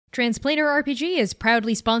Transplanar RPG is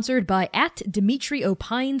proudly sponsored by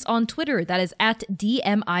 @DimitriOpines on Twitter, that is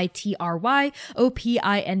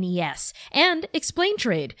 @DMITRYOPINES, and Explain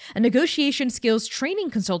Trade, a negotiation skills training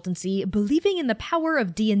consultancy believing in the power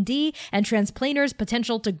of D&D and Transplanar's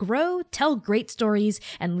potential to grow, tell great stories,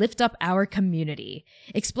 and lift up our community.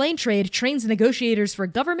 Explain Trade trains negotiators for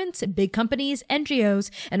governments, big companies,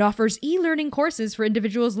 NGOs, and offers e-learning courses for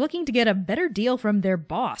individuals looking to get a better deal from their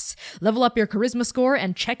boss. Level up your charisma score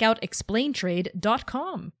and check out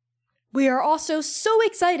explaintrade.com. We are also so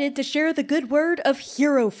excited to share the good word of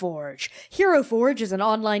Hero Forge. Hero Forge is an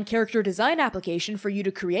online character design application for you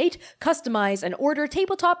to create, customize, and order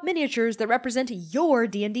tabletop miniatures that represent your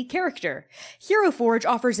D&D character. Hero Forge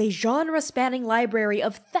offers a genre-spanning library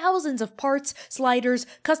of thousands of parts, sliders,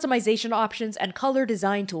 customization options, and color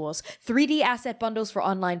design tools, 3D asset bundles for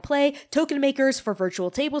online play, token makers for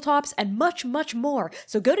virtual tabletops, and much, much more.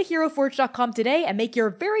 So go to heroforge.com today and make your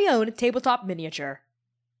very own tabletop miniature.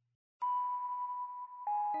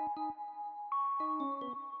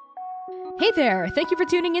 Hey there! Thank you for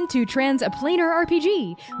tuning in to Transplanar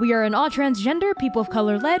RPG. We are an all-transgender, people of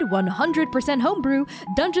color-led, 100% homebrew,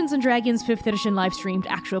 Dungeons & Dragons 5th edition live-streamed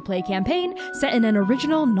actual play campaign set in an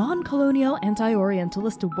original, non-colonial,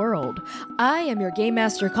 anti-Orientalist world. I am your Game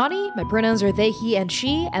Master Connie, my pronouns are they, he, and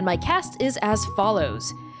she, and my cast is as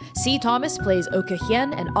follows. C. Thomas plays Oka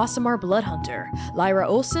Hien, an Aasimar Bloodhunter. Lyra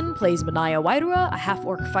Olsen plays Manaya Wairua, a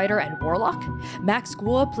half-orc fighter and warlock. Max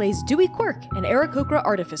Guo plays Dewey Quirk, an Aarakocra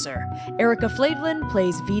artificer. Erica Flaidlin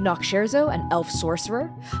plays V. Noksherzo, an elf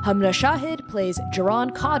sorcerer. Hamna Shahid plays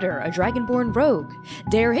Jaron Cotter, a dragonborn rogue.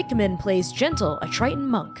 Dare Hickman plays Gentle, a Triton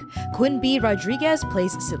monk. Quinn B. Rodriguez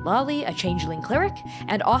plays Sitlali, a changeling cleric.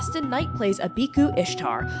 And Austin Knight plays Abiku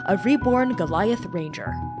Ishtar, a reborn Goliath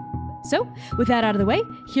ranger. So, with that out of the way,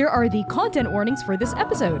 here are the content warnings for this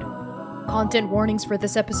episode. Content warnings for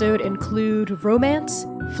this episode include romance,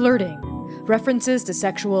 flirting, references to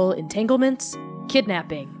sexual entanglements,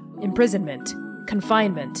 kidnapping, imprisonment,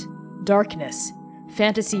 confinement, darkness,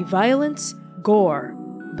 fantasy violence, gore,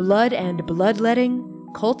 blood and bloodletting,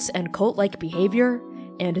 cults and cult-like behavior,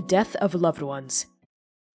 and death of loved ones.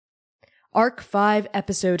 Arc 5,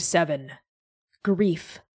 Episode 7.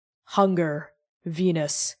 Grief, Hunger,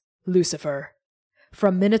 Venus, Lucifer.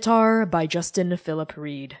 From Minotaur by Justin Philip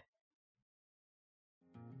Reed.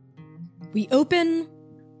 We open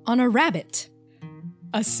on a rabbit.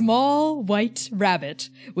 A small white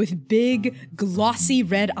rabbit with big, glossy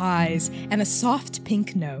red eyes and a soft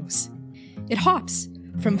pink nose. It hops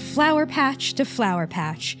from flower patch to flower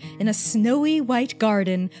patch in a snowy white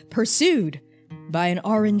garden pursued by an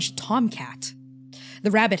orange tomcat. The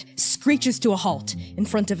rabbit screeches to a halt in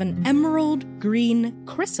front of an emerald green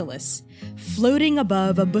chrysalis floating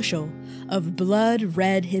above a bushel of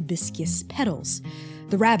blood-red hibiscus petals.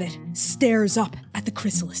 The rabbit stares up at the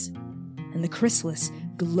chrysalis, and the chrysalis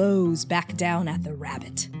glows back down at the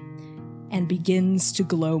rabbit and begins to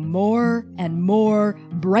glow more and more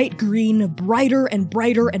bright green, brighter and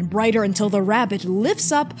brighter and brighter until the rabbit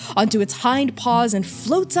lifts up onto its hind paws and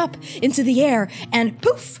floats up into the air and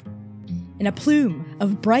poof! In a plume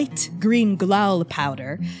of bright green glal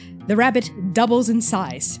powder, the rabbit doubles in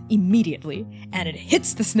size immediately, and it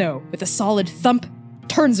hits the snow with a solid thump,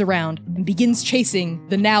 turns around, and begins chasing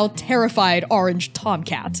the now terrified orange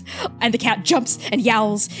tomcat. And the cat jumps and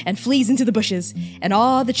yowls and flees into the bushes, and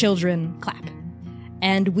all the children clap.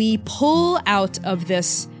 And we pull out of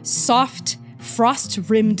this soft,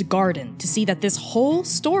 frost-rimmed garden to see that this whole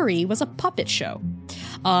story was a puppet show.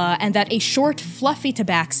 And that a short, fluffy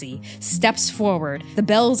tabaxi steps forward, the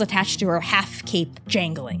bells attached to her half-cape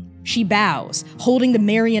jangling. She bows, holding the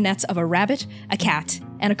marionettes of a rabbit, a cat,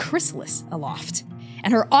 and a chrysalis aloft.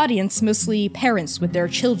 And her audience, mostly parents with their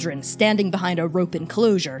children standing behind a rope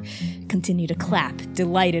enclosure, continue to clap,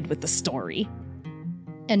 delighted with the story.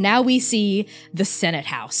 And now we see the Senate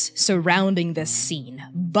House surrounding this scene,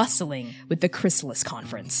 bustling with the Chrysalis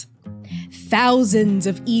Conference. Thousands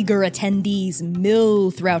of eager attendees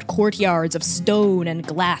mill throughout courtyards of stone and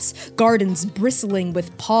glass, gardens bristling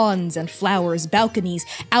with ponds and flowers, balconies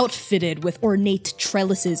outfitted with ornate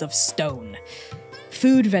trellises of stone.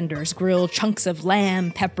 Food vendors grill chunks of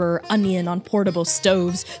lamb, pepper, onion on portable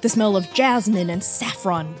stoves, the smell of jasmine and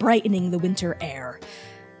saffron brightening the winter air.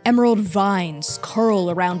 Emerald vines curl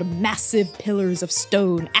around massive pillars of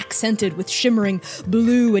stone, accented with shimmering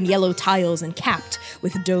blue and yellow tiles and capped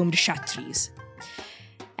with domed chatris.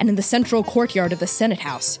 And in the central courtyard of the Senate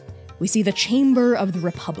House, we see the Chamber of the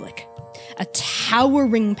Republic, a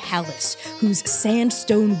towering palace whose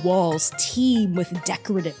sandstone walls teem with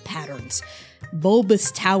decorative patterns.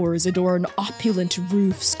 Bulbous towers adorn opulent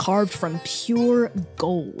roofs carved from pure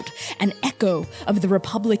gold, an echo of the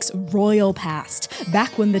Republic's royal past,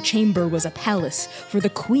 back when the chamber was a palace for the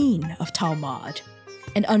Queen of Talmud.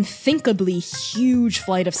 An unthinkably huge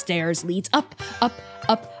flight of stairs leads up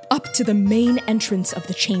to the main entrance of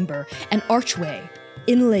the chamber, an archway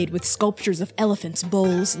inlaid with sculptures of elephants,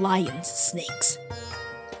 bulls, lions, snakes.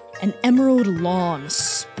 An emerald lawn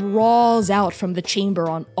sprawls out from the chamber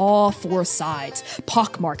on all four sides,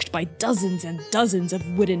 pockmarked by dozens and dozens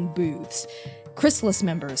of wooden booths. Chrysalis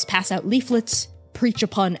members pass out leaflets, preach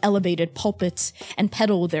upon elevated pulpits, and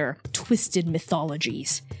peddle their twisted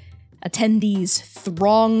mythologies. Attendees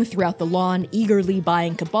throng throughout the lawn, eagerly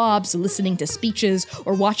buying kebabs, listening to speeches,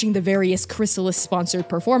 or watching the various Chrysalis-sponsored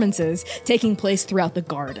performances taking place throughout the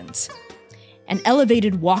gardens. An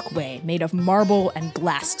elevated walkway made of marble and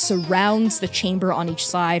glass surrounds the chamber on each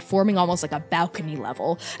side, forming almost like a balcony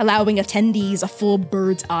level, allowing attendees a full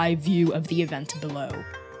bird's-eye view of the event below.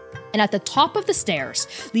 And at the top of the stairs,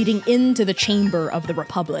 leading into the Chamber of the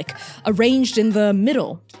Republic, arranged in the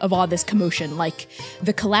middle of all this commotion, like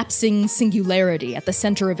the collapsing singularity at the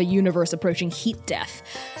center of a universe approaching heat death,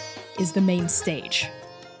 is the main stage.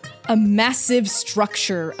 A massive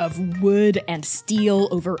structure of wood and steel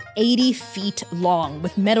over 80 feet long,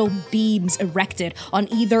 with metal beams erected on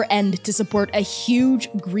either end to support a huge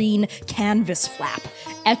green canvas flap,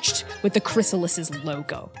 etched with the Chrysalis'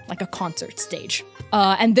 logo, like a concert stage.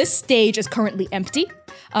 And this stage is currently empty,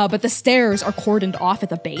 but the stairs are cordoned off at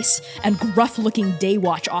the base, and gruff-looking day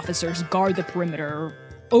watch officers guard the perimeter,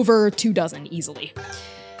 over 24 easily.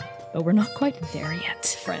 But we're not quite there yet,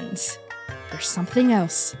 friends. There's something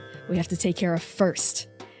else we have to take care of first.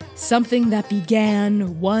 Something that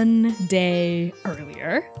began one day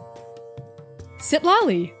earlier.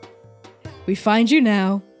 Sitlali, we find you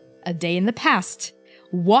now, a day in the past,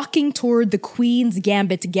 walking toward the Queen's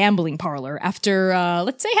Gambit gambling parlor after,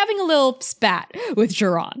 let's say, having a little spat with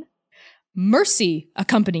Jiran. Mercy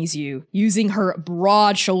accompanies you, using her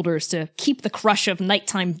broad shoulders to keep the crush of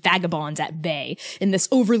nighttime vagabonds at bay in this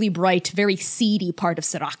overly bright, very seedy part of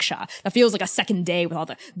Siraksha that feels like a second day with all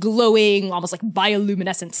the glowing, almost like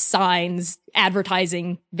bioluminescent signs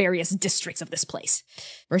advertising various districts of this place.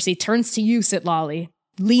 Mercy turns to you, Sitlali,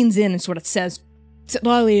 leans in and sort of says,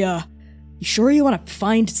 Sitlali, you sure you want to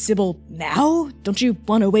find Sybil now? Don't you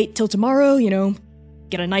want to wait till tomorrow,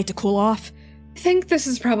 get a night to cool off? I think this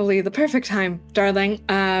is probably the perfect time, darling.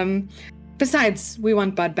 Besides, we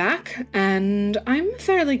want Bud back, and I'm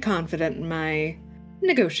fairly confident in my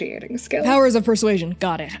negotiating skills. Powers of persuasion,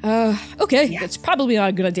 got it. Okay, Yes. It's probably not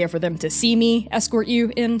a good idea for them to see me escort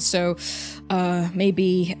you in, so,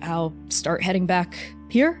 maybe I'll start heading back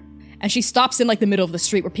here? And she stops in, the middle of the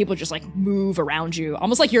street where people just, move around you.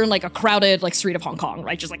 Almost like you're in, a crowded, street of Hong Kong,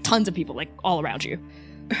 right? Just, tons of people, all around you.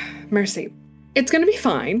 Mercy, it's gonna be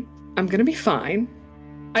fine. I'm gonna be fine.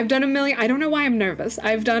 I've done I don't know why I'm nervous.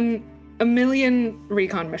 I've done a million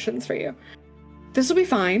recon missions for you. This will be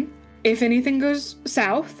fine. If anything goes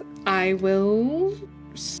south, I will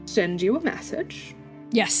send you a message.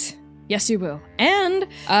 Yes, you will. And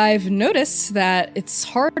I've noticed that it's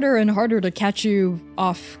harder and harder to catch you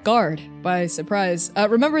off guard by surprise.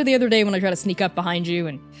 Remember the other day when I tried to sneak up behind you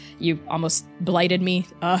and you almost blighted me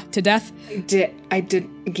to death? I did.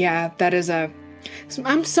 Yeah, that is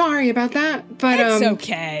I'm sorry about that, but it's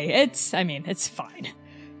okay. It's fine.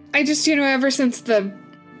 I just, ever since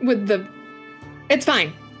it's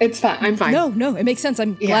fine. It's fine. I'm fine. No, it makes sense.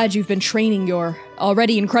 I'm glad you've been training your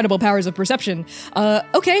already incredible powers of perception.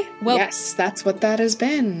 Okay, well... Yes, that's what that has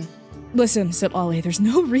been. Listen, Sitlali, there's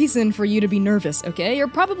no reason for you to be nervous, okay? You're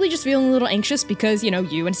probably just feeling a little anxious because,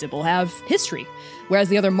 you and Sybil have history. Whereas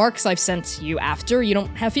the other marks I've sent you after, you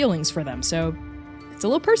don't have feelings for them, so it's a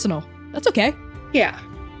little personal. That's okay. Yeah.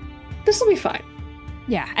 This will be fine.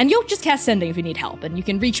 Yeah, and you'll just cast Sending if you need help, and you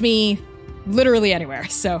can reach me literally anywhere,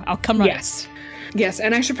 so I'll come right Yes,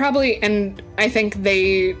 and I should probably, and I think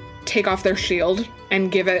they take off their shield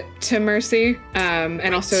and give it to Mercy,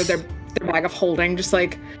 and also their bag of holding, just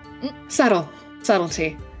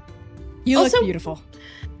subtlety. You also, look beautiful.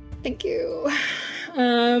 Thank you.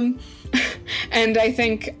 And I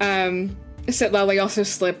think Sitlali also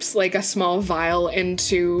slips a small vial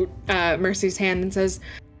into Mercy's hand and says,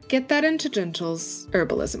 "Get that into Gentle's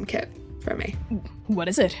herbalism kit for me." What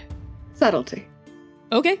is it? Subtlety.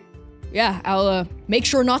 Okay. Yeah, I'll make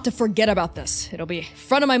sure not to forget about this. It'll be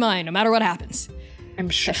front of my mind no matter what happens. I'm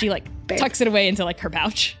sure. As she tucks it away into her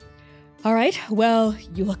pouch. All right, well,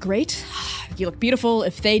 you look great. You look beautiful.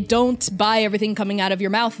 If they don't buy everything coming out of your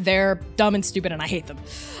mouth, they're dumb and stupid and I hate them.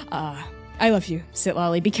 I love you,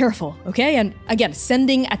 Sitlali. Be careful, okay? And again,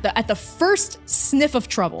 sending at the first sniff of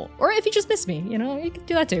trouble. Or if you just miss me, you can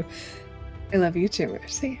do that too. I love you too,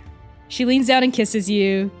 Mercy. She leans down and kisses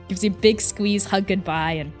you, gives you a big squeeze, hug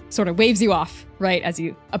goodbye, and sort of waves you off, right, as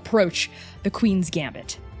you approach the Queen's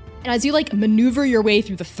Gambit. And as you maneuver your way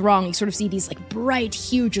through the throng, you sort of see these bright,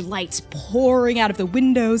 huge lights pouring out of the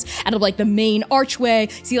windows, out of the main archway.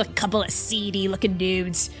 You see a couple of seedy looking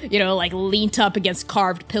dudes, leaned up against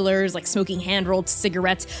carved pillars, smoking hand-rolled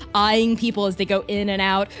cigarettes, eyeing people as they go in and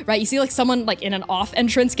out, right? You see someone in an off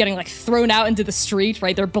entrance getting thrown out into the street,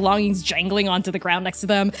 right? Their belongings jangling onto the ground next to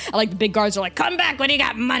them. And the big guards are come back when you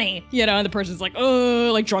got money, and the person's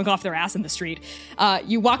drunk off their ass in the street.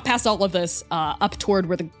 You walk past all of this up toward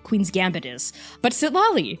where the Queen's Gambit is. But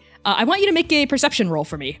Sitlali, I want you to make a perception roll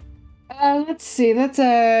for me. Let's see, that's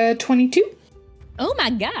a 22. Oh my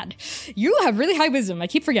god. You have really high wisdom, I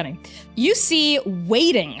keep forgetting. You see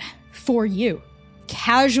waiting for you,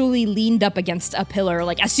 casually leaned up against a pillar.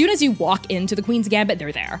 As soon as you walk into the Queen's Gambit,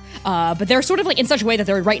 they're there. But they're sort of in such a way that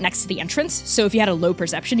they're right next to the entrance. So if you had a low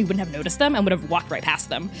perception, you wouldn't have noticed them and would have walked right past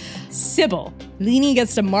them. Sybil, leaning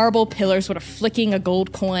against a marble pillar, sort of flicking a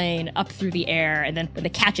gold coin up through the air. And then when they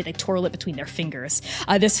catch it, they twirl it between their fingers.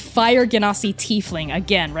 This Fire Genasi tiefling,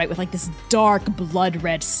 again, right, with this dark blood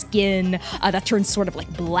red skin that turns sort of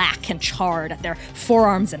black and charred at their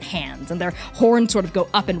forearms and hands. And their horns sort of go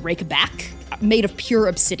up and rake back, made of pure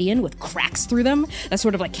obsidian with cracks through them that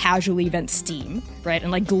sort of casually vent steam, right?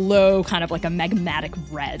 And glow kind of a magmatic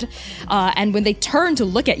red. And when they turn to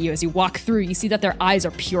look at you as you walk through, you see that their eyes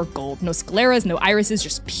are pure gold. No scleras, no irises,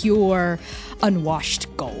 just pure, unwashed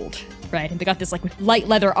gold, right? And they got this light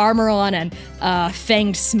leather armor on, and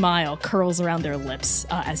fanged smile curls around their lips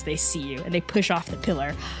as they see you, and they push off the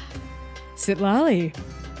pillar. Sitlali.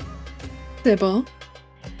 Sybil.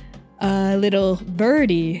 Little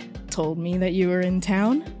birdie told me that you were in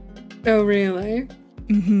town. Oh, really?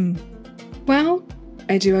 Mm-hmm. Well,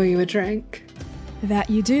 I do owe you a drink. That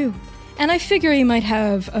you do. And I figure you might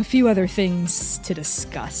have a few other things to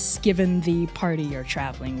discuss, given the party you're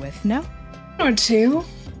traveling with, no? Or two.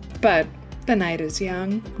 But the night is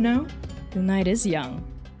young, no? The night is young.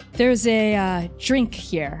 There's a drink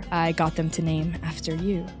here I got them to name after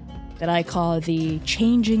you that I call the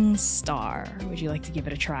Changing Star. Would you like to give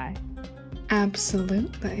it a try?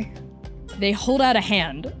 Absolutely. They hold out a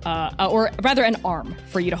hand, or rather an arm,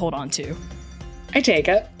 for you to hold on to. I take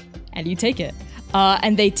it. And you take it.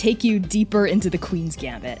 And they take you deeper into the Queen's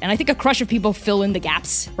Gambit. And I think a crush of people fill in the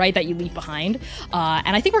gaps, right, that you leave behind.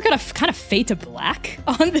 And I think we're gonna kind of fade to black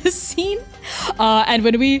on this scene. And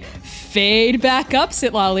when we fade back up,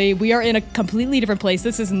 Sitlali, we are in a completely different place.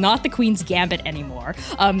 This is not the Queen's Gambit anymore.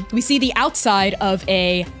 We see the outside of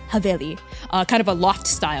a haveli, kind of a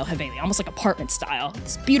loft-style haveli, almost apartment style.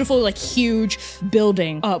 This beautiful, huge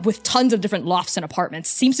building with tons of different lofts and apartments.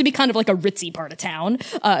 Seems to be kind of a ritzy part of town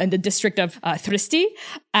in the district of Thristi.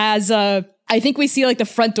 As I think we see the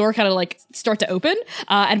front door kind of start to open,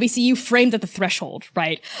 and we see you framed at the threshold,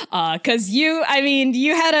 right? Because you had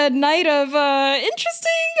a night of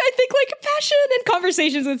interesting, I think, passion and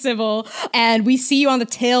conversations with Sybil, and we see you on the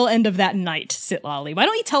tail end of that night, Sitlali. Why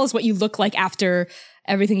don't you tell us what you look like after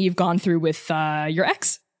everything you've gone through with your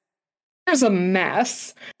ex? Here's a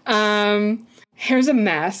mess. Here's a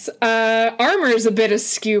mess. Armor is a bit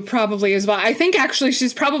askew probably as well. I think actually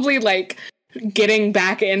she's probably getting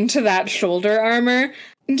back into that shoulder armor.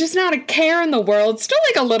 Just not a care in the world. Still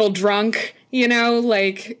a little drunk,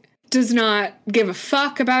 does not give a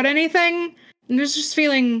fuck about anything. And is just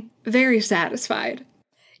feeling very satisfied.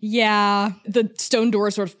 Yeah, the stone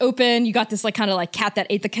doors sort of open. You got this kind of cat that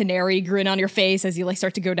ate the canary grin on your face as you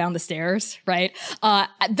start to go down the stairs, right?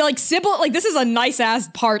 Sybil, this is a nice ass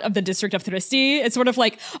part of the district of Thristi. It's sort of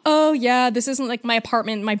oh yeah, this isn't my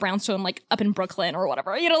apartment, my brownstone, up in Brooklyn or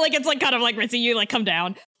whatever. It's kind of ritzy. You come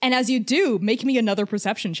down, and as you do, make me another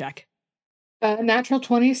perception check. Natural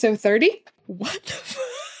 20, so 30. What the fuck?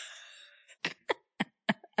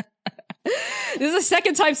 This is the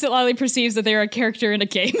second time Sitlali perceives that they're a character in a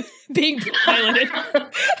game being piloted.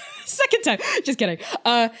 Second time. Just kidding.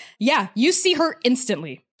 Yeah, you see her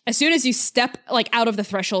instantly. As soon as you step out of the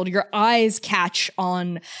threshold, your eyes catch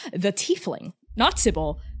on the tiefling, not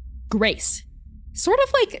Sybil, Grace. Sort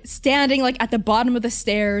of standing at the bottom of the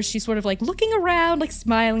stairs. She's sort of looking around,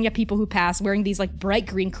 smiling at people who pass, wearing these bright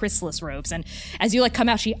green chrysalis robes. And as you come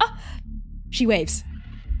out, she waves.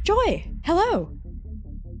 Joy, hello.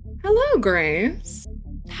 Hello, Grace.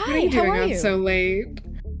 Hi, what are you how doing are out you? so late?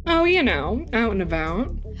 Oh, out and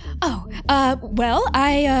about. Oh, well,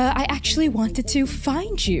 I actually wanted to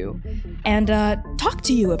find you. and talk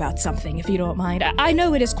to you about something, if you don't mind. I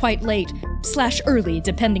know it is quite late / early,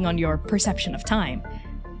 depending on your perception of time.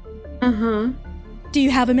 Uh-huh. Do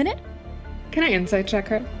you have a minute? Can I insight check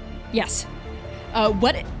her? Yes.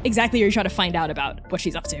 What exactly are you trying to find out about what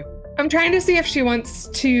she's up to? I'm trying to see if she wants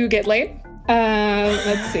to get laid.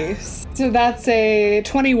 Let's see. So that's a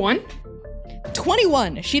 21.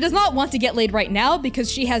 21. She does not want to get laid right now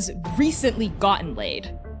because she has recently gotten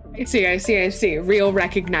laid. I see. Real,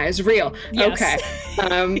 recognize, real. Yes.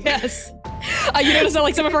 Okay. Yes. You notice that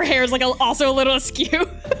like some of her hair is like also a little askew.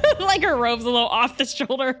 Like her robe's a little off the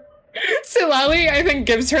shoulder. So Lally, I think,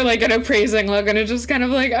 gives her like an appraising look and it's just kind of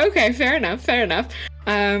like, okay, fair enough.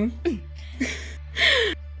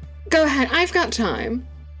 Go ahead, I've got time.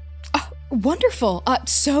 Wonderful.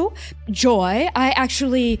 So, Joy, I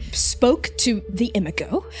actually spoke to the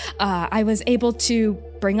Imago. I was able to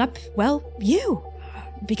bring up, well, you.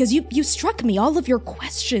 Because you struck me, all of your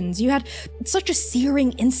questions. You had such a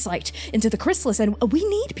searing insight into the chrysalis, and we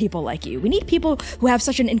need people like you. We need people who have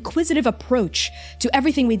such an inquisitive approach to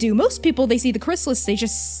everything we do. Most people, they see the chrysalis, they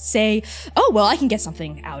just say, oh, well, I can get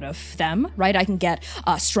something out of them, right? I can get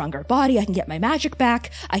a stronger body, I can get my magic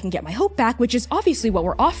back, I can get my hope back, which is obviously what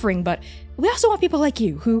we're offering, but we also want people like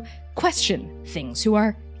you who question things, who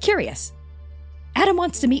are curious. Adam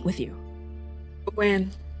wants to meet with you.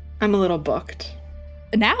 When? I'm a little booked.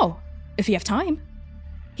 Now, if you have time.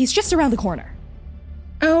 He's just around the corner.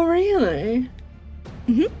 Oh, really?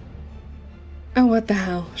 Mm-hmm. Oh, what the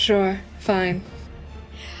hell? Sure, fine.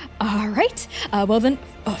 All right. Well then,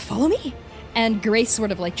 follow me. And Grace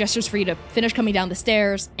sort of like gestures for you to finish coming down the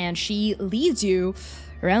stairs, and she leads you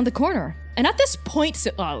around the corner. And at this point,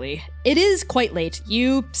 Sitlali, it is quite late.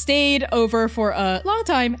 You stayed over for a long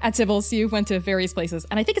time at Sybil's. You went to various places,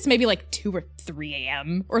 and I think it's maybe like 2 or 3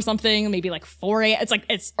 a.m. or something, maybe like 4 a.m.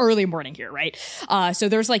 It's early morning here, right? So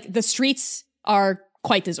there's like, the streets are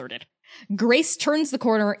quite deserted. Grace turns the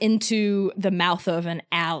corner into the mouth of an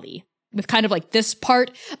alley with kind of like this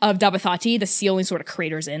part of Dabathati, the ceiling sort of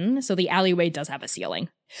craters in. So the alleyway does have a ceiling.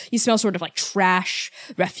 You smell sort of like trash,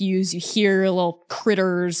 refuse. You hear little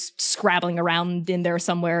critters scrabbling around in there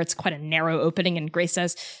somewhere. It's quite a narrow opening, and Grace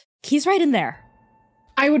says, he's right in there.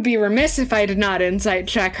 I would be remiss if I did not insight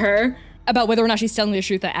check her. About whether or not she's telling the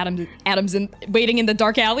truth that Adam's waiting in the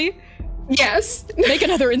dark alley? Yes. Make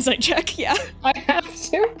another insight check, yeah. I have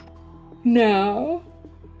to. No.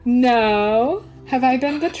 Have I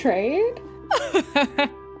been betrayed?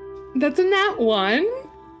 That's a nat 1.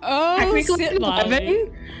 Oh, technically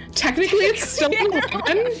 11. Technically, it's still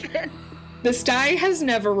 11. This die has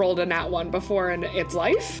never rolled a nat 1 before in its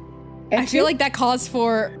life. I feel like that calls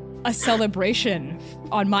for a celebration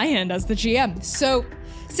on my end as the GM. So,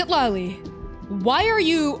 Sitlali, why are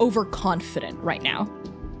you overconfident right now?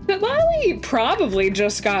 Sitlali probably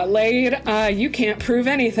just got laid. You can't prove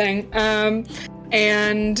anything. And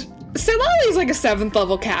Sitlali's like a 7th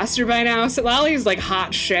level caster by now. Sitlali's like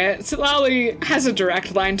hot shit. Sitlali has a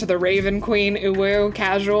direct line to the Raven Queen, Uwu,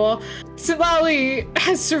 casual. Sitlali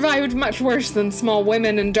has survived much worse than small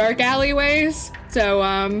women in dark alleyways. So,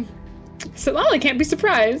 Sitlali can't be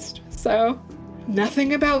surprised. So,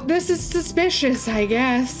 nothing about this is suspicious, I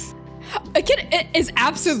guess. It is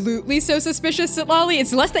absolutely so suspicious, Sitlali.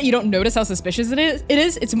 It's less that you don't notice how suspicious it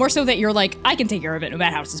is. It's more so that you're like, I can take care of it no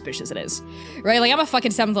matter how suspicious it is. Right? Like, I'm a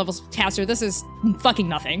fucking 7th level caster. This is fucking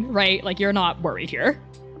nothing, right? Like, you're not worried here.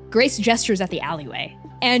 Grace gestures at the alleyway,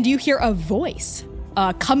 and you hear a voice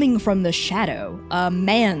coming from the shadow. A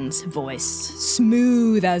man's voice,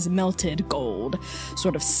 smooth as melted gold,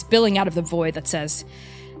 sort of spilling out of the void that says,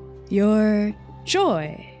 "You're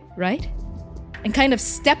Joy, right?" And kind of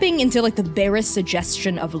stepping into like the barest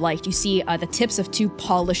suggestion of light, you see the tips of 2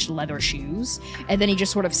 polished leather shoes, and then you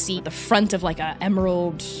just sort of see the front of like an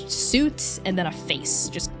emerald suit, and then a face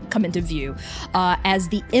just come into view as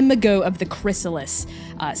the Imago of the chrysalis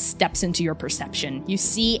steps into your perception. You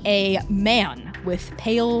see a man with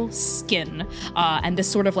pale skin and this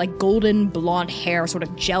sort of like golden blonde hair sort of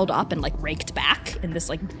gelled up and like raked back in this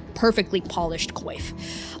like perfectly polished coif.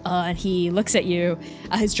 And he looks at you,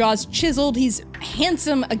 his jaw's chiseled, he's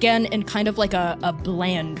handsome again in kind of like a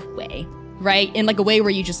bland way, right? In like a way where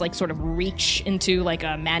you just like sort of reach into like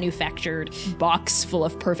a manufactured box full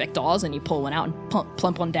of perfect dolls and you pull one out and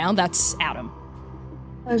plump one down. That's Adam.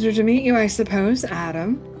 Pleasure to meet you, I suppose,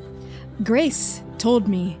 Adam. Grace told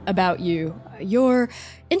me about you. You're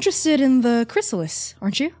interested in the chrysalis,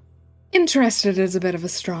 aren't you? Interested is a bit of a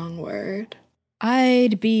strong word.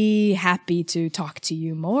 I'd be happy to talk to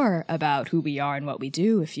you more about who we are and what we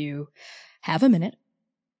do if you have a minute.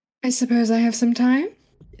 I suppose I have some time?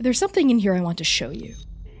 There's something in here I want to show you.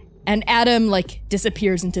 And Adam, like,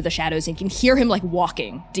 disappears into the shadows, and you can hear him, like,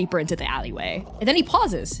 walking deeper into the alleyway. And then he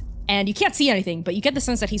pauses, and you can't see anything, but you get the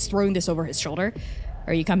sense that he's throwing this over his shoulder.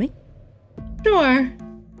 Are you coming? Sure.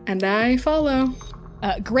 And I follow.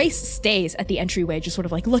 Grace stays at the entryway, just sort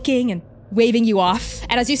of, like, looking and waving you off.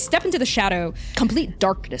 And as you step into the shadow, complete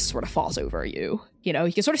darkness sort of falls over you. You know,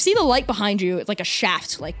 you can sort of see the light behind you. It's like a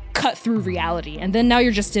shaft, like, cut through reality. And then now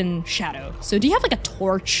you're just in shadow. So do you have, like, a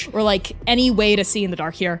torch or, like, any way to see in the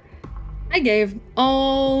dark here? I gave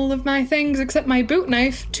all of my things except my boot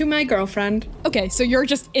knife to my girlfriend. Okay, so you're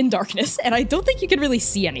just in darkness, and I don't think you can really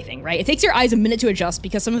see anything, right? It takes your eyes a minute to adjust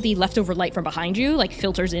because some of the leftover light from behind you, like,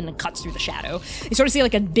 filters in and cuts through the shadow. You sort of see,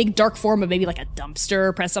 like, a big dark form of maybe, like, a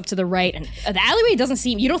dumpster pressed up to the right, and the alleyway doesn't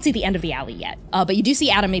seem, you don't see the end of the alley yet, but you do see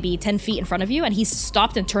Adam maybe 10 feet in front of you, and he's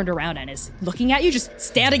stopped and turned around and is looking at you, just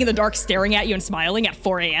standing in the dark, staring at you and smiling at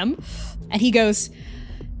 4 a.m. And he goes,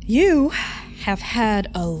 "You have had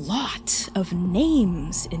a lot of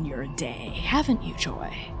names in your day, haven't you,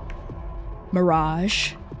 Joy?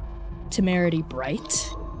 Mirage, Temerity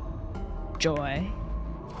Bright, Joy,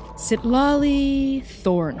 Sitlali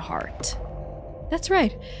Thornheart." That's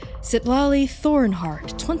right, Sitlali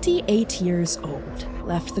Thornheart, 28 years old.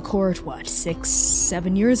 Left the court, 6,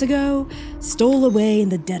 7 years ago? Stole away in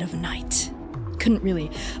the dead of night. Couldn't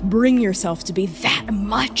really bring yourself to be that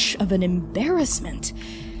much of an embarrassment.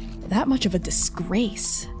 That much of a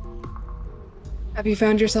disgrace. Have you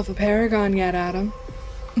found yourself a paragon yet, Adam?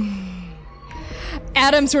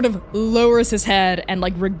 Adam sort of lowers his head and,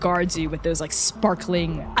 like, regards you with those, like,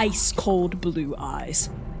 sparkling, ice-cold blue eyes.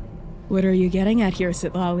 What are you getting at here,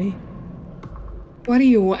 Sitlali? What do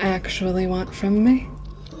you actually want from me?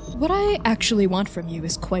 What I actually want from you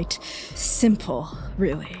is quite simple,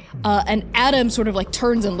 really. And Adam sort of, like,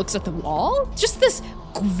 turns and looks at the wall. Just this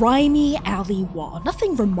grimy alley wall.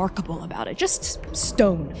 Nothing remarkable about it, just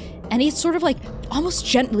stone. And he sort of, like, almost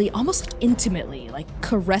gently, almost like intimately, like,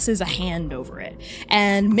 caresses a hand over it.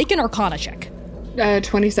 And make an Arcana check.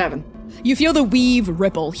 27. You feel the weave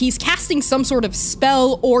ripple. He's casting some sort of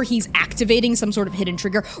spell, or he's activating some sort of hidden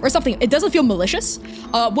trigger or something. It doesn't feel malicious.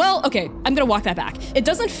 Well, okay, I'm gonna walk that back. It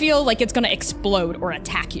doesn't feel like it's gonna explode or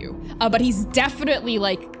attack you, but he's definitely,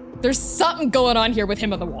 like, there's something going on here with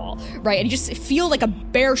him on the wall, right? And you just feel like a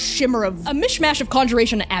bare shimmer of a mishmash of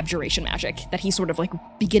conjuration and abjuration magic that he's sort of, like,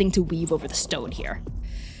 beginning to weave over the stone here.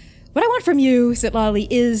 What I want from you, Sitlali,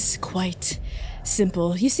 is quite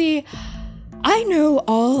simple. You see, I know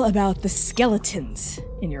all about the skeletons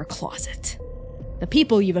in your closet. The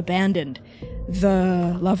people you've abandoned.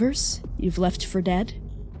 The lovers you've left for dead.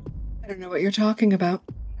 I don't know what you're talking about.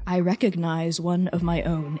 I recognize one of my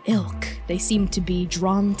own ilk. They seem to be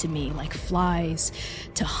drawn to me like flies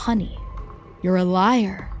to honey. You're a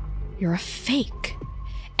liar. You're a fake.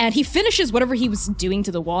 And he finishes whatever he was doing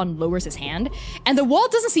to the wall and lowers his hand. And the wall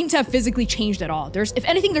doesn't seem to have physically changed at all. If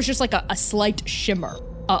anything, there's just like a slight shimmer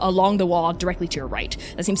along the wall directly to your right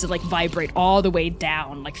that seems to, like, vibrate all the way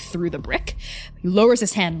down, like, through the brick. He lowers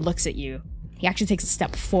his hand, looks at you. He actually takes a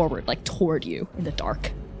step forward, like, toward you in the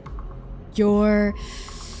dark. You're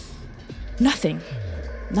nothing.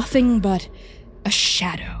 Nothing but a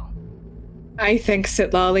shadow. I think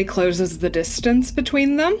Sitlali closes the distance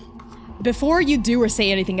between them. Before you do or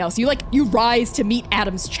say anything else, you rise to meet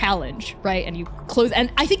Adam's challenge, right? And you close,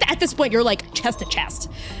 and I think that at this point you're, like, chest to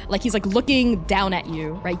chest. Like, he's, like, looking down at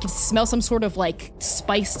you, right? You can smell some sort of, like,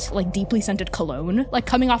 spiced, like, deeply scented cologne, like,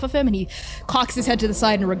 coming off of him, and he cocks his head to the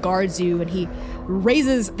side and regards you, and he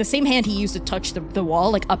raises the same hand he used to touch the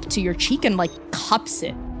wall, like, up to your cheek and, like, cups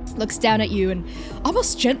it. Looks down at you and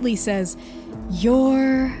almost gently says,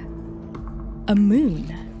 "You're a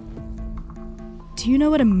moon." Do you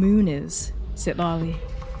know what a moon is, Sitlali?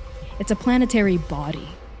 It's a planetary body,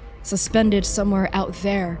 suspended somewhere out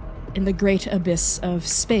there in the great abyss of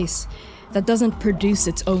space that doesn't produce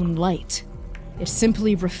its own light. It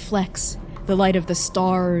simply reflects the light of the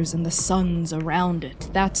stars and the suns around it.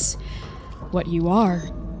 That's what you are.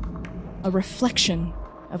 A reflection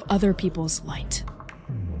of other people's light.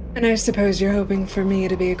 And I suppose you're hoping for me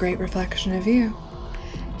to be a great reflection of you.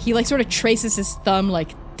 He, like, sort of traces his thumb, like,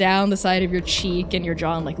 down the side of your cheek and your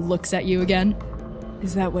jaw and, like, looks at you again.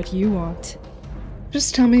 Is that what you want?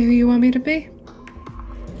 Just tell me who you want me to be.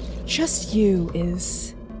 Just you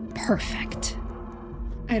is perfect.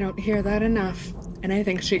 I don't hear that enough. And I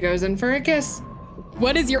think she goes in for a kiss.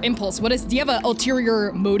 What is your impulse? Do you have an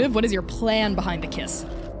ulterior motive? What is your plan behind the kiss?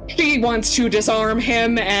 She wants to disarm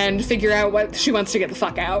him and figure out what she wants to get the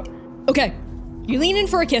fuck out. Okay. You lean in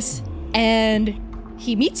for a kiss, and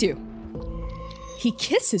he meets you. He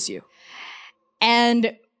kisses you.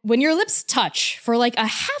 And when your lips touch, for like a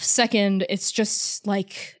half second, it's just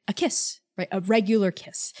like a kiss, right? A regular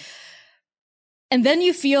kiss. And then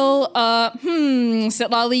you feel,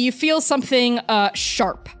 Sitlali, you feel something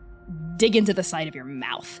sharp dig into the side of your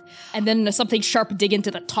mouth. And then something sharp dig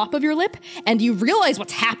into the top of your lip. And you realize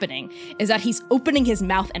what's happening is that he's opening his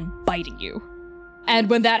mouth and biting you.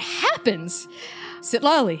 And when that happens,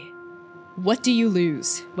 Sitlali, what do you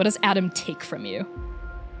lose? What does Adam take from you?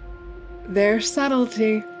 Their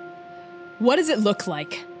subtlety. What does it look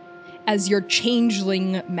like as your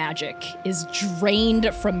changeling magic is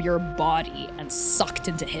drained from your body and sucked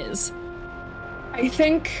into his? I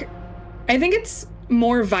think it's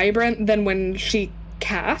more vibrant than when she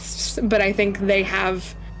casts, but I think they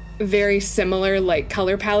have very similar like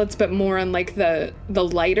color palettes, but more on like the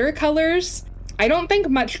lighter colors. I don't think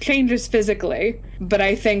much changes physically, but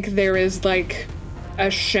I think there is like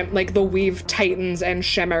like the weave tightens and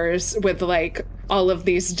shimmers with like all of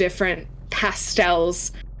these different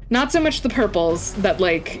pastels. Not so much the purples that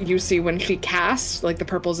like you see when she casts, like the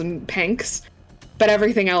purples and pinks, but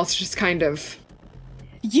everything else just kind of...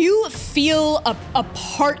 You feel a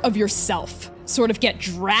part of yourself sort of get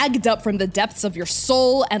dragged up from the depths of your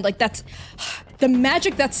soul, and like that's the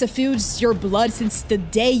magic that suffused your blood since the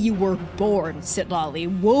day you were born, Sitlali,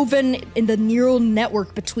 woven in the neural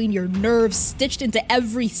network between your nerves, stitched into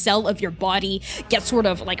every cell of your body, gets sort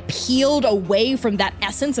of like peeled away from that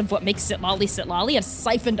essence of what makes Sitlali Sitlali and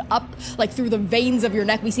siphoned up like through the veins of your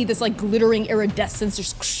neck. We see this like glittering iridescence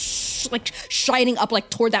just like shining up like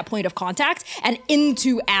toward that point of contact and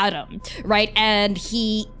into Adam, right? And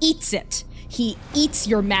he eats it. He eats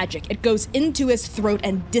your magic. It goes into his throat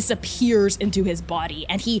and disappears into his body.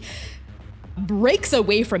 And he breaks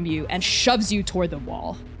away from you and shoves you toward the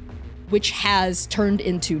wall, which has turned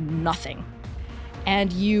into nothing.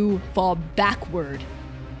 And you fall backward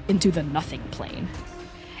into the nothing plane.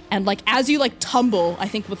 And like as you like tumble, I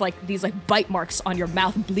think with like these like bite marks on your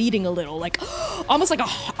mouth, bleeding a little, like almost like a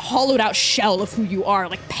hollowed out shell of who you are,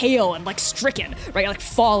 like pale and like stricken, right? Like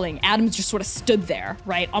falling. Adam's just sort of stood there,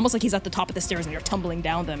 right? Almost like he's at the top of the stairs and you're tumbling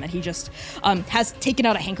down them. And he just has taken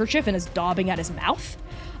out a handkerchief and is daubing at his mouth.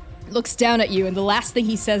 Looks down at you, and the last thing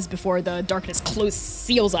he says before the darkness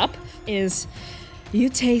seals up is, "You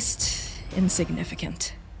taste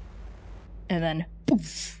insignificant." And then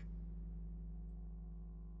poof.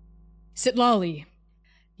 Sitlali,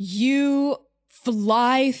 you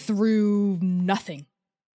fly through nothing.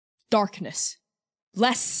 Darkness.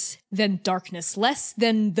 Less than darkness. Less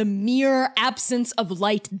than the mere absence of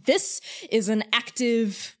light. This is an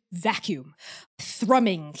active vacuum.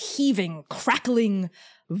 Thrumming, heaving, crackling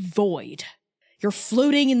void. You're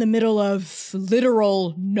floating in the middle of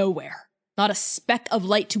literal nowhere. Not a speck of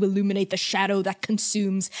light to illuminate the shadow that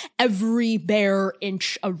consumes every bare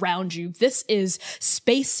inch around you. This is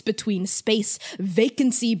space between space,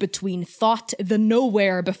 vacancy between thought, the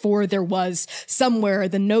nowhere before there was somewhere,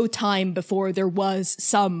 the no time before there was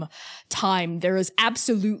some time. There is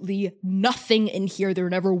absolutely nothing in here. There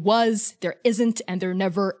never was, there isn't, and there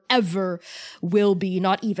never ever will be.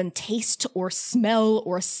 Not even taste or smell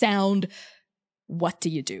or sound. What do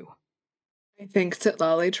you do? I think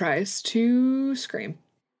Sitlali tries to scream.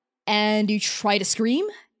 And you try to scream,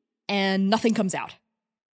 and nothing comes out.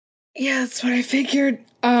 Yeah, that's what I figured.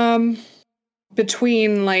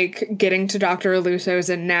 Between, like, getting to Dr. Eluso's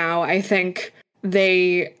and now, I think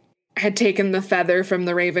they had taken the feather from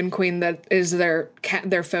the Raven Queen that is their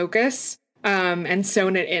focus, and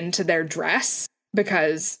sewn it into their dress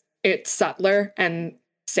because it's subtler and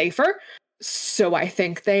safer. So I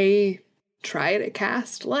think they try to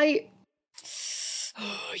cast light.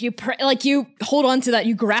 You hold on to that,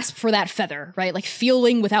 you grasp for that feather, right? Like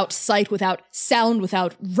feeling without sight, without sound,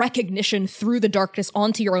 without recognition through the darkness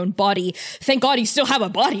onto your own body. Thank God you still have a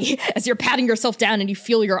body as you're patting yourself down and you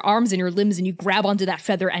feel your arms and your limbs and you grab onto that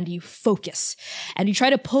feather and you focus. And you try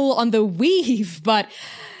to pull on the weave, but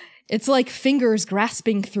it's like fingers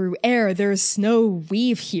grasping through air. There's no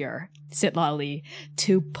weave here, Sitlali,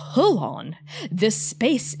 to pull on. This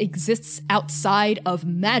space exists outside of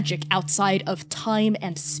magic, outside of time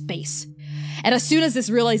and space. And as soon as this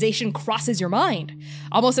realization crosses your mind,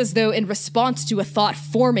 almost as though in response to a thought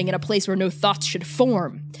forming in a place where no thoughts should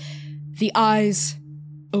form, the eyes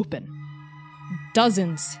open.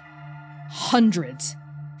 Dozens, hundreds,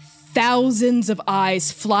 thousands of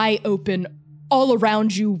eyes fly open all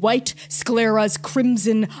around you, white scleras,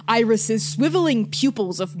 crimson irises, swiveling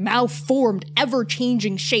pupils of malformed,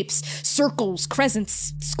 ever-changing shapes, circles,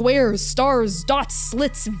 crescents, squares, stars, dots,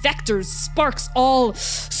 slits, vectors, sparks, all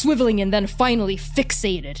swiveling and then finally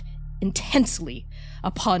fixated intensely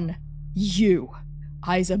upon you.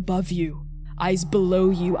 Eyes above you, Eyes below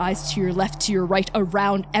you, eyes to your left, to your right,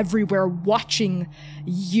 around, everywhere, watching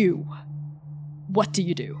you. What do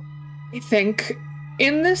you do? I think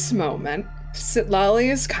in this moment,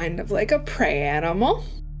 Sitlali is kind of like a prey animal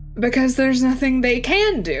because there's nothing they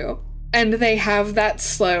can do. And they have that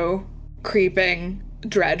slow, creeping,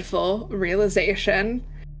 dreadful realization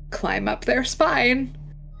climb up their spine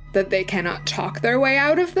that they cannot talk their way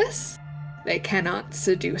out of this. They cannot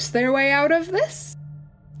seduce their way out of this.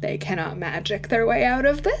 They cannot magic their way out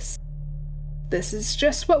of this. This is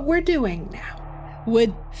just what we're doing now.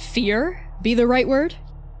 Would fear be the right word?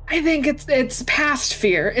 I think it's past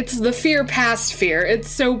fear. It's the fear past fear. It's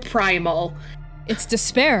so primal. It's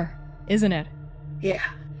despair, isn't it? Yeah.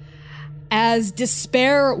 As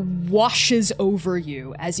despair washes over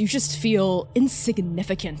you, as you just feel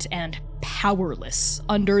insignificant and powerless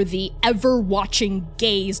under the ever-watching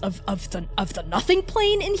gaze of the nothing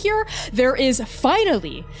plane in here, there is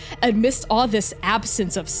finally, amidst all this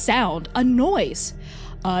absence of sound, a noise.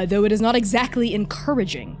 Though it is not exactly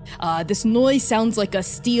encouraging. This noise sounds like a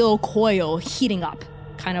steel coil heating up.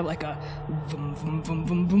 Kind of like a vum, vum, vum,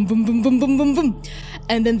 vum, vum, vum, vum, vum, vum, vum, vum.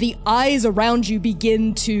 And then the eyes around you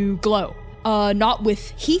begin to glow. Not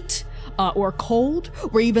with heat or cold,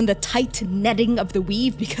 or even the tight netting of the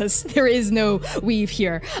weave, because there is no weave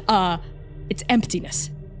here. It's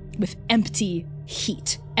emptiness with empty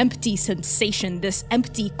heat, empty sensation. This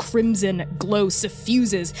empty crimson glow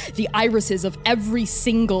suffuses the irises of every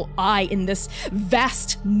single eye in this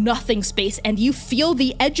vast nothing space, and you feel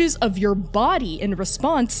the edges of your body in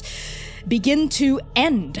response begin to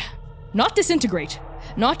end, not disintegrate,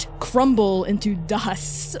 not crumble into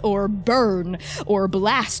dust or burn or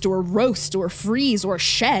blast or roast or freeze or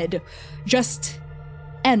shed, just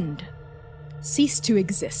end, cease to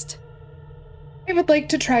exist. I would like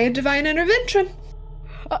to try a divine intervention.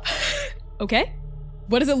 Okay.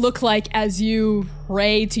 What does it look like as you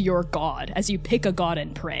pray to your god, as you pick a god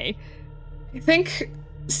and pray? I think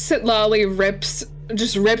Sitlali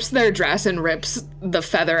rips their dress and rips the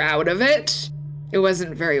feather out of it. It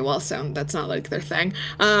wasn't very well sewn. That's not like their thing.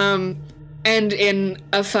 And in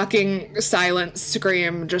a fucking silent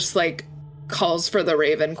scream, just like calls for the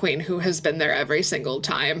Raven Queen, who has been there every single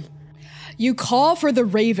time. You call for the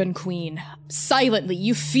Raven Queen silently.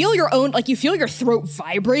 You feel your own, you feel your throat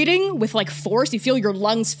vibrating with force. You feel your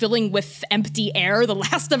lungs filling with empty air, the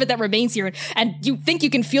last of it that remains here. And you think you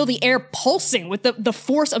can feel the air pulsing with the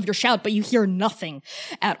force of your shout, but you hear nothing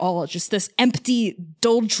at all. It's just this empty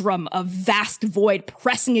doldrum of vast void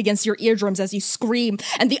pressing against your eardrums as you scream,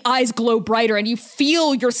 and the eyes glow brighter, and you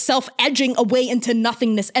feel yourself edging away into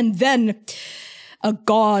nothingness. And then a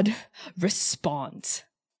god responds.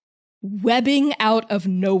 Webbing out of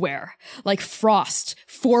nowhere, like frost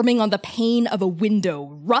forming on the pane of a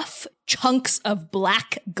window, rough chunks of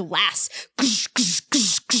black glass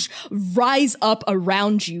rise up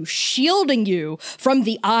around you, shielding you from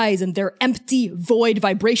the eyes and their empty void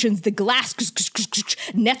vibrations. The glass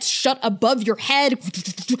nets shut above your head,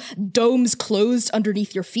 domes closed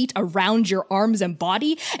underneath your feet, around your arms and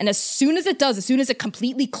body. And as soon as it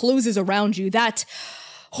completely closes around you, that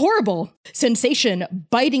horrible sensation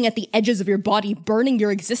biting at the edges of your body, burning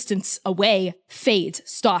your existence away, fades,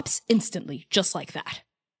 stops instantly, just like that.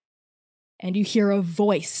 And you hear a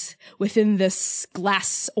voice within this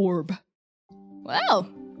glass orb. Well,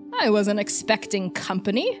 I wasn't expecting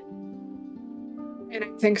company. And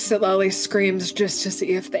I think Sitlali screams just to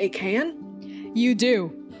see if they can. You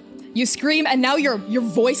do. You scream, and now your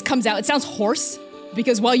voice comes out. It sounds hoarse.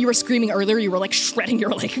 Because while you were screaming earlier, you were shredding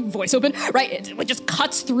your voice open, right? It just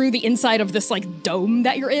cuts through the inside of this dome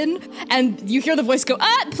that you're in, and you hear the voice go,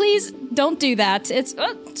 please don't do that. It's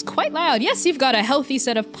quite loud. Yes, you've got a healthy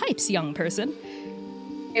set of pipes, young person.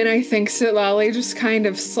 And I think Sitlali just kind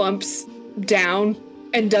of slumps down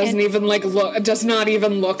and does not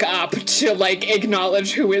even look up to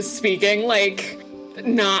acknowledge who is speaking.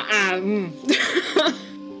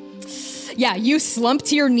 Yeah, you slump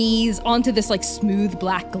to your knees onto this smooth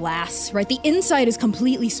black glass, right? The inside is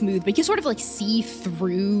completely smooth, but you sort of see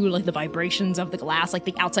through the vibrations of the glass.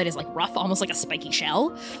 The outside is rough, almost like a spiky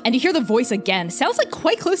shell. And you hear the voice again. Sounds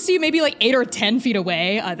quite close to you, maybe 8 or 10 feet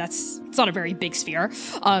away. It's not a very big sphere.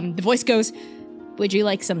 The voice goes, "Would you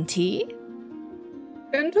like some tea?"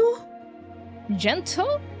 Gentle?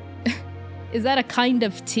 Gentle? Is that a kind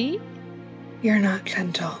of tea? You're not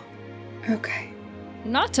gentle. Okay.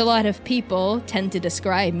 Not a lot of people tend to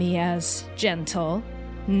describe me as gentle.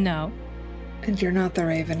 No. And you're not the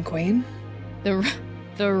Raven Queen? The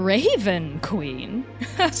Raven Queen?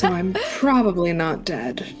 So I'm probably not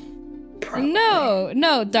dead. Probably.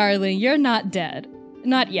 No, darling, you're not dead.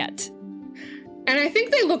 Not yet. And I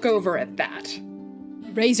think they look over at that.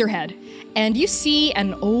 Raise your head, and you see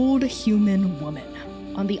an old human woman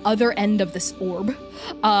on the other end of this orb.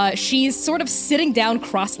 She's sort of sitting down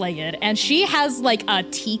cross-legged, and she has like a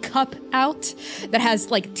teacup out that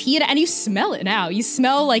has like tea in it, and you smell it now. You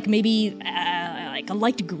smell like maybe like a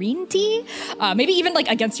light green tea, maybe even like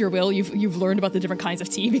against your will. You've learned about the different kinds of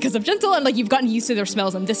tea because of Gentle, and like you've gotten used to their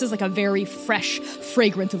smells. And this is like a very fresh,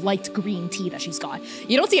 fragrant, light green tea that she's got.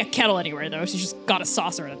 You don't see a kettle anywhere though. She's just got a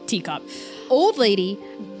saucer and a teacup. Old lady.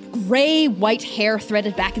 Gray white hair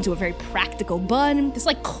threaded back into a very practical bun. This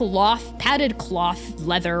like padded cloth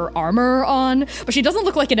leather armor on, but she doesn't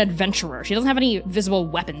look like an adventurer. She doesn't have any visible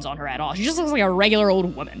weapons on her at all. She just looks like a regular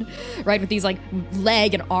old woman, right? With these like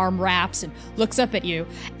leg and arm wraps, and looks up at you.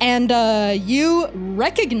 And you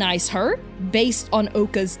recognize her based on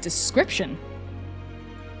Oka's description.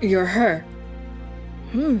 You're her.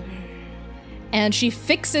 And she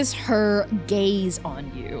fixes her gaze on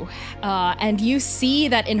you. And you see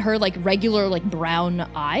that in her like regular like brown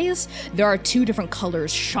eyes, there are two different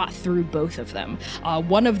colors shot through both of them.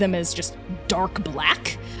 One of them is just dark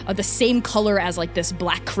black, the same color as like this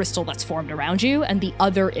black crystal that's formed around you, and the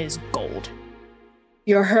other is gold.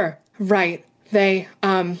 You're her. Right. We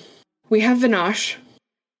have Vinash.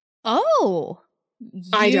 Oh.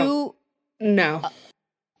 I don't know.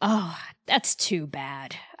 Oh, that's too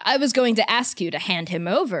bad. I was going to ask you to hand him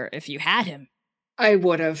over if you had him. I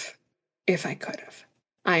would have, if I could have.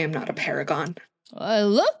 I am not a paragon.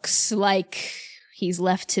 Looks like he's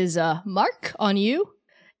left his mark on you.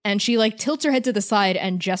 And she like tilts her head to the side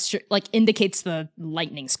and indicates the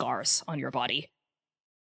lightning scars on your body.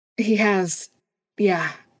 He has,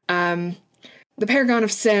 yeah. The Paragon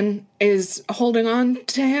of Sin is holding on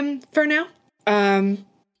to him for now.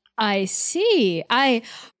 I see.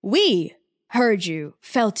 We heard you,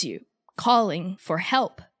 felt you, calling for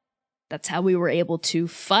help. That's how we were able to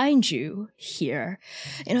find you here.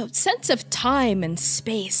 You know, sense of time and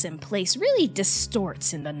space and place really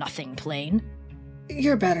distorts in the nothing plane.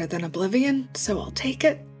 You're better than Oblivion, so I'll take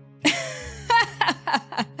it.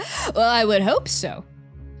 Well, I would hope so.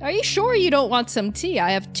 Are you sure you don't want some tea?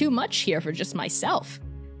 I have too much here for just myself.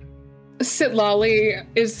 Sitlali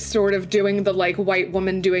is sort of doing the, like, white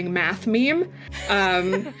woman doing math meme.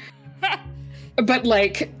 But,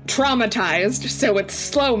 like, traumatized, so it's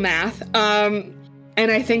slow math. And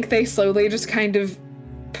I think they slowly just kind of,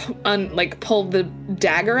 pulled the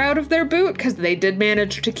dagger out of their boot, because they did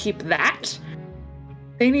manage to keep that.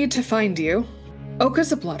 They need to find you.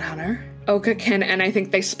 Oka's a blood hunter. Oka can, and I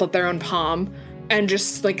think they split their own palm and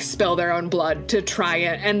just, like, spill their own blood to try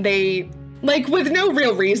it. And they, like, with no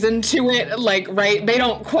real reason to it, like, right, they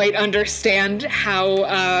don't quite understand how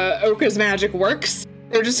Oka's magic works.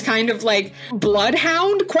 They're just kind of like,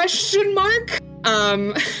 bloodhound, ?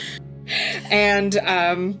 And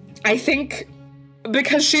I think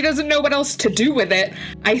because she doesn't know what else to do with it,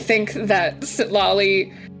 I think that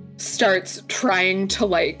Sitlali starts trying to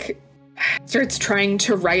write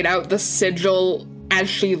out the sigil as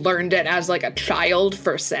she learned it as like a child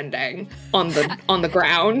for sending on the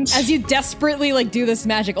ground. As you desperately like do this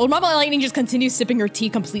magic, Old Mama Lightning just continues sipping her tea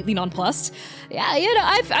completely nonplussed. Yeah, you know,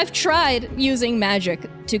 I've tried using magic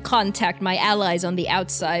to contact my allies on the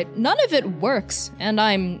outside. None of it works, and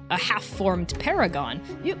I'm a half-formed paragon.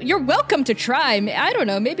 You're welcome to try. I don't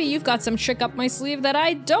know, maybe you've got some trick up my sleeve that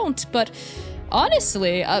I don't, but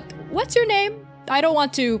honestly, what's your name? I don't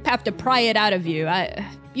want to have to pry it out of you.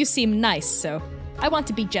 You seem nice, so I want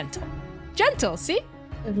to be gentle. Gentle, see?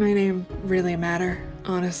 Does my name really matter,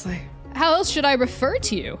 honestly? How else should I refer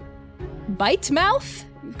to you? Bite mouth?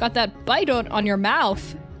 You've got that bite on your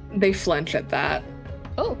mouth. They flinch at that.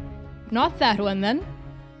 Oh, not that one then.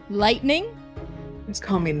 Lightning? Just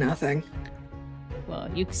call me nothing. Well,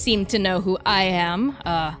 you seem to know who I am.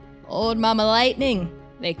 Old Mama Lightning,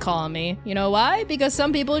 they call me. You know why? Because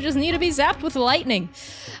some people just need to be zapped with lightning.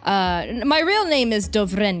 My real name is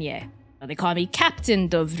Dovrenye. They call me Captain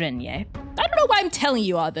Dovrenye. I don't know why I'm telling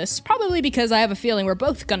you all this. Probably because I have a feeling we're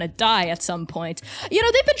both gonna die at some point. You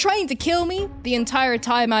know, they've been trying to kill me the entire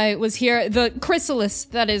time I was here. The Chrysalis,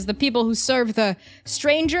 that is, the people who serve the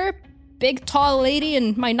stranger, big tall lady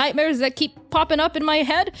in my nightmares that keep popping up in my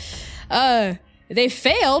head. They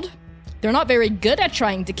failed. They're not very good at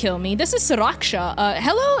trying to kill me. This is Suraksha.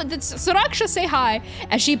 Hello, Suraksha, say hi.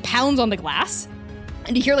 As she pounds on the glass.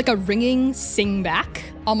 And you hear like a ringing sing back,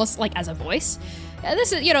 almost like as a voice.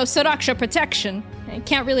 This is, you know, Suraksha protection. I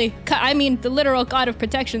can't really the literal god of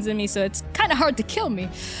protection's in me, so it's kind of hard to kill me.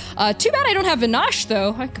 Too bad I don't have Vinash,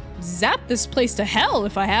 though. I could zap this place to hell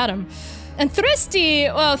if I had him. And Thristy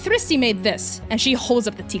made this, and she holds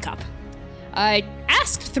up the teacup. I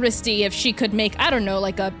asked Thristy if she could make, I don't know,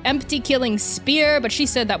 like a empty killing spear, but she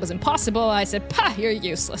said that was impossible. I said, "Pah, you're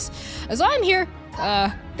useless." So I'm here.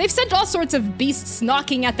 They've sent all sorts of beasts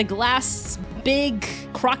knocking at the glass, big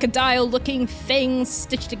crocodile-looking things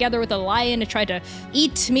stitched together with a lion to try to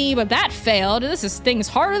eat me, but that failed. This thing's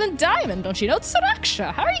harder than diamond, don't you know? It's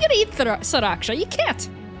Saraksha. How are you gonna eat Saraksha? You can't.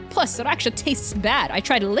 Plus, Saraksha tastes bad. I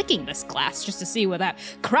tried licking this glass just to see what that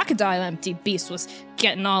crocodile empty beast was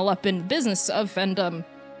getting all up in business of, and,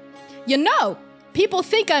 people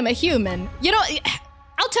think I'm a human.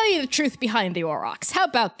 I'll tell you the truth behind the Aurochs. How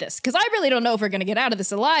about this? Because I really don't know if we're going to get out of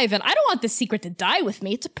this alive, and I don't want this secret to die with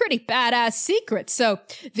me. It's a pretty badass secret. So,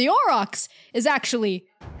 the Aurochs is actually...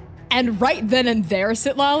 And right then and there,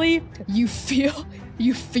 Sitlali, you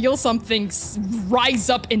feel something rise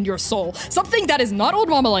up in your soul. Something that is not Old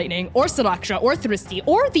Mama Lightning, or Saraksha, or Thristy,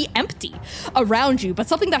 or the Empty around you, but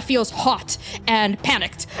something that feels hot, and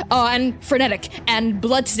panicked, and frenetic, and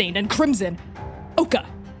bloodstained, and crimson. Oka.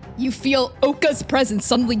 You feel Oka's presence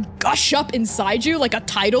suddenly gush up inside you like a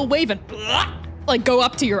tidal wave and like go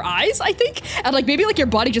up to your eyes, I think. And like maybe like your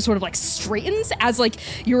body just sort of like straightens as like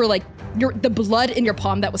the blood in your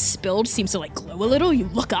palm that was spilled seems to like glow a little. You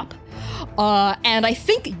look up. And I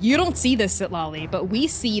think you don't see this, Sitlali, but we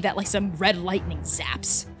see that like some red lightning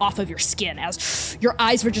zaps off of your skin as your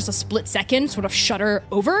eyes for just a split second sort of shutter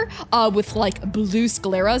over with like blue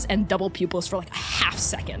scleras and double pupils for like a half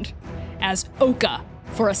second as Oka,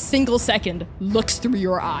 for a single second, looks through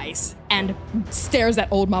your eyes and stares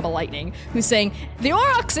at Old Mama Lightning, who's saying, "The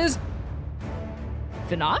Aurochs is...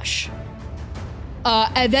 Vinash?"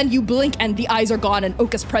 And then you blink and the eyes are gone and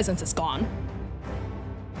Oka's presence is gone.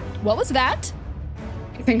 What was that?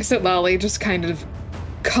 I think Sitlali just kind of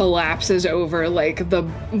collapses over, like, the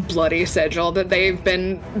bloody sigil that they've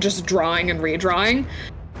been just drawing and redrawing.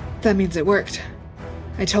 That means it worked.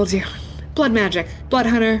 I told you. Blood magic. Blood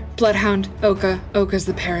hunter, bloodhound, Oka. Oka's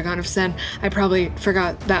the paragon of sin. I probably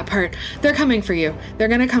forgot that part. They're coming for you. They're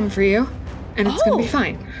gonna come for you, and it's gonna be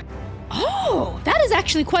fine. Oh, that is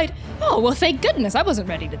actually quite... Oh, well, thank goodness. I wasn't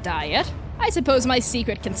ready to die yet. I suppose my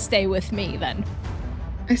secret can stay with me, then.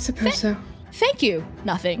 I suppose so. Thank you,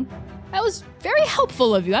 Nothing. That was very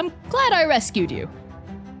helpful of you. I'm glad I rescued you.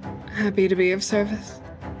 Happy to be of service.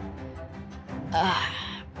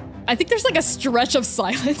 I think there's like a stretch of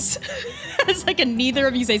silence. It's like neither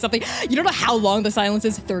of you say something. You don't know how long the silence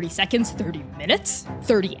is. 30 seconds, 30 minutes,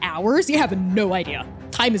 30 hours. You have no idea.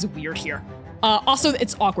 Time is weird here. Also,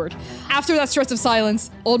 it's awkward. After that stretch of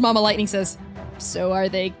silence, Old Mama Lightning says, "So are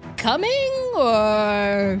they coming,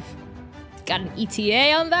 or got an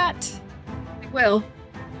ETA on that?"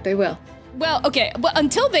 They will. Well, okay, but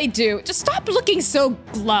until they do, just stop looking so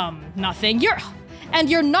glum, Nothing.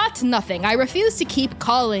 You're not Nothing. I refuse to keep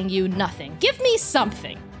calling you Nothing. Give me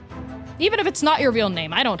something. Even if it's not your real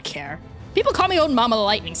name, I don't care. People call me Old Mama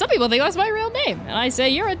Lightning. Some people think that's my real name. And I say,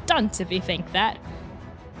 you're a dunce if you think that.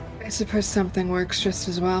 I suppose something works just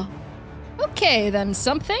as well. Okay, then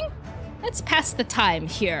something. Let's pass the time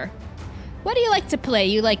here. What do you like to play?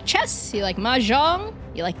 You like chess? You like mahjong?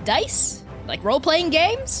 You like dice? You like role-playing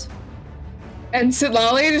games? And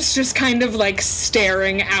Sitlali is just kind of like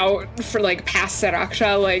staring out for like past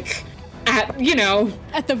Saraksha, like at,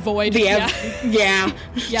 at the void. Yeah.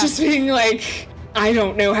 Just being like, I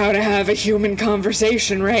don't know how to have a human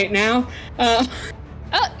conversation right now.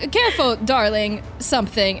 Careful, darling.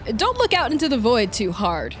 Something. Don't look out into the void too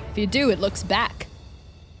hard. If you do, it looks back.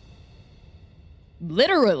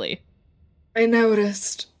 Literally. I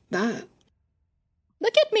noticed that.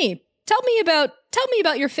 Look at me. Tell me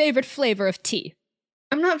about your favorite flavor of tea.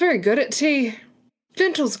 I'm not very good at tea.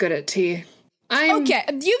 Gentle's good at tea. Okay,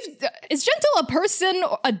 is Gentle a person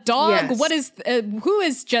or a dog? Yes. Who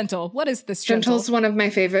is Gentle? What is this Gentle? Gentle's one of my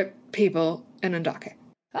favorite people in Andake.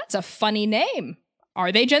 That's a funny name.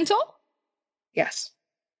 Are they gentle? Yes.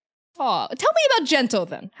 Oh, tell me about Gentle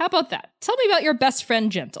then. How about that? Tell me about your best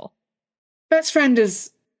friend Gentle. Best friend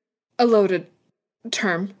is a loaded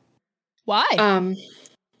term. Why?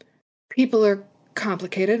 People are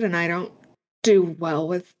complicated and I don't do well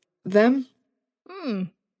with them.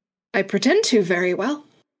 I pretend to very well.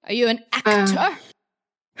 Are you an actor?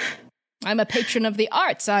 I'm a patron of the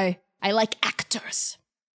arts. I like actors.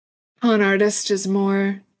 Con artist is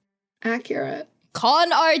more accurate.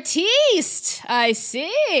 Con artiste! I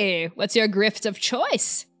see. What's your gift of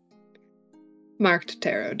choice? Marked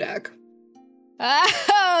tarot deck.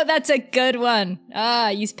 Oh, that's a good one.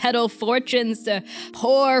 You peddle fortunes to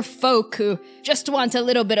poor folk who just want a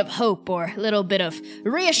little bit of hope or a little bit of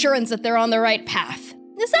reassurance that they're on the right path.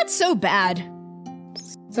 Is that so bad?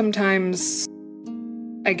 Sometimes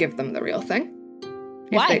I give them the real thing.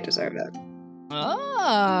 Why? If they deserve it.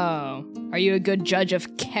 Oh, are you a good judge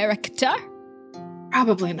of character?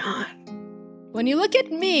 Probably not. When you look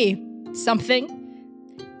at me, something,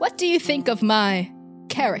 what do you think of my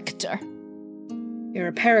character? You're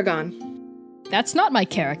a paragon. That's not my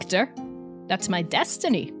character. That's my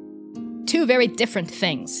destiny. Two very different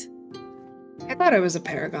things. I thought I was a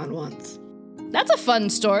paragon once. That's a fun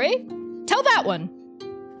story. Tell that one.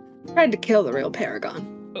 Tried to kill the real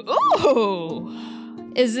paragon. Ooh!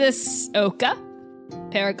 Is this Oka?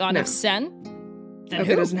 Paragon No. of Sen? Then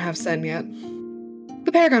Oka who? doesn't have Sen yet.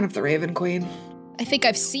 The paragon of the Raven Queen. I think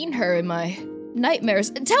I've seen her in my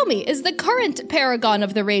nightmares. Tell me, is the current paragon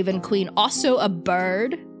of the Raven Queen also a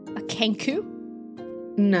bird? A kenku?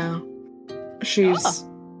 No. She's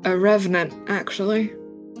a revenant, actually.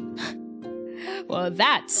 Well,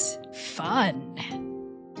 that's fun.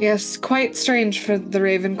 Yes, quite strange for the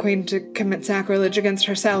Raven Queen to commit sacrilege against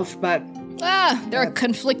herself, but There are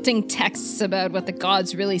conflicting texts about what the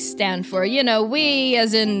gods really stand for. You know, we,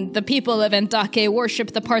 as in the people of Endake,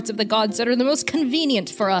 worship the parts of the gods that are the most convenient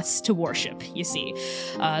for us to worship, you see.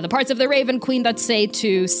 The parts of the Raven Queen that say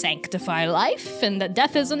to sanctify life, and that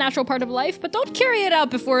death is a natural part of life, but don't carry it out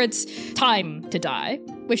before it's time to die,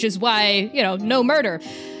 which is why, no murder.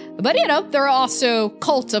 But, there are also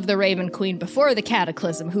cults of the Raven Queen before the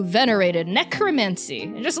Cataclysm who venerated necromancy.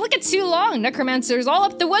 And just look at Tulong, necromancers all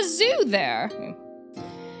up the wazoo there.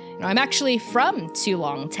 I'm actually from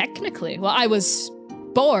Tulong, technically. Well, I was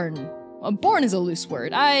born. Well, born is a loose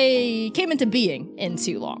word. I came into being in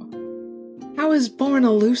Tulong. how is born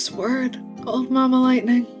a loose word, old Mama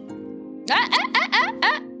Lightning?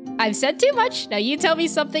 I've said too much. Now you tell me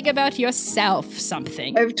something about yourself,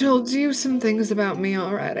 something. I've told you some things about me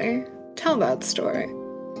already. Tell that story.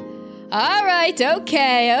 All right,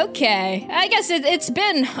 okay. I guess it's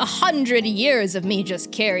been 100 years of me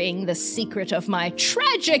just carrying the secret of my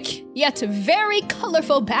tragic, yet very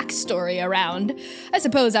colorful backstory around. I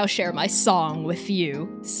suppose I'll share my song with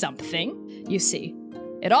you, something. You see,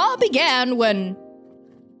 it all began when...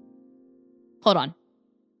 Hold on.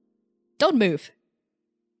 Don't move.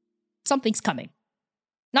 Something's coming.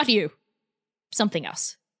 Not you. Something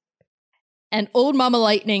else. And old Mama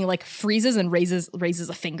Lightning, freezes and raises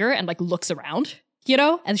a finger and, looks around,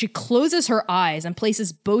 And she closes her eyes and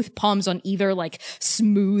places both palms on either,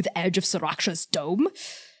 smooth edge of Saraksha's dome.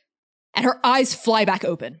 And her eyes fly back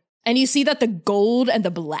open. And you see that the gold and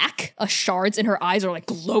the black shards in her eyes are,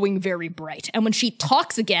 glowing very bright. And when she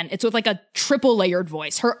talks again, it's with, a triple layered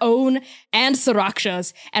voice. Her own and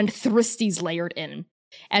Saraksha's and Thristy's layered in.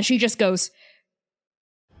 And she just goes,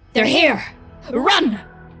 "They're here! Run!"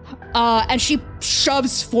 And she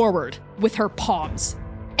shoves forward with her palms.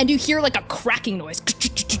 And you hear a cracking noise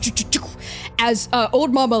as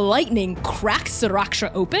old Mama Lightning cracks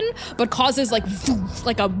Saraksha open, but causes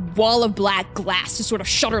a wall of black glass to sort of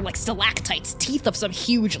shutter like stalactites, teeth of some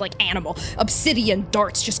huge animal, obsidian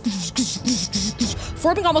darts just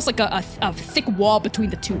forming almost a thick wall between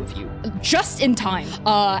the two of you. Just in time,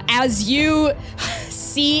 as you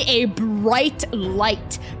see a bright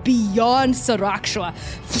light beyond Saraksha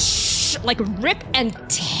rip and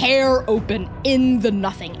tear open in the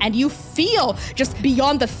nothing, and you feel just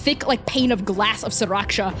beyond the thick pane of glass of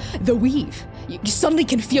Saraksha the weave. You suddenly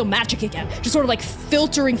can feel magic again, just sort of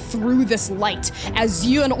filtering through this light as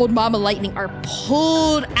you and old Mama Lightning are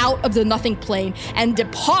pulled out of the nothing plane and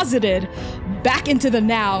deposited back into the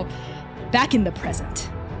now, back in the present.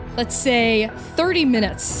 Let's say 30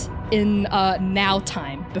 minutes in now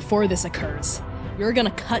time before this occurs. You're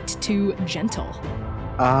gonna cut to Gentle.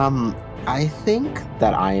 I think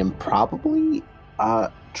that I am probably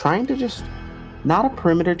trying to just, not a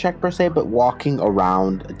perimeter check per se, but walking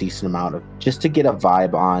around a decent amount just to get a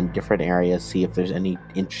vibe on different areas, see if there's any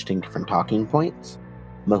interesting different talking points.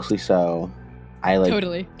 Mostly so I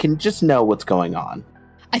totally can just know what's going on.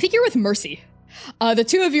 I think you're with Mercy. The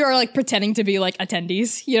two of you are pretending to be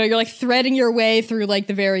attendees. You're threading your way through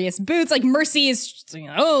the various booths. Mercy is,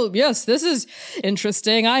 oh yes, this is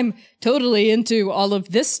interesting. I'm totally into all of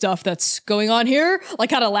this stuff that's going on here,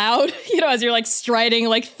 kind of loud, as you're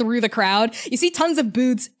striding through the crowd. You see tons of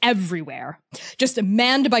booths everywhere, just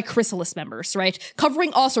manned by Chrysalis members, right?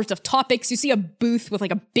 Covering all sorts of topics. You see a booth with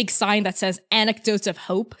a big sign that says Anecdotes of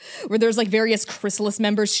Hope, where there's various Chrysalis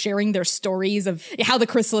members sharing their stories of how the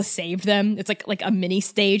Chrysalis saved them. It's like a mini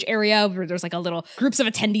stage area where there's a little groups of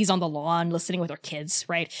attendees on the lawn listening with their kids,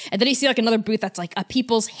 right? And then you see another booth that's a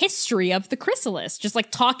people's history of the Chrysalis, just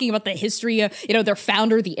talking about the history of, their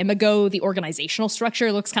founder, the Imago, the organizational structure.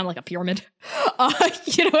 It looks kind of like a pyramid.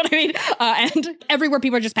 You know what I mean? And everywhere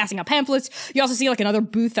people are just passing out pamphlets, You also see like another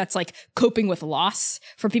booth that's like coping with loss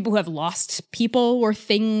for people who have lost people or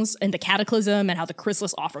things in the Cataclysm, and how the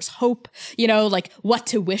chrysalis offers hope, you know, like what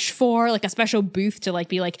to wish for, like a special booth to like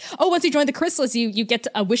be like, oh, once you join the chrysalis, you get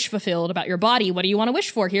a wish fulfilled about your body. What do you want to wish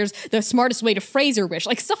for? Here's the smartest way to phrase your wish,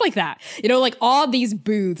 like stuff like that. You know, like all these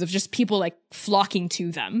booths of just people like flocking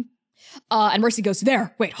to them. And Mercy goes,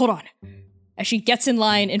 there, wait, hold on. As she gets in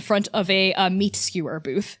line in front of a meat skewer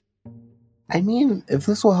booth. I mean, if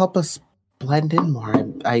this will help us blend in more,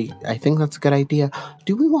 I think that's a good idea.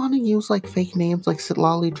 Do we want to use like fake names like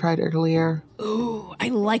Sitlali tried earlier? Ooh, I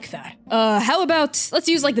like that. How about, let's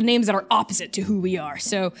use like the names that are opposite to who we are.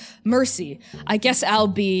 So, Mercy, I guess I'll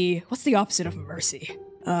be, what's the opposite of Mercy?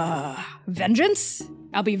 Vengeance?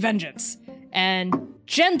 I'll be Vengeance. And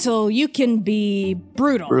Gentle, you can be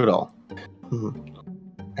Brutal. Brutal.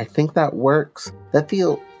 I think that works.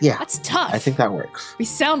 Yeah. That's tough. I think that works. We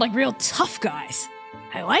sound like real tough guys.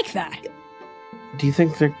 I like that. Do you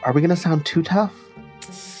think are we going to sound too tough?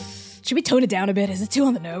 Should we tone it down a bit? Is it too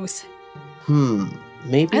on the nose?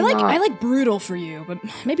 Maybe I not. like Brutal for you, but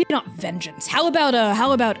maybe not Vengeance. How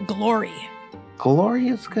about Glory? Glory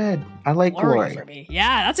is good. I like Glory. For me.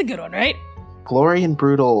 Yeah, that's a good one, right? Glory and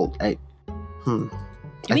Brutal. Do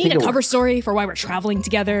we need a cover story for why we're traveling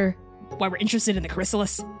together? Why we're interested in the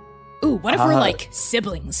chrysalis? Ooh, what if we're like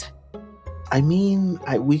siblings? I mean,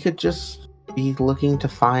 we could just be looking to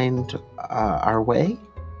find our way.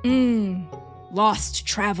 Lost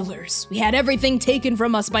travelers. We had everything taken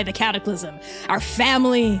from us by the Cataclysm. Our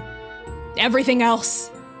family, everything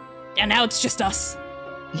else. And now it's just us.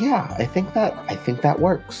 Yeah, I think that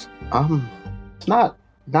works. It's not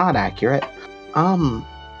accurate.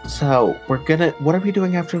 So what are we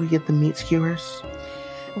doing after we get the meat skewers?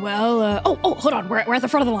 Well, hold on. We're at the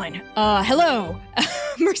front of the line. Hello.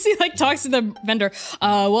 Mercy like talks to the vendor.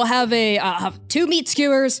 We'll have have 2 meat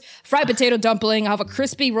skewers, fried potato dumpling. I'll have a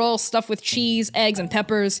crispy roll stuffed with cheese, eggs, and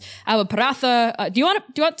peppers. I have a paratha. Do you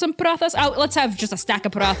want some parathas? Let's have just a stack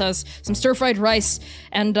of parathas, some stir-fried rice,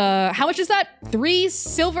 and how much is that? 3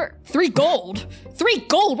 gold. 3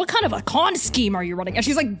 gold? What kind of a con scheme are you running? And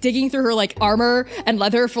she's like digging through her like armor and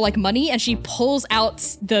leather for like money, and she pulls out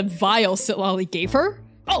the vial Sitlali gave her.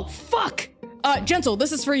 Oh, fuck! Gentle,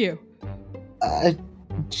 this is for you.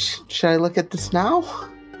 Should I look at this now?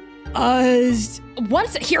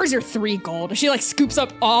 Here's your 3 gold. She like scoops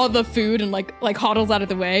up all the food and like huddles out of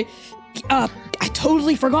the way. I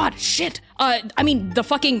totally forgot. Shit. I mean, the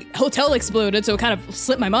fucking hotel exploded, so it kind of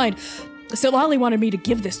slipped my mind. Sitlali wanted me to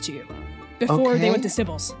give this to you before they went to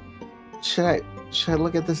Sybil's. Should I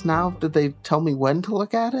look at this now? Did they tell me when to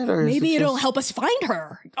look at it, or maybe it'll help us find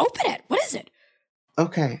her? Open it. What is it?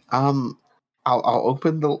 Okay. I'll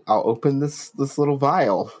open this little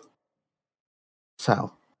vial.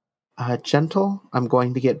 So, Gentle, I'm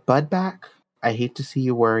going to get Bud back. I hate to see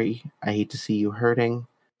you worry. I hate to see you hurting.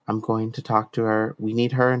 I'm going to talk to her. We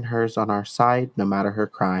need her and hers on our side, no matter her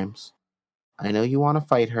crimes. I know you want to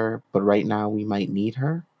fight her, but right now we might need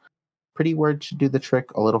her. Pretty words should do the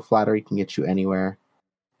trick. A little flattery can get you anywhere.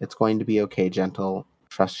 It's going to be okay, Gentle.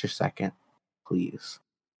 Trust your second. Please.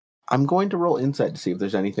 I'm going to roll insight to see if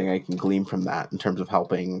there's anything I can glean from that in terms of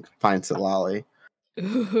helping find Sitlali.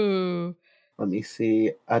 Ooh. Let me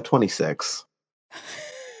see. 26.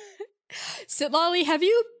 Sitlali, have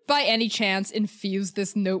you by any chance infused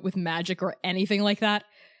this note with magic or anything like that?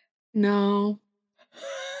 No.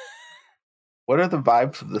 What are the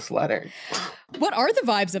vibes of this letter? What are the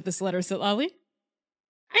vibes of this letter, Sitlali?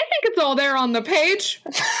 I think it's all there on the page.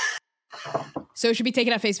 So it should be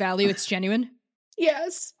taken at face value. It's genuine?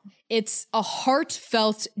 Yes. It's a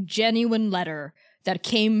heartfelt, genuine letter that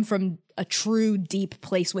came from a true, deep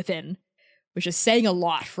place within, which is saying a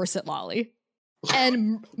lot for Sitlali.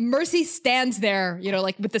 And Mercy stands there, you know,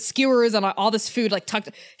 like with the skewers and all this food, like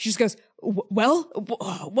tucked. She just goes, well,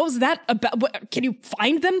 what was that about? Can you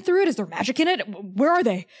find them through it? Is there magic in it? Where are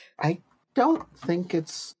they? I don't think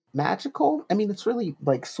it's magical. I mean, it's really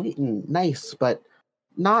like sweet and nice, but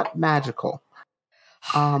not magical.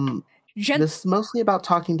 This is mostly about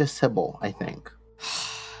talking to Sybil, I think.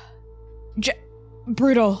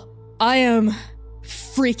 Brutal, I am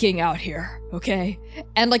freaking out here, okay?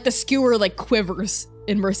 And like the skewer like quivers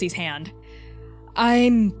in Mercy's hand.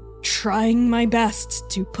 I'm trying my best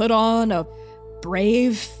to put on a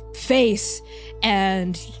brave face,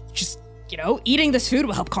 and just, you know, eating this food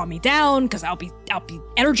will help calm me down because I'll be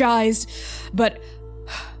energized. But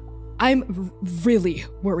I'm really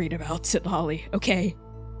worried about Sitlali, okay?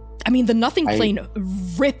 I mean, the Nothing Plane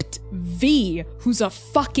ripped V, who's a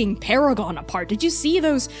fucking paragon, apart. Did you see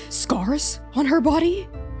those scars on her body?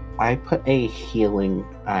 I put a healing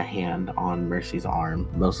a hand on Mercy's arm,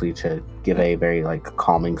 mostly to give a very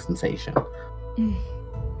calming sensation.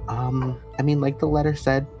 I mean, like the letter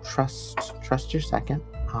said, trust your second.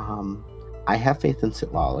 I have faith in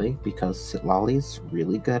Sitlali because Sitlali's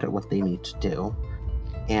really good at what they need to do.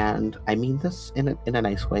 And I mean this in a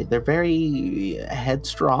nice way. They're very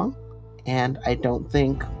headstrong, and I don't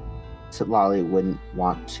think Sitlali wouldn't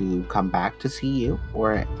want to come back to see you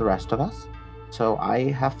or the rest of us. So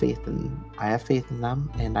I have faith in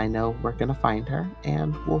them, and I know we're gonna find her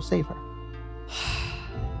and we'll save her.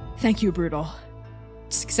 Thank you, Brutal.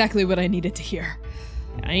 It's exactly what I needed to hear.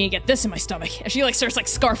 I need to get this in my stomach. And she starts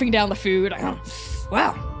scarfing down the food. I go,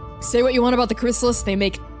 wow. Say what you want about the Chrysalis, they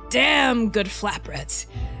make damn good flatbreads.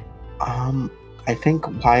 I think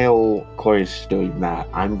while Gloria's doing that,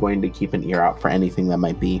 I'm going to keep an ear out for anything that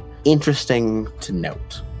might be interesting to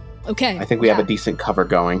note. Okay. I think we have a decent cover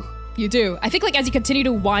going. You do. I think as you continue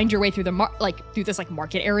to wind your way through the through this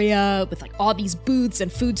market area with all these booths and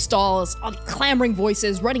food stalls, all the clamoring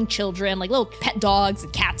voices, running children, little pet dogs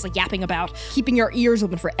and cats yapping about, keeping your ears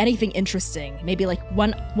open for anything interesting. Maybe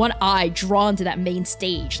one eye drawn to that main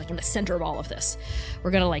stage, in the center of all of this.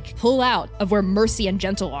 We're gonna pull out of where Mercy and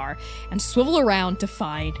Gentle are and swivel around to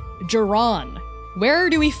find Jiran. Where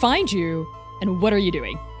do we find you, and what are you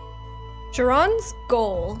doing? Jiran's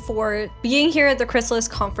goal for being here at the Chrysalis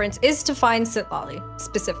Conference is to find Sitlali,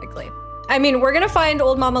 specifically. I mean, we're gonna find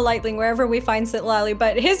Old Mama Lightling wherever we find Sitlali,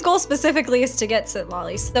 but his goal specifically is to get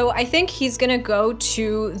Sitlali. So I think he's gonna go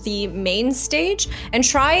to the main stage and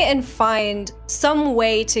try and find some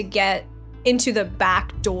way to get into the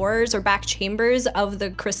back doors or back chambers of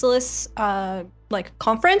the Chrysalis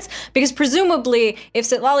conference, because presumably if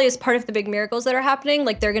Sitlali is part of the big miracles that are happening,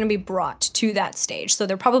 they're going to be brought to that stage, so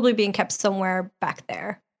they're probably being kept somewhere back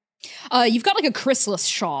there. You've got a Chrysalis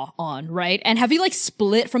shawl on, right? And have you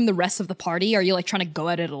split from the rest of the party? Are you trying to go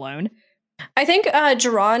at it alone? I think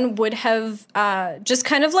Jiran would have just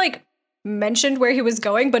kind of mentioned where he was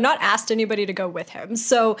going, but not asked anybody to go with him.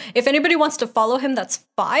 So if anybody wants to follow him, that's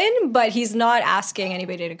fine, but he's not asking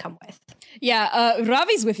anybody to come with. Yeah,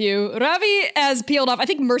 Ravi's with you. Ravi has peeled off. I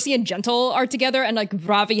think Mercy and Gentle are together, and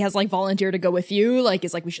Ravi has volunteered to go with you.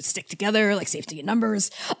 Is we should stick together, safety in numbers.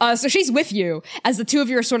 So she's with you as the two of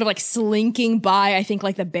you are sort of slinking by, I think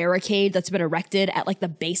the barricade that's been erected at the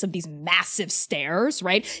base of these massive stairs,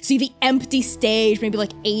 right? See the empty stage, maybe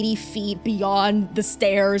 80 feet beyond the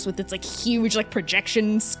stairs with its huge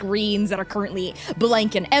projection screens that are currently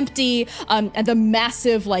blank and empty. And the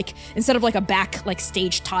massive instead of a back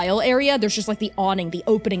stage tile area, there's just the awning, the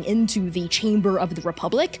opening into the Chamber of the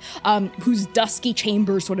Republic, whose dusky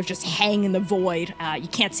chambers sort of just hang in the void. You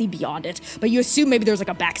can't see beyond it, but you assume maybe there's a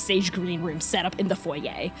backstage green room set up in the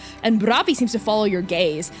foyer. And Ravi seems to follow your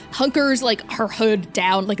gaze, hunkers her hood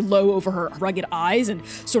down low over her rugged eyes, and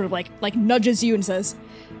sort of nudges you and says,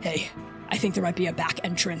 "Hey, I think there might be a back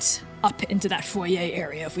entrance up into that foyer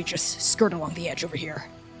area if we just skirt along the edge over here."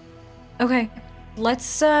 Okay,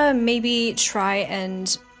 let's maybe try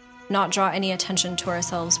and not draw any attention to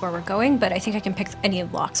ourselves where we're going, but I think I can pick any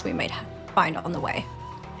locks we might find on the way.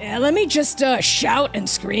 Yeah, let me just shout and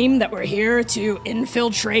scream that we're here to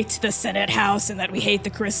infiltrate the Senate House and that we hate the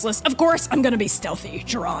Chrysalis. Of course, I'm gonna be stealthy,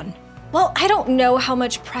 Jiran. Well, I don't know how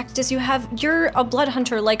much practice you have. You're a blood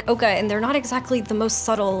hunter like Oka, and they're not exactly the most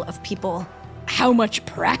subtle of people. How much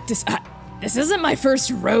practice? This isn't my first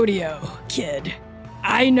rodeo, kid.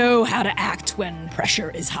 I know how to act when pressure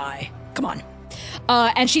is high. Come on.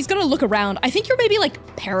 And she's gonna look around. I think you're maybe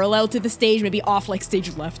parallel to the stage, maybe off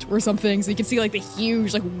stage left or something, so you can see the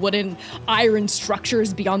huge wooden iron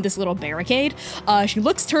structures beyond this little barricade. She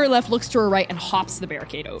looks to her left, looks to her right, and hops the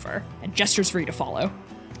barricade over and gestures for you to follow.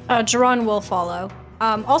 Jiran will follow.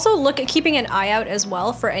 Also keeping an eye out as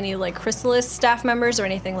well for any Chrysalis staff members or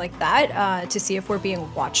anything like that, to see if we're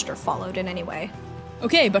being watched or followed in any way.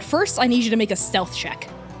 Okay, but first I need you to make a stealth check.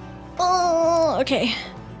 Oh, okay.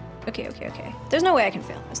 Okay. There's no way I can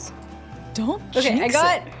fail this. Don't Okay, jinx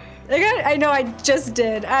I know I just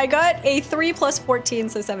did. I got a 3 plus 14,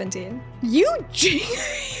 so 17. You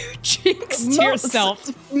jinxed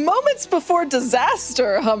yourself. Moments before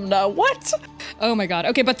disaster, Humna. What? Oh my god.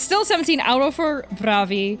 Okay, but still 17 out for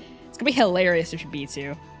Bravi. It's gonna be hilarious if she beats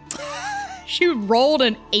you. She rolled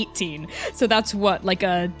an 18, so that's what,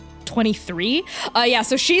 a 23? Yeah,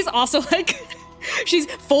 so she's also she's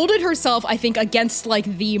folded herself, I think, against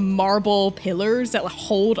the marble pillars that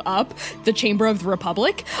hold up the Chamber of the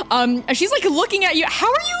Republic. And she's looking at you. How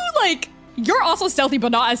are you you're also stealthy,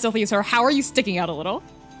 but not as stealthy as her. How are you sticking out a little?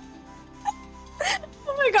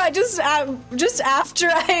 Oh my god, just after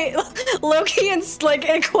I Loki and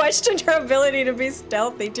like questioned her ability to be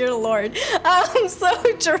stealthy, dear lord. So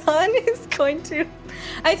Duran is going to,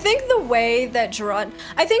 I think the way that Duran,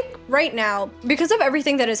 I think right now, because of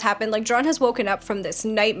everything that has happened, like Duran has woken up from this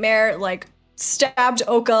nightmare, like stabbed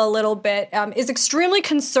Oka a little bit, is extremely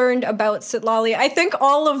concerned about Sitlali. I think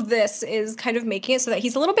all of this is kind of making it so that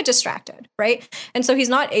he's a little bit distracted, right? And so he's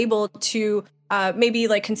not able to maybe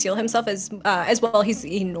like conceal himself as well as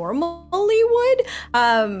he normally would.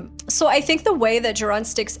 So I think the way that Duran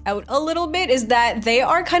sticks out a little bit is that they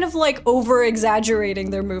are kind of like over exaggerating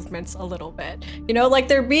their movements a little bit. You know, like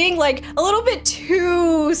they're being like a little bit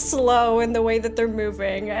too slow in the way that they're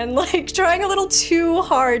moving and like trying a little too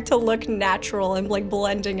hard to look natural and like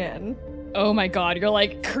blending in. Oh my god, you're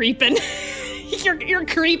like creeping. You're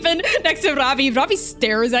creeping next to Ravi. Ravi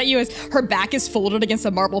stares at you as her back is folded against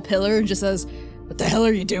a marble pillar and just says, "What the hell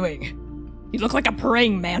are you doing? You look like a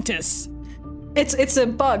praying mantis." It's a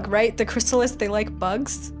bug, right? The Chrysalis, they like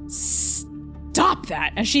bugs. Stop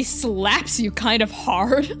that. And she slaps you kind of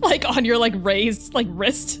hard, like on your like raised like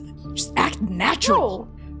wrist. Just act natural.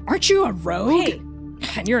 No. Aren't you a rogue? Hey.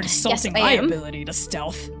 And you're insulting Yes, I my am. ability to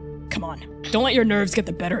stealth. Come on. Don't let your nerves get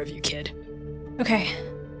the better of you, kid. Okay.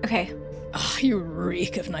 Oh, you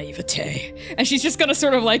reek of naivete. And she's just gonna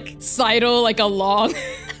sort of like sidle like along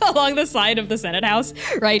the side of the Senate House,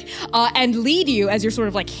 right? And lead you as you're sort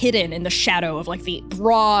of like hidden in the shadow of like the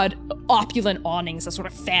broad, opulent awnings that sort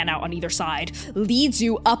of fan out on either side, leads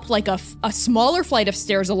you up like a smaller flight of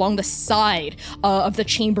stairs along the side of the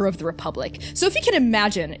Chamber of the Republic. So if you can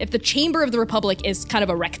imagine, if the Chamber of the Republic is kind of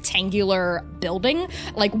a rectangular building,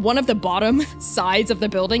 like one of the bottom sides of the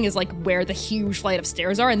building is like where the huge flight of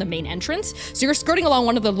stairs are in the main entrance. So you're skirting along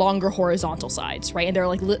one of the longer horizontal sides, right? And there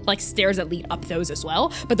are like stairs that lead up those as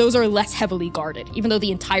well, but those are less heavily guarded, even though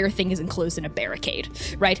the entire thing is enclosed in a barricade,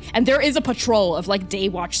 right? And there is a patrol of like day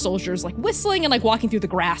watch soldiers like whistling and like walking through the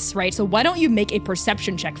grass, right? So why don't you make a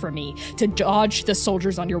perception check for me to dodge the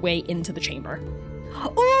soldiers on your way into the chamber?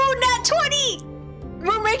 Ooh, nat 20!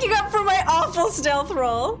 We're making up for my awful stealth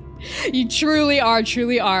roll. You truly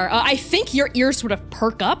are. I think your ears sort of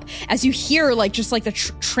perk up as you hear like just like the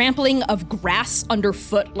trampling of grass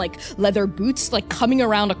underfoot, like leather boots, like coming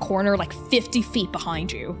around a corner like 50 feet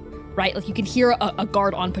behind you, right? Like you can hear a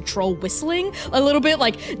guard on patrol whistling a little bit,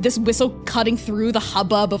 like this whistle cutting through the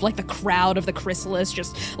hubbub of like the crowd of the Chrysalis,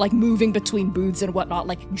 just like moving between booths and whatnot,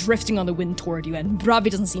 like drifting on the wind toward you. And Ravi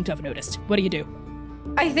doesn't seem to have noticed. What do you do?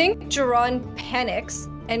 I think Duran panics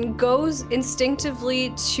and goes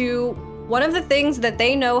instinctively to one of the things that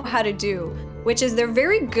they know how to do, which is they're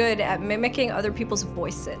very good at mimicking other people's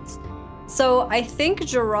voices. So I think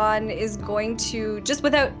Duran is going to, just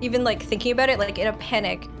without even like thinking about it, like in a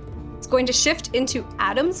panic, it's going to shift into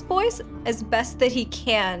Adam's voice as best that he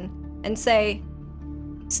can and say,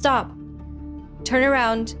 "Stop, turn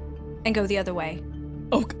around, and go the other way."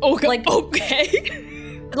 Okay. Like-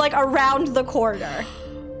 Okay. Like around the corner.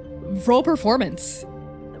 Roll performance.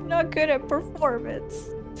 I'm not good at performance.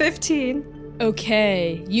 15.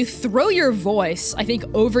 Okay, you throw your voice, I think,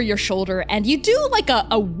 over your shoulder, and you do like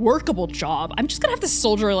a workable job. I'm just gonna have the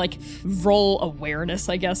soldier like roll awareness,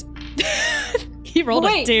 I guess. He rolled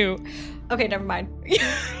Wait. a 2. Okay, never mind.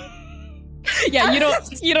 Yeah, you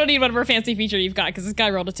don't need whatever fancy feature you've got because this guy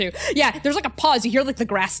rolled a 2. Yeah, there's like a pause. You hear like the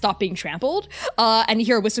grass stop being trampled, and you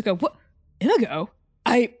hear a whistle go, "What? Inigo?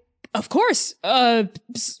 Of course.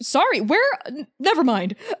 Sorry. Where? Never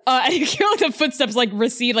mind." And you hear like the footsteps like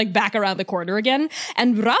recede like back around the corner again.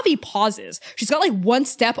 And Ravi pauses. She's got like one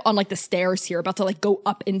step on like the stairs here, about to like go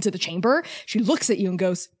up into the chamber. She looks at you and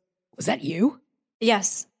goes, "Was that you?"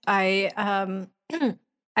 Yes, I'm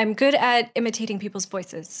good at imitating people's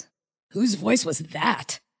voices. Whose voice was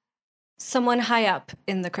that? Someone high up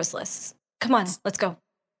in the Chrysalis. Come on, let's go.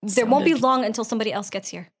 There won't be Sounded long until somebody else gets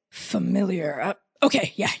here. familiar.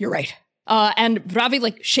 Okay, yeah, you're right. And Ravi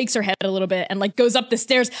like shakes her head a little bit and like goes up the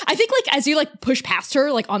stairs. I think like as you like push past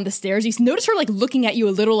her like on the stairs, you notice her like looking at you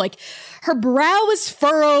a little, like her brow is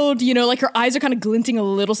furrowed, you know, like her eyes are kind of glinting a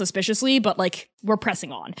little suspiciously, but like we're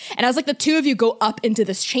pressing on. And as like the two of you go up into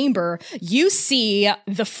this chamber, you see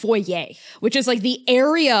the foyer, which is like the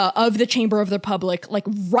area of the Chamber of the Republic, like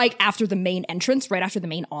right after the main entrance, right after the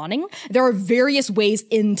main awning. There are various ways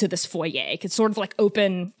into this foyer. It's sort of like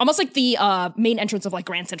open, almost like the main entrance of like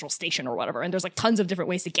Grand Central Station or whatever. And there's like tons of different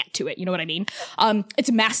ways to get to it. You know what I mean?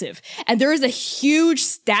 It's massive. And there is a huge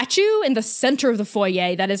statue in the center of the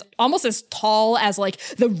foyer that is almost as tall as like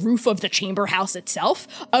the roof of the chamber house itself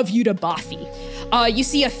of Yudabathi. You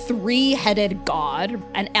see a 3-headed god,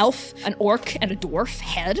 an elf, an orc, and a dwarf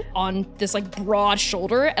head on this like broad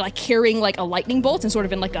shoulder, and like carrying like a lightning bolt and sort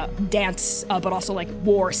of in like a dance, but also like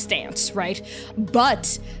war stance, right?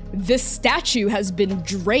 But this statue has been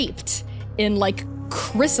draped in like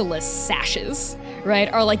chrysalis sashes,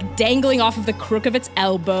 right, are like dangling off of the crook of its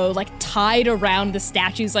elbow, like tied around the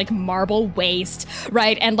statue's like marble waist,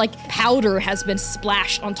 right, and like powder has been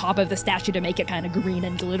splashed on top of the statue to make it kind of green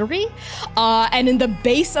and glittery. And in the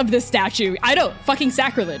base of the statue, I know, fucking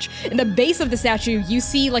sacrilege. In the base of the statue, you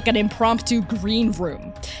see like an impromptu green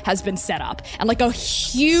room has been set up, and like a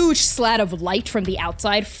huge slat of light from the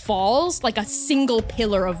outside falls, like a single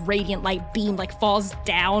pillar of radiant light beam like falls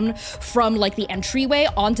down from like the entryway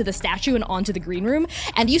onto the statue and onto the green room.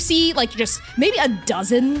 And you see like just maybe a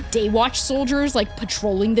dozen Daywatch soldiers like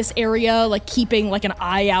patrolling this area, like keeping like an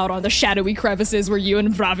eye out on the shadowy crevices where you and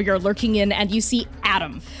Vravi are lurking in. And you see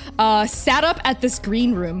Adam sat up at this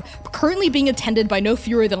green room, currently being attended by no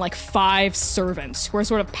fewer than like 5 servants who are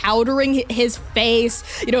sort of powdering his face,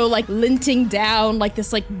 you know, like linting down like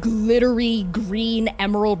this like glittery green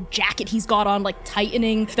emerald jacket he's got on, like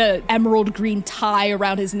tightening the emerald green tie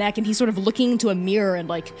around his neck. And he's sort of looking into a mirror and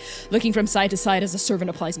like looking from side to side as a servant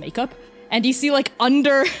applies makeup. And you see like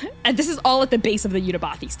under, and this is all at the base of the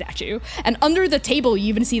Yudabathi statue, and under the table you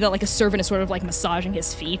even see that like a servant is sort of like massaging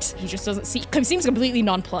his feet. He just seems completely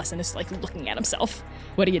nonplussed and is like looking at himself.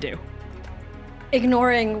 What do you do?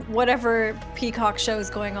 Ignoring whatever peacock show is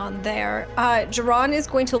going on there, Jiran is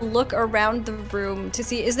going to look around the room to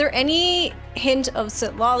see, is there any hint of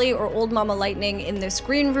Sitlali or Old Mama Lightning in this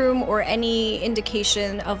green room, or any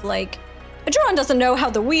indication of like, Jiran doesn't know how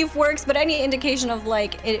the weave works, but any indication of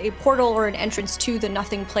like a portal or an entrance to the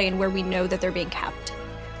Nothing Plane where we know that they're being kept?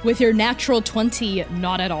 With your natural 20,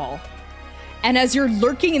 not at all. And as you're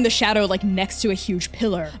lurking in the shadow, like next to a huge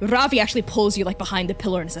pillar, Ravi actually pulls you like behind the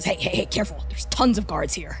pillar and says, hey, careful, there's tons of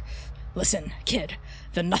guards here. Listen, kid,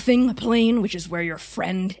 the Nothing Plane, which is where your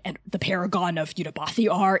friend and the Paragon of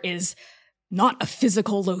Yudabathi are, is not a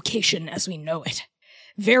physical location as we know it.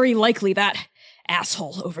 Very likely that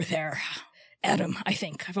asshole over there, Adam, I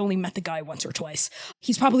think. I've only met the guy once or twice.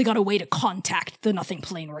 He's probably got a way to contact the Nothing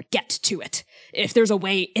Plane or get to it. If there's a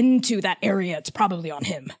way into that area, it's probably on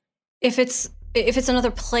him. If it's another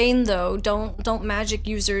plane though, don't magic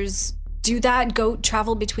users do that? Go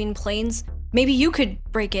travel between planes? Maybe you could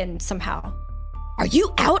break in somehow. Are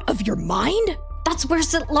you out of your mind? That's where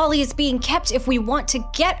Sitlali is being kept if we want to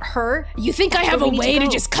get her. You think I have a way to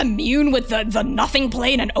just commune with the Nothing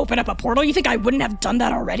Plane and open up a portal? You think I wouldn't have done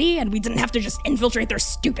that already and we didn't have to just infiltrate their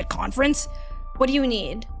stupid conference? What do you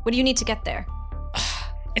need? What do you need to get there?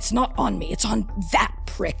 It's not on me, it's on that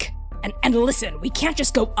prick. And listen, we can't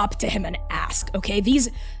just go up to him and ask, okay? These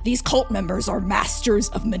cult members are masters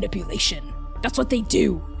of manipulation. That's what they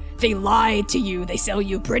do. They lie to you, they sell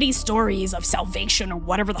you pretty stories of salvation or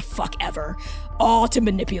whatever the fuck ever, all to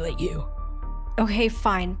manipulate you. Okay,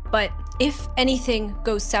 fine, but if anything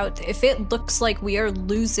goes south, if it looks like we are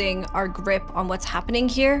losing our grip on what's happening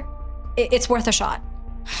here, it's worth a shot.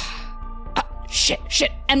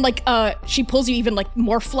 Shit. And like, she pulls you even like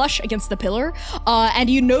more flush against the pillar. And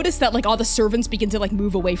you notice that like all the servants begin to like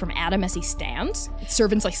move away from Adam as he stands.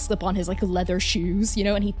 Servants like slip on his like leather shoes, you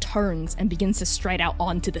know, and he turns and begins to stride out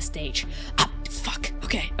onto the stage. Fuck.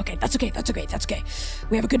 Okay, that's okay.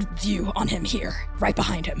 We have a good view on him here, right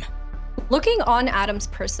behind him. Looking on Adam's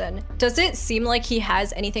person, does it seem like he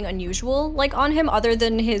has anything unusual like on him other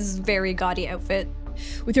than his very gaudy outfit?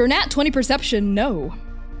 With your nat 20 perception, no.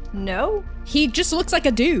 No? He just looks like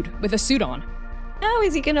a dude with a suit on. Oh,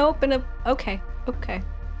 is he gonna open up? Okay.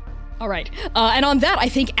 All right. And on that, I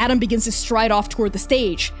think Adam begins to stride off toward the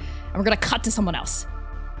stage, and we're gonna cut to someone else.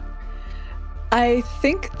 I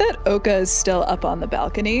think that Oka is still up on the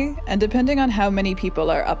balcony, and depending on how many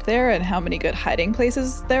people are up there and how many good hiding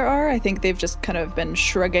places there are, I think they've just kind of been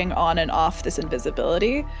shrugging on and off this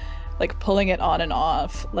invisibility, like pulling it on and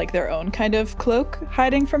off like their own kind of cloak,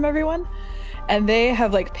 hiding from everyone. And they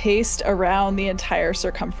have like paced around the entire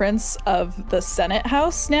circumference of the Senate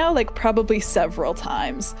House now, like probably several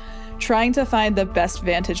times, trying to find the best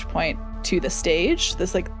vantage point to the stage,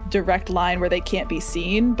 this like direct line where they can't be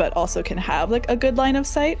seen, but also can have like a good line of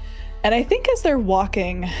sight. And I think as they're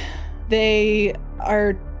walking, they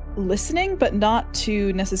are listening, but not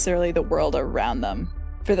to necessarily the world around them.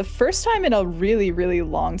 For the first time in a really, really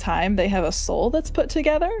long time, they have a soul that's put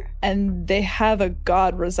together, and they have a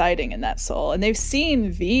god residing in that soul. And they've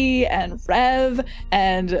seen V and Rev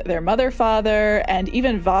and their mother, father, and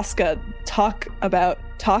even Vaska talk about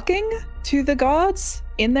talking to the gods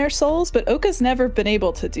in their souls, but Oka's never been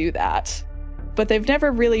able to do that. but they've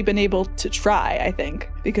never really been able to try, I think,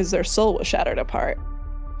 because their soul was shattered apart.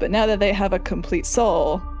 But now that they have a complete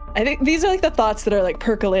soul, I think these are like the thoughts that are like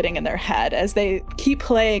percolating in their head as they keep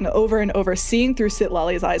playing over and over, seeing through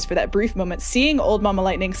Sitlali's eyes for that brief moment, seeing Old Mama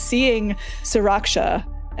Lightning, seeing Siraksha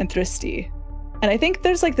and Thristi. And I think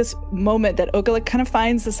there's like this moment that Oka like kind of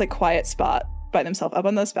finds this like quiet spot by themselves up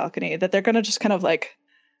on this balcony that they're going to just kind of like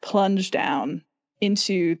plunge down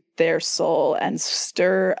into their soul and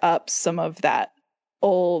stir up some of that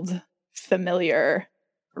old familiar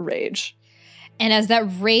rage. And as that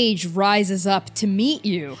rage rises up to meet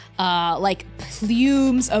you, like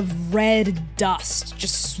plumes of red dust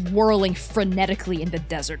just swirling frenetically in the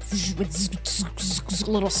desert, with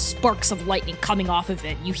little sparks of lightning coming off of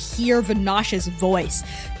it, you hear Vinash's voice,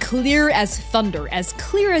 clear as thunder, as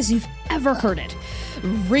clear as you've ever heard it,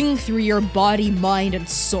 ring through your body, mind, and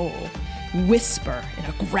soul, whisper in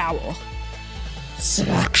a growl.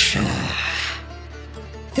 Siraksha,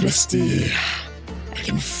 Thristi, I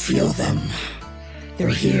can feel them. They're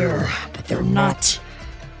here, but they're not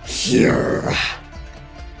here.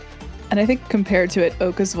 And I think compared to it,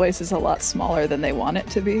 Oka's voice is a lot smaller than they want it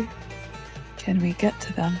to be. Can we get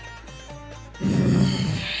to them?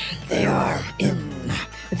 They are in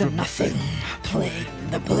the nothing plane,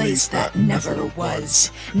 the place that never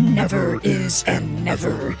was, never is, and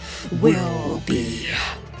never will be.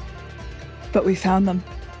 But we found them.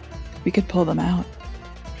 We could pull them out.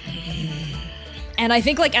 And I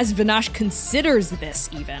think, like, as Vinash considers this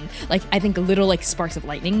even, like, I think little, like, sparks of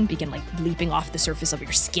lightning begin, like, leaping off the surface of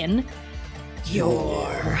your skin.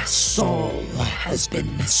 Your soul has been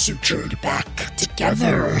sutured back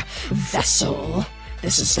together, vessel.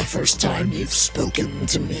 This is the first time you've spoken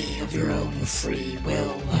to me of your own free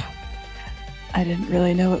will. I didn't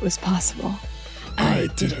really know it was possible. I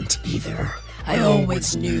didn't either. I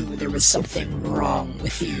always knew there was something wrong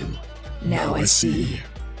with you. Now I see.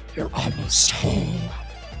 You're almost whole.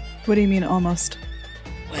 What do you mean, almost?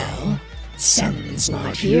 Well, Sen's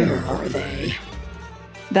not here, are they?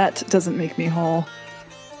 That doesn't make me whole.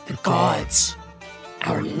 The gods.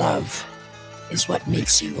 Our love is what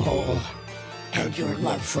makes you whole. And your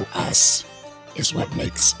love for us is what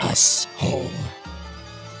makes us whole.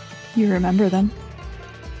 You remember them?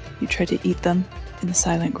 You tried to eat them in the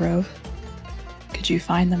Silent Grove. Could you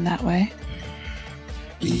find them that way?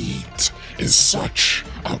 Eat is such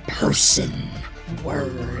a person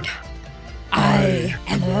word. I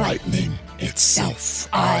am lightning itself.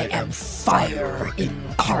 I am fire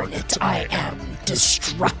incarnate. I am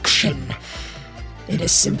destruction. It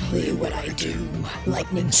is simply what I do.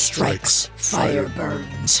 Lightning strikes, fire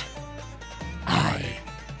burns. I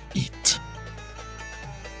eat.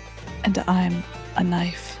 And I'm a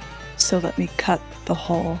knife, so let me cut the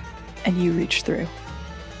hole and you reach through.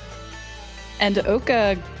 And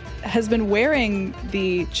Oka has been wearing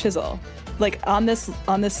the chisel, like on this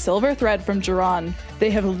silver thread from Jiran.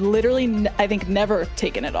 They have literally, I think, never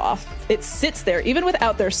taken it off. It sits there, even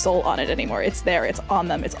without their soul on it anymore. It's there, it's on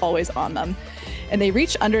them, it's always on them. And they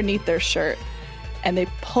reach underneath their shirt and they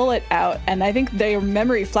pull it out. And I think their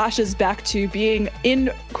memory flashes back to being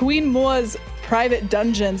in Queen Mua's private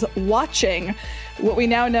dungeons, watching what we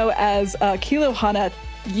now know as Kilohana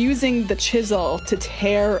using the chisel to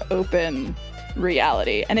tear open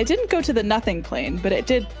reality. And it didn't go to the nothing plane, but it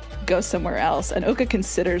did go somewhere else. And Oka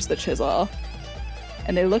considers the chisel.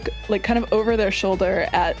 And they look like kind of over their shoulder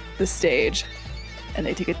at the stage. And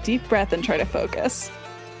they take a deep breath and try to focus.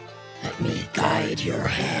 Let me guide your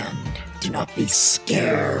hand. Do not be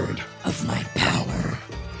scared of my power.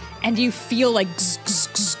 And you feel like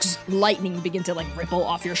lightning begin to like ripple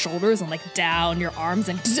off your shoulders and like down your arms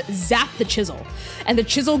and zap the chisel. And the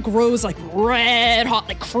chisel grows like red hot,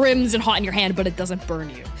 like crimson hot in your hand, but it doesn't burn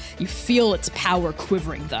you. You feel its power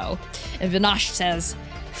quivering though. And Vinash says,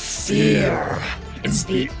 Fear is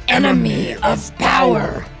the enemy of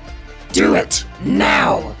power. Do it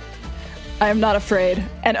now. I am not afraid.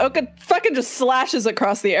 And Oka fucking just slashes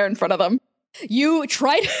across the air in front of them. You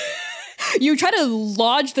try to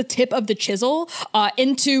lodge the tip of the chisel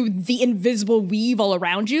into the invisible weave all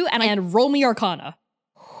around you, and roll me Arcana.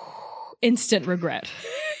 Instant regret.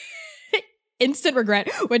 Instant regret.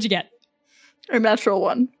 What'd you get? A natural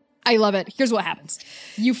 1. I love it. Here's what happens.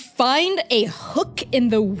 You find a hook in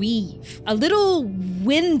the weave, a little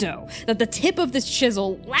window that the tip of this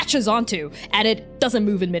chisel latches onto, and it doesn't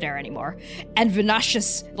move in midair anymore. And Vinash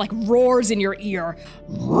just like roars in your ear,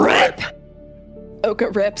 "Rip!"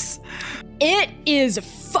 Oka rips. It is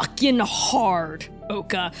fucking hard,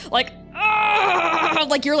 Oka. Like,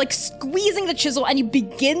 like you're like squeezing the chisel and you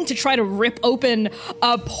begin to try to rip open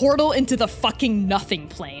a portal into the fucking nothing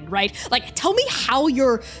plane, right? Like, tell me how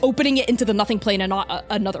you're opening it into the nothing plane and not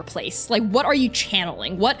another place. Like, what are you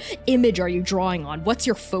channeling? What image are you drawing on? What's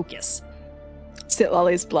your focus?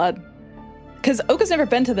 Sitlali's blood. Because Oka's never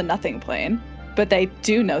been to the nothing plane, but they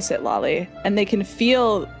do know Sitlali, and they can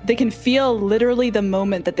feel literally the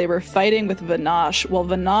moment that they were fighting with Vanash while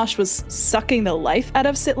Vanash was sucking the life out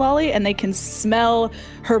of Sitlali, and they can smell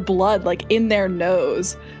her blood like in their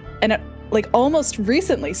nose, and it like almost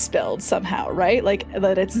recently spilled somehow, right? Like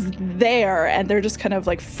that it's there, and they're just kind of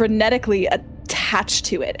like frenetically attached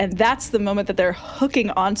to it, and that's the moment that they're hooking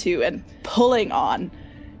onto and pulling on,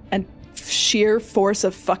 and sheer force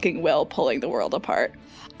of fucking will pulling the world apart.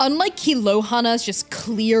 Unlike Kilohana's just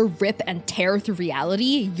clear rip and tear through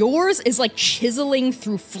reality, yours is like chiseling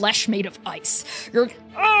through flesh made of ice. You're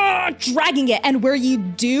dragging it, and where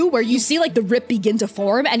you see like the rip begin to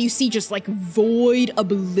form, and you see just like void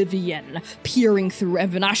oblivion peering through,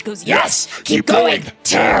 and Vanash goes, Yes! Keep going!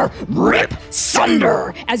 Tear! Rip!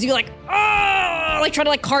 Sunder! As you like try to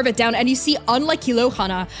like carve it down, and you see, unlike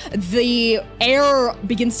Kilohana, the air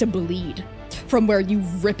begins to bleed from where you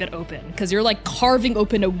rip it open, because you're like carving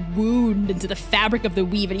open a wound into the fabric of the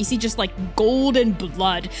weave, and you see just like golden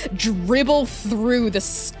blood dribble through the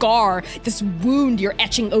scar, this wound you're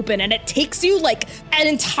etching open, and it takes you like an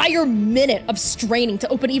entire minute of straining to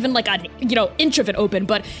open even like an inch of it open.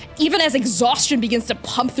 But even as exhaustion begins to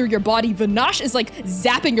pump through your body, Vanash is like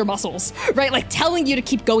zapping your muscles, right? Like telling you to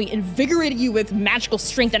keep going, invigorating you with magical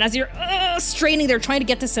strength. And as you're straining, they're trying to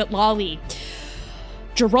get to Sitlali.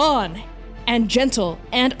 Jiran and Gentle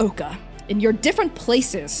and Oka, in your different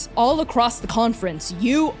places all across the conference,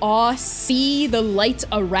 you all see the light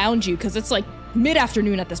around you, because it's like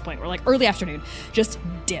mid-afternoon at this point, or like early afternoon, just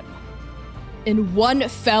dim. In one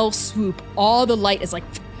fell swoop, all the light is like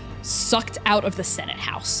sucked out of the Senate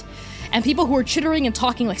House. And people who are chittering and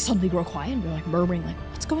talking like suddenly grow quiet, and they're like murmuring like,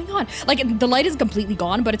 what's going on? Like the light is completely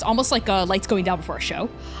gone, but it's almost like lights going down before a show.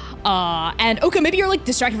 And Oka, maybe you're like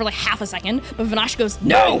distracted for like half a second, but Vanash goes,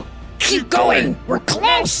 No! Keep going! We're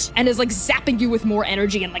close! And is like zapping you with more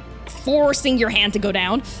energy and like forcing your hand to go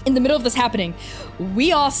down. In the middle of this happening,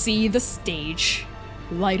 we all see the stage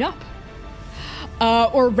light up.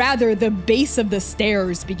 Or rather, the base of the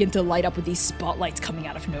stairs begin to light up with these spotlights coming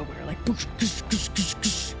out of nowhere, like boosh, boosh, boosh, boosh,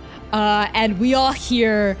 boosh. And we all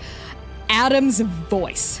hear Adam's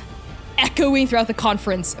voice echoing throughout the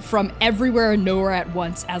conference from everywhere and nowhere at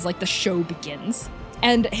once as like the show begins.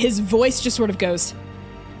 And his voice just sort of goes,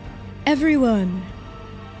 Everyone,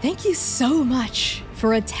 thank you so much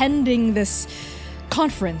for attending this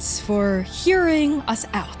conference, for hearing us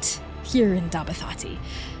out here in Dabathati.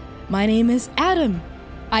 My name is Adam.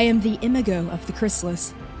 I am the Imago of the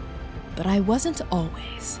Chrysalis, but I wasn't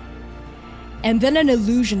always. And then an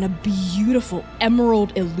illusion, a beautiful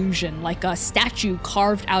emerald illusion, like a statue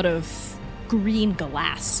carved out of green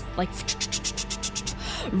glass, like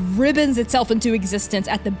ribbons itself into existence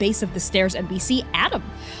at the base of the stairs, and we see Adam,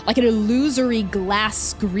 like an illusory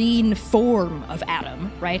glass green form of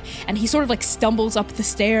Adam, right? And he sort of like stumbles up the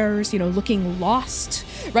stairs, looking lost,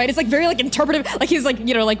 right? It's like very like interpretive, like he's like,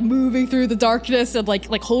 like moving through the darkness and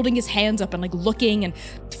like holding his hands up and like looking and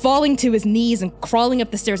falling to his knees and crawling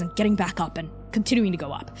up the stairs and getting back up and continuing to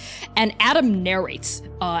go up. And Adam narrates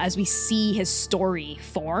as we see his story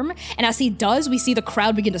form. And as he does, we see the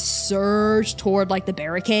crowd begin to surge toward like the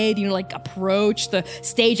barricade, like approach the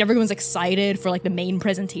stage. Everyone's excited for like the main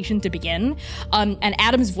presentation to begin. And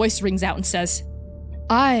Adam's voice rings out and says,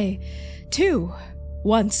 I, too,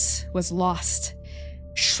 once was lost,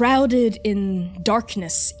 shrouded in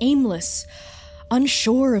darkness, aimless,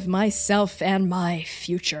 unsure of myself and my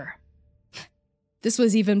future. This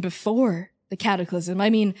was even before the cataclysm. I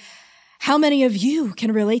mean, how many of you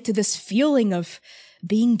can relate to this feeling of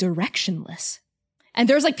being directionless? And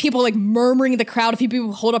there's like people like murmuring in the crowd. A few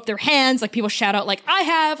people hold up their hands, like people shout out like, I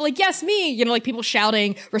have, like, yes, me, like people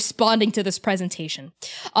shouting, responding to this presentation.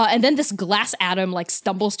 And then this glass Adam like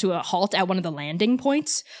stumbles to a halt at one of the landing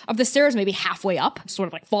points of the stairs, maybe halfway up, sort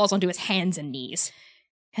of like falls onto his hands and knees.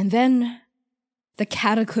 And then the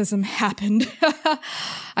cataclysm happened.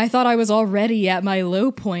 I thought I was already at my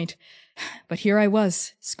low point. But here I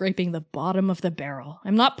was, scraping the bottom of the barrel.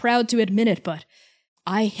 I'm not proud to admit it, but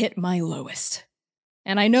I hit my lowest.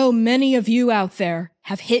 And I know many of you out there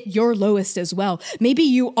have hit your lowest as well. Maybe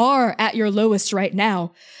you are at your lowest right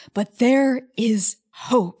now, but there is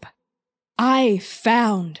hope. I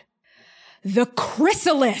found the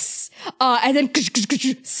chrysalis. And then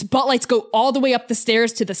spotlights go all the way up the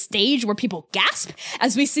stairs to the stage where people gasp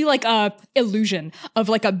as we see like a illusion of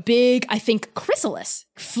like a big, I think, chrysalis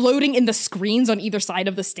floating in the screens on either side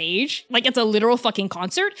of the stage. Like it's a literal fucking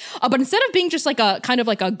concert. But instead of being just like a kind of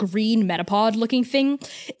like a green metapod looking thing,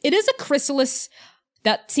 it is a chrysalis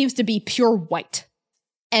that seems to be pure white.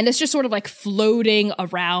 And it's just sort of like floating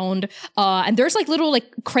around. And there's like little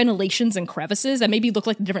like crenellations and crevices that maybe look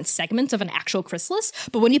like different segments of an actual chrysalis.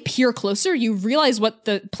 But when you peer closer, you realize what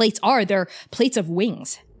the plates are. They're plates of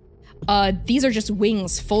wings. These are just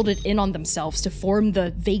wings folded in on themselves to form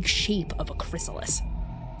the vague shape of a chrysalis.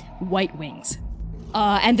 White wings.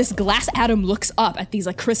 And this glass atom looks up at these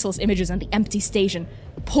like chrysalis images on the empty stage and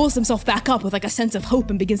pulls himself back up with like a sense of hope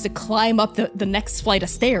and begins to climb up the next flight of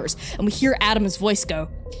stairs. And we hear Adam's voice go,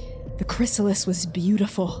 "The chrysalis was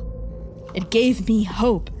beautiful. It gave me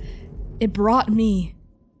hope. It brought me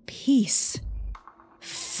peace,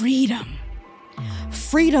 freedom.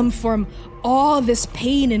 Freedom from all this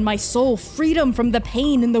pain in my soul, freedom from the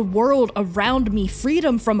pain in the world around me,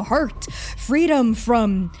 freedom from hurt, freedom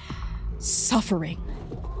from suffering."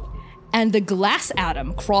 And the glass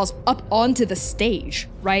atom crawls up onto the stage,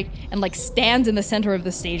 right? And like stands in the center of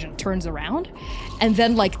the stage and turns around. And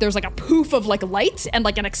then like there's like a poof of like light and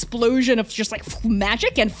like an explosion of just like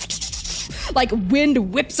magic and like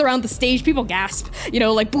wind whips around the stage. People gasp, you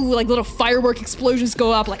know, like boo, like little firework explosions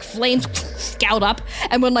go up, like flames scout up.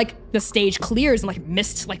 And when like the stage clears and like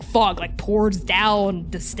mist, like fog, like pours down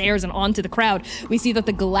the stairs and onto the crowd, we see that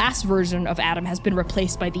the glass version of Adam has been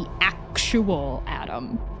replaced by the actual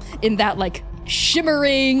Adam in that like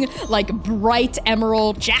shimmering, like bright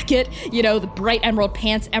emerald jacket, you know, the bright emerald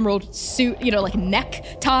pants, emerald suit, you know, like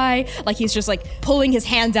necktie, like he's just like pulling his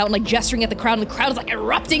hands out and like gesturing at the crowd, and the crowd is like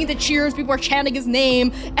erupting into cheers. People are chanting his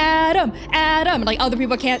name, Adam, Adam, and like other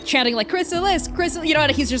people are chanting like chrysalis, chrysalis, you know,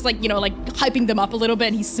 and he's just like, you know, like hyping them up a little bit,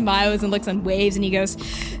 and he smiles and looks and waves and he goes,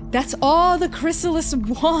 "That's all the chrysalis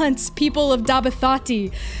wants, people of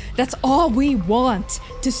Dabathati. That's all we want,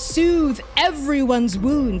 to soothe everyone's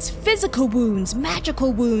wounds, physical wounds,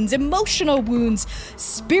 magical wounds, emotional wounds,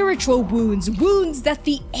 spiritual wounds, wounds that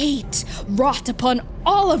the Eight wrought upon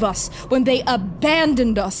all of us when they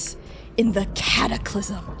abandoned us in the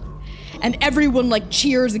cataclysm." And everyone like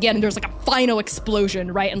cheers again, and there's like a final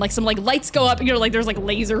explosion, right? And like some like lights go up, you know, like there's like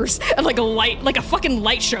lasers and like a light, like a fucking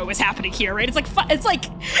light show is happening here, right?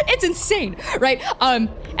 It's insane, right?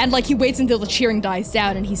 And like he waits until the cheering dies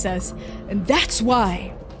down, and he says, "And that's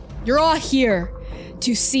why you're all here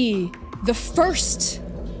to see the first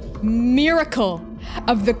miracle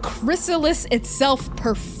of the chrysalis itself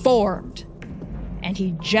performed." And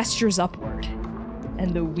he gestures upward,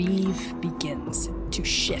 and the weave begins to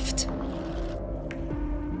shift.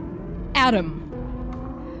 Adam,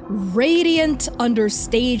 radiant under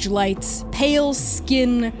stage lights, pale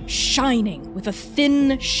skin shining with a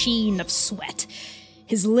thin sheen of sweat,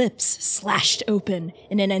 his lips slashed open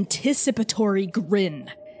in an anticipatory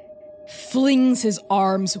grin, flings his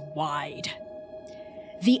arms wide.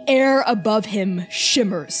 The air above him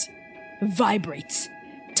shimmers, vibrates,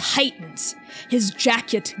 tightens. His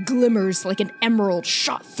jacket glimmers like an emerald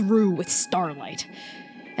shot through with starlight.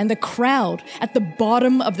 And the crowd at the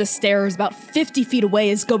bottom of the stairs about 50 feet away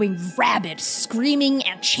is going rabid, screaming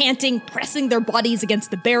and chanting, pressing their bodies against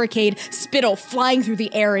the barricade, spittle flying through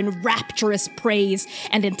the air in rapturous praise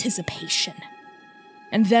and anticipation.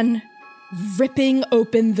 And then, ripping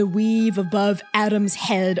open the weave above Adam's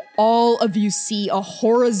head, all of you see a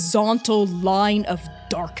horizontal line of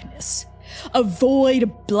darkness. A void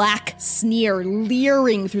black sneer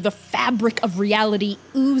leering through the fabric of reality,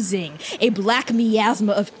 oozing a black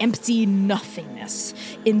miasma of empty nothingness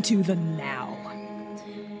into the now.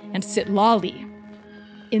 And Sitlali,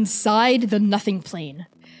 inside the nothing plane,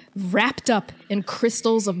 wrapped up in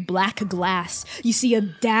crystals of black glass, you see a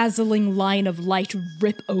dazzling line of light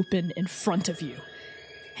rip open in front of you.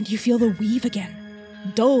 And you feel the weave again.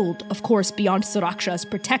 Dulled, of course, beyond Suraksha's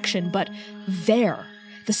protection, but there.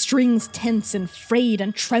 The strings tense and frayed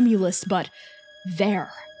and tremulous, but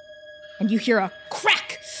there. And you hear a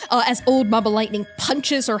crack as Old Mama Lightning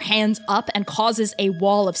punches her hands up and causes a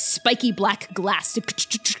wall of spiky black glass to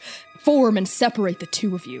form and separate the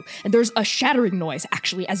two of you. And there's a shattering noise,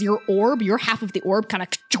 actually, as your half of the orb kind of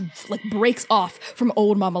like breaks off from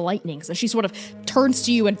Old Mama Lightning's. And she sort of turns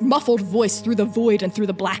to you, and muffled voice through the void and through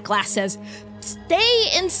the black glass says,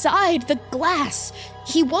 "Stay inside the glass.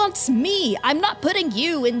 He wants me. I'm not putting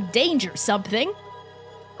you in danger, something."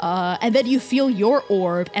 And then you feel your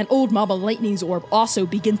orb and Old Mama Lightning's orb also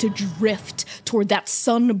begin to drift toward that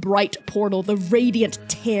sun-bright portal, the radiant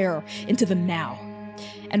tear into the now.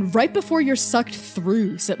 And right before you're sucked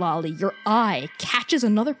through, Sitlali, your eye catches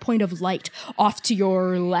another point of light off to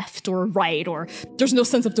your left or right, or there's no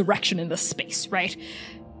sense of direction in this space, right?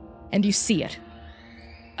 And you see it.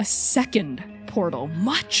 A second portal,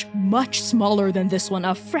 much, much smaller than this one,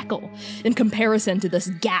 a freckle in comparison to this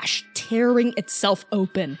gash tearing itself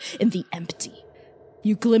open in the empty.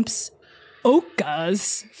 You glimpse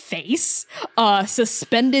Oka's face,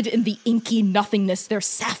 suspended in the inky nothingness, their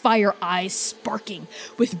sapphire eyes sparking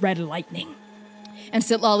with red lightning. And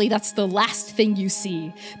Sitlali, that's the last thing you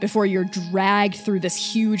see before you're dragged through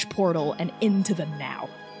this huge portal and into the now.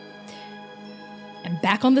 And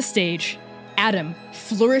back on the stage, Adam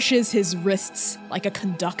flourishes his wrists like a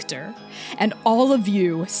conductor, and all of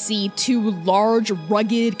you see two large,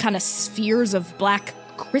 rugged kind of spheres of black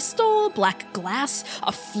crystal, black glass,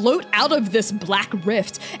 afloat out of this black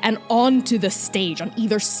rift and onto the stage on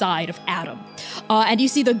either side of Adam. And you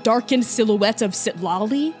see the darkened silhouette of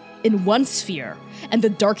Sitlali in one sphere, and the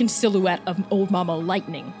darkened silhouette of Old Mama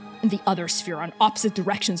Lightning in the other sphere on opposite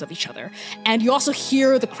directions of each other. And you also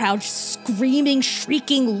hear the crowd screaming,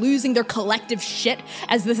 shrieking, losing their collective shit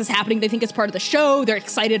as this is happening. They think it's part of the show. They're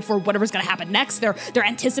excited for whatever's gonna happen next. They're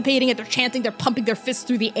anticipating it. They're chanting. They're pumping their fists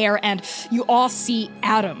through the air. And you all see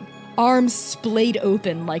Adam, arms splayed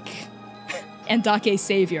open like Andake's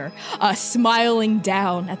savior, smiling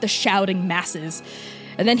down at the shouting masses.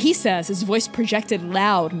 And then he says, his voice projected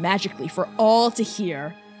loud magically for all to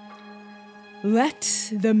hear,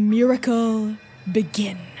 "Let the miracle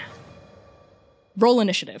begin." Roll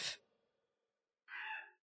initiative.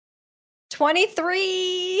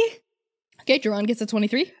 23. Okay, Duran gets a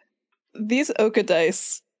 23. These Oka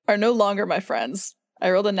dice are no longer my friends.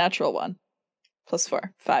 I rolled a natural 1.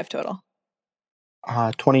 +4. 5 total.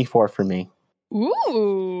 24 for me.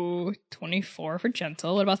 Ooh, 24 for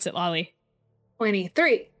Gentle. What about Sitlali?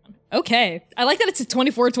 23. Okay. I like that it's a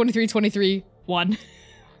 24, 23, 23, 1.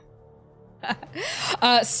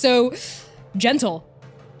 So, Gentle,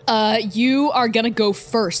 you are gonna go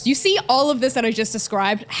first. You see all of this that I just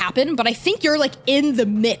described happen, but I think you're like in the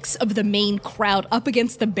mix of the main crowd up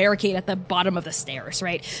against the barricade at the bottom of the stairs,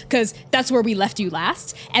 right? Because that's where we left you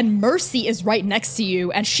last. And Mercy is right next to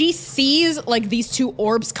you, and she sees like these two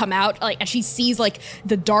orbs come out, like, and she sees like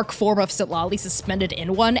the dark form of Sitlali suspended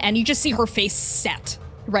in one, and you just see her face set,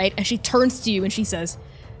 right? And she turns to you and she says,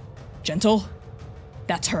 "Gentle,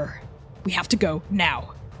 that's her. We have to go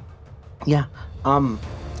now." Yeah,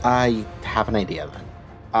 I have an idea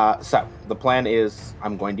then. So, the plan is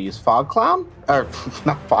I'm going to use Fog Clown, or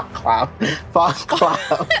not Fog Cloud, Fog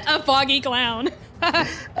Cloud. A foggy clown.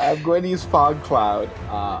 I'm going to use Fog Cloud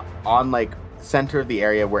on like center of the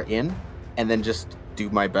area we're in, and then just do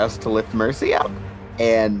my best to lift Mercy up,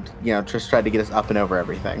 and just try to get us up and over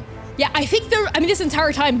everything. Yeah, I think this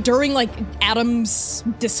entire time during like Adam's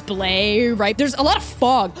display, right, there's a lot of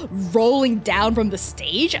fog rolling down from the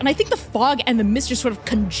stage, and I think the fog and the mist just sort of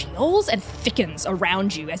congeals and thickens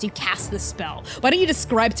around you as you cast this spell. Why don't you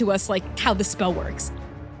describe to us like how the spell works?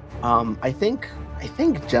 I think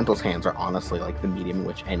Gentle's hands are honestly like the medium in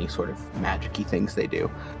which any sort of magic-y things they do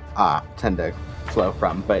tend to flow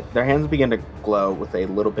from, but their hands begin to glow with a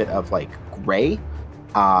little bit of like gray,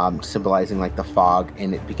 symbolizing like the fog,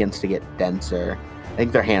 and it begins to get denser. I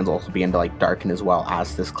think their hands also begin to like darken as well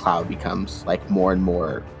as this cloud becomes like more and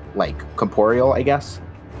more like corporeal, I guess.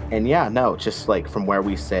 And yeah, no, just like from where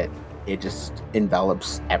we sit, it just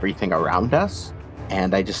envelops everything around us.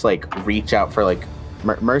 And I just like reach out for like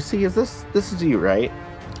Mercy. This is you, right?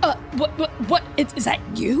 What? Is that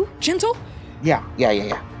you, Gentle? Yeah.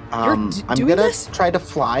 I'm doing gonna this? try to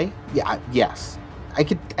fly. Yeah, yes.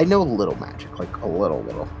 I know a little magic, like a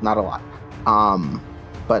little, not a lot.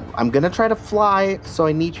 But I'm gonna try to fly, so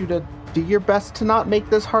I need you to do your best to not make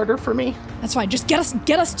this harder for me. That's fine. Just get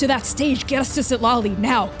us to that stage. Get us to Sitlali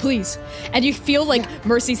now, please. And you feel like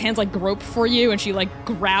Mercy's hands like grope for you, and she like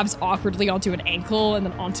grabs awkwardly onto an ankle and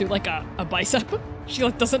then onto like a bicep. She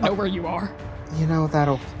like doesn't know where you are.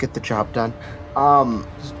 That'll get the job done.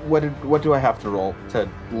 What do I have to roll to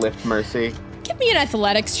lift Mercy? Give me an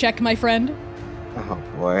athletics check, my friend. Oh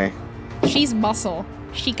boy. She's muscle.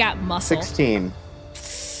 She got muscle. 16.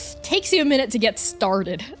 Takes you a minute to get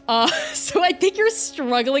started. So I think you're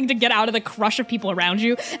struggling to get out of the crush of people around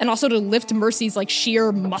you, and also to lift Mercy's like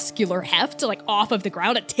sheer muscular heft like off of the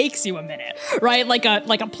ground. It takes you a minute, right? Like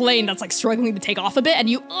a plane that's like struggling to take off a bit, and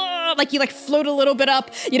you float a little bit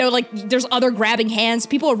up. Like there's other grabbing hands.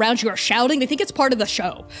 People around you are shouting. They think it's part of the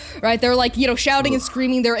show, right? They're like shouting and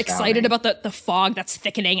screaming. They're excited about the fog that's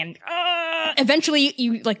thickening, and eventually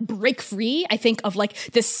you like break free, I think, of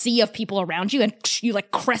like this sea of people around you, and you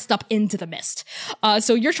like crest up into the mist.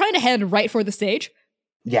 So you're trying to head right for the stage?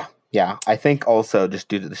 Yeah. I think also just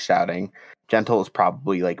due to the shouting, Gentle is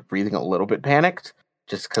probably like breathing a little bit panicked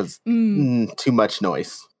just because too much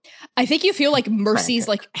noise. I think you feel like Mercy's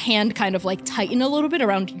like hand kind of like tighten a little bit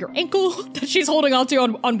around your ankle that she's holding onto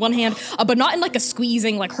on one hand, but not in like a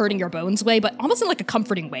squeezing, like hurting your bones way, but almost in like a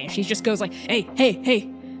comforting way. She just goes like, hey,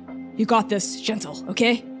 you got this, Gentle,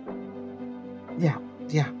 okay? Yeah.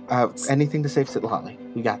 Anything to save Sitlali.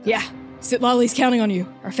 We got this. Yeah, Sitlali's counting on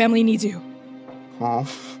you. Our family needs you. Oh,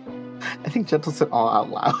 I think Gentle said "aw" out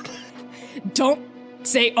loud. Don't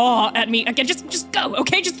say "aw" at me again. Just go,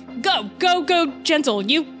 okay? Just go, Gentle.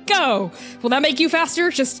 You go. Will that make you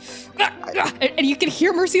faster? Just and you can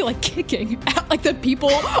hear Mercy like kicking at like the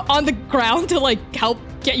people on the ground to like help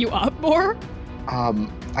get you up more.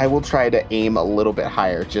 I will try to aim a little bit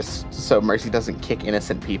higher just so Mercy doesn't kick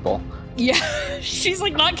innocent people. Yeah, she's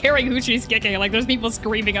like not caring who she's kicking. Like there's people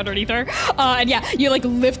screaming underneath her. And yeah, you like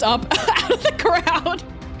lift up out of the crowd.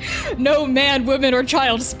 No man, woman, or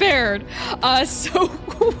child spared. So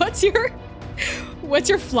what's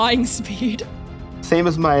your flying speed? Same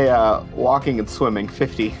as my walking and swimming,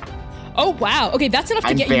 50. Oh wow. Okay, that's enough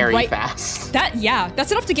to get you right. I'm very fast.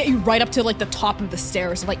 That's enough to get you right up to like the top of the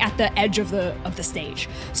stairs, like at the edge of the stage.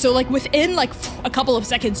 So like within like a couple of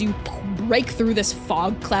seconds, you break through this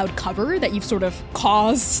fog cloud cover that you've sort of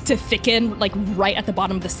caused to thicken like right at the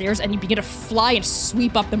bottom of the stairs, and you begin to fly and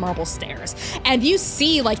sweep up the marble stairs. And you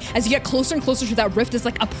see like as you get closer and closer to that rift, it's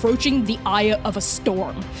like approaching the eye of a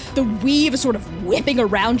storm. The weave is sort of whipping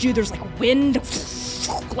around you. There's like wind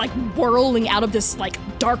like whirling out of this like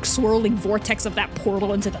dark swirling vortex of that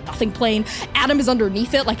portal into the nothing plane. Adam is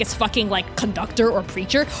underneath it like it's fucking like conductor or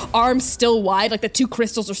preacher, arms still wide, like the two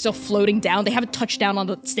crystals are still floating down. They haven't touched down on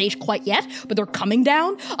the stage quite yet, but they're coming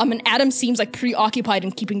down. And Adam seems like preoccupied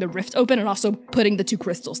in keeping the rift open and also putting the two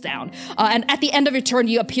crystals down. And at the end of your turn,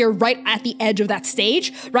 you appear right at the edge of that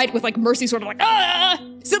stage, right, with like Mercy sort of like,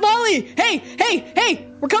 Sitlali,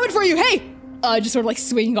 hey, we're coming for you, hey! Just sort of like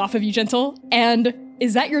swinging off of you, Gentle. And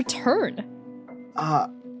is that your turn?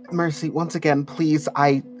 Mercy, once again, please,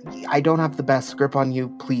 I don't have the best grip on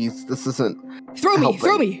you, please. This isn't Throw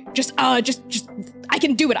me. Just, I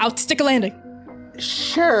can do it. I'll stick a landing.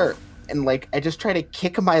 Sure. And like, I just try to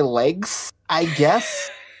kick my legs, I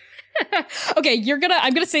guess. Okay,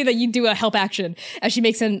 I'm gonna say that you do a help action as she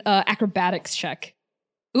makes an acrobatics check.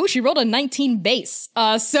 Ooh, she rolled a 19 base.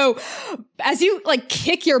 So as you like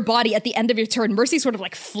kick your body at the end of your turn, Mercy sort of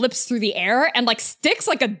like flips through the air and like sticks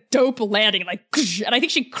like a dope landing, like, and I think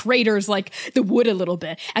she craters like the wood a little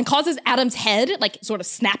bit and causes Adam's head like sort of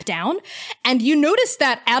snap down. And you notice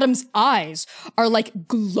that Adam's eyes are like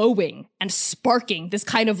glowing and sparking this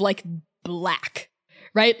kind of like black.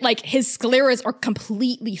 Right? Like his scleras are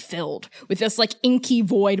completely filled with this like inky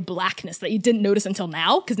void blackness that you didn't notice until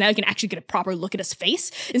now, because now you can actually get a proper look at his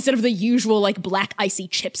face instead of the usual like black icy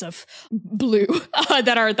chips of blue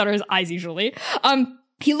that are his eyes usually.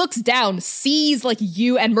 He looks down, sees like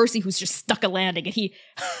you and Mercy who's just stuck a landing, and he,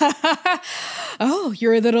 oh,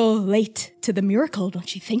 you're a little late to the miracle,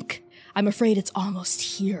 don't you think? I'm afraid it's almost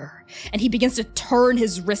here. And he begins to turn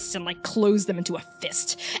his wrists and like close them into a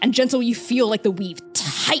fist. And Gentle, you feel like the weave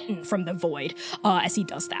tighten from the void as he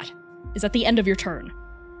does that. Is that the end of your turn?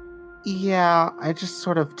 Yeah, I just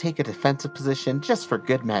sort of take a defensive position just for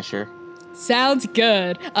good measure. Sounds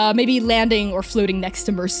good. Maybe landing or floating next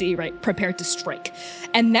to Mercy, right? Prepared to strike.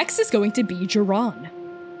 And next is going to be Jiran.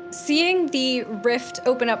 Seeing the rift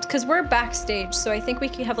open up, because we're backstage, so I think we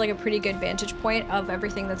can have like a pretty good vantage point of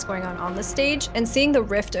everything that's going on the stage. And seeing the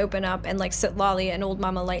rift open up and like Sitlali and Old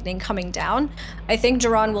Mama Lightning coming down, I think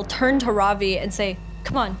Jiran will turn to Ravi and say,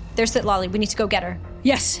 come on, there's Sitlali, we need to go get her.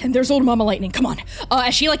 Yes, and there's Old Mama Lightning, come on.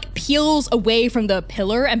 As she like peels away from the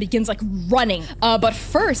pillar and begins like running. But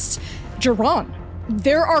first, Jiran,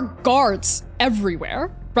 there are guards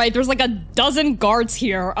everywhere. Right, there's like a dozen guards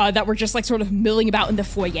here that were just like sort of milling about in the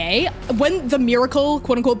foyer. When the miracle,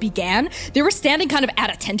 quote unquote, began, they were standing kind of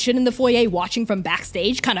at attention in the foyer watching from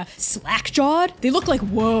backstage, kind of slack-jawed. They look like,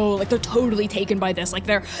 whoa, like they're totally taken by this. Like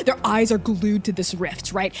their eyes are glued to this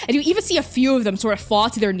rift, right? And you even see a few of them sort of fall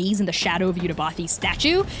to their knees in the shadow of Yudabathi's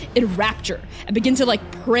statue in rapture and begin to like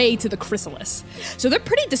pray to the chrysalis. So they're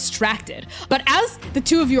pretty distracted. But as the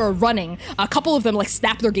two of you are running, a couple of them like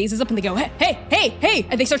snap their gazes up and they go, hey,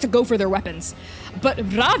 and they start to go for their weapons. But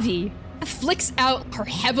Ravi flicks out her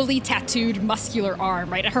heavily tattooed muscular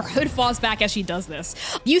arm, right? And her hood falls back as she does this.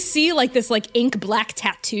 You see like this like ink black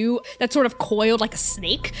tattoo that's sort of coiled like a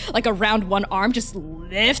snake, like around one arm, just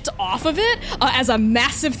lift off of it as a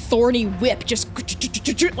massive thorny whip just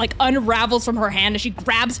like unravels from her hand as she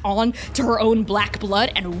grabs on to her own black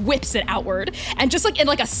blood and whips it outward. And just like in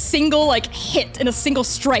like a single like hit, in a single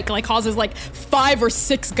strike, like causes like 5 or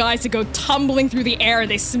 6 guys to go tumbling through the air.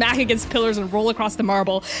 They smack against pillars and roll across the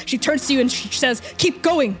marble. She turns to you and she says, "Keep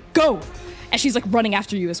going, go." And she's like running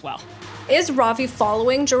after you as well. Is Ravi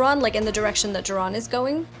following Jiran, like in the direction that Jiran is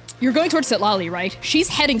going? You're going towards Sitlali, right? She's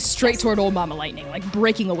heading straight toward Old Mama Lightning, like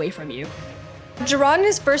breaking away from you. Jiran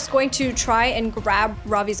is first going to try and grab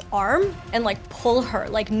Ravi's arm and like pull her.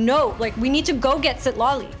 Like, no, like we need to go get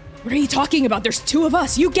Sitlali. What are you talking about? There's 2 of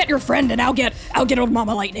us. You get your friend and I'll get Old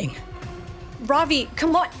Mama Lightning. Ravi,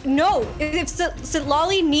 come on. No, if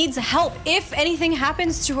Sitlali needs help, if anything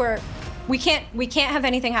happens to her, we can't have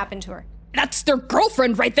anything happen to her. That's their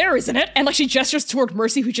girlfriend right there, isn't it? And like she gestures toward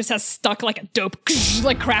Mercy, who just has stuck like a dope,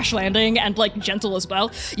 like crash landing and like gentle as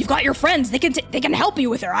well. You've got your friends. They can help you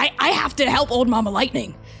with her. I have to help Old Mama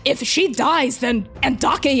Lightning. If she dies, then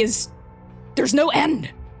Andake there's no end.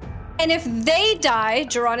 And if they die,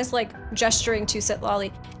 Jiran is like gesturing to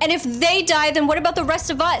Sitlali. And if they die, then what about the rest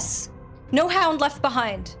of us? No hound left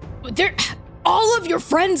behind. All of your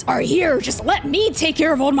friends are here. Just let me take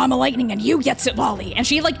care of Old Mama Lightning and you get Sitlali. And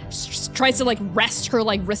she like tries to like wrest her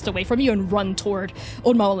like wrist away from you and run toward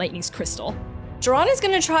Old Mama Lightning's crystal. Jiran is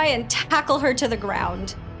gonna try and tackle her to the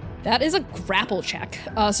ground. That is a grapple check.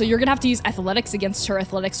 So you're gonna have to use athletics against her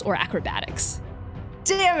athletics or acrobatics.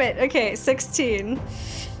 Damn it. Okay, 16.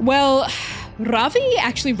 Well, Ravi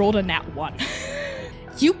actually rolled a nat 1.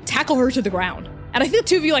 You tackle her to the ground. And I think the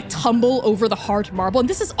 2 of you like tumble over the hard marble, and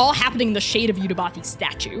this is all happening in the shade of Yudabathi's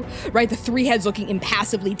statue, right? The 3 heads looking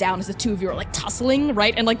impassively down as the 2 of you are like tussling,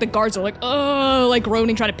 right? And like the guards are like, oh, like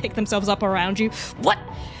groaning, trying to pick themselves up around you. What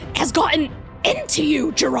has gotten into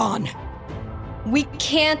you, Jiran? We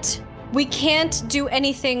can't do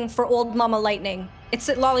anything for Old Mama Lightning. It's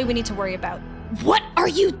Sitlali we need to worry about. What are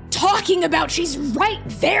you talking about? She's right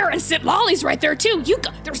there, and Sitlali's right there too.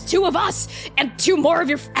 There's 2 of us, and 2 more of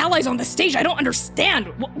your allies on the stage. I don't understand.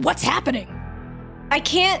 What's happening? I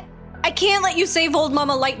can't let you save Old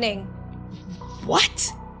Mama Lightning.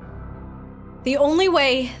 What? The only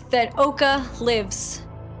way that Oka lives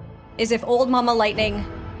is if Old Mama Lightning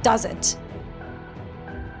doesn't.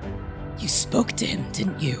 You spoke to him,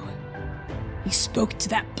 didn't you? You spoke to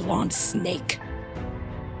that blonde snake.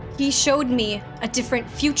 He showed me a different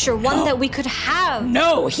future, one that we could have.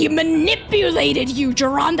 No, he manipulated you,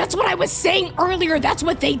 Jiran. That's what I was saying earlier. That's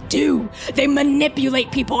what they do. They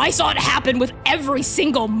manipulate people. I saw it happen with every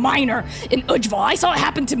single miner in Ujval. I saw it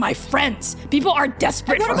happen to my friends. People are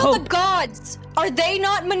desperate for hope. What about the gods? Are they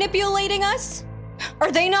not manipulating us?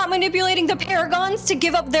 Are they not manipulating the Paragons to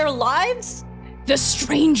give up their lives? The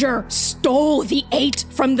stranger stole the 8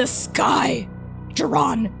 from the sky,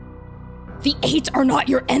 Jiran. The 8 are not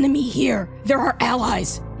your enemy here. They're our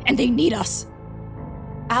allies, and they need us.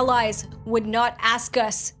 Allies would not ask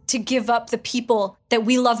us to give up the people that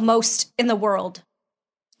we love most in the world.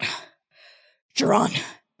 Jiran,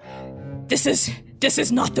 this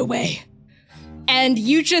is not the way. And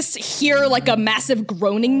you just hear like a massive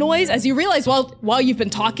groaning noise as you realize while you've been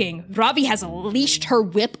talking, Ravi has leashed her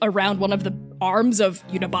whip around one of the arms of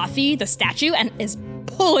Yudabathi, the statue, and is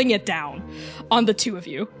pulling it down on the 2 of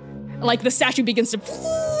you. Like the statue begins to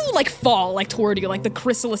like fall like toward you, like the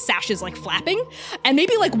chrysalis sash is like flapping. And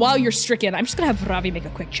maybe like while you're stricken, I'm just gonna have Ravi make a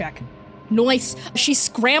quick check. Nice. She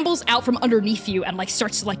scrambles out from underneath you and like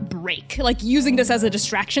starts to like break, like using this as a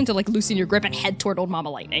distraction to like loosen your grip and head toward Old Mama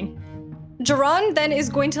Lightning. Jiran then is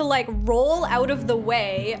going to like roll out of the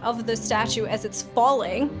way of the statue as it's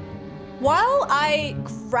falling. While I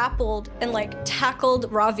grappled and like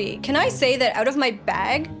tackled Ravi, can I say that out of my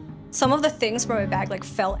bag, some of the things from my bag like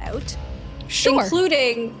fell out? Sure.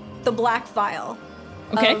 Including the black vial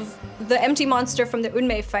of the empty monster from the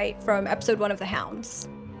Unmei fight from episode 1 of the Hounds.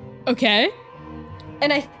 Okay.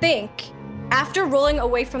 And I think after rolling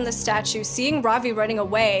away from the statue, seeing Ravi running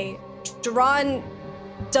away, Jiran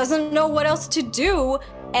doesn't know what else to do,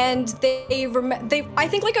 and they I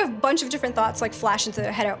think like a bunch of different thoughts like flash into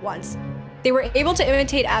their head at once. They were able to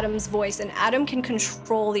imitate Adam's voice, and Adam can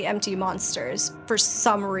control the empty monsters for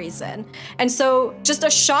some reason. And so just a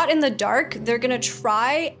shot in the dark, they're gonna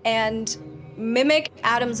try and mimic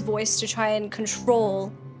Adam's voice to try and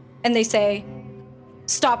control, and they say,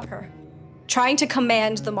 stop her, trying to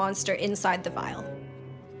command the monster inside the vial.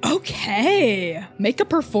 Okay, make a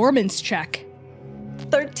performance check.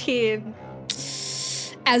 13.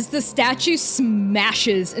 As the statue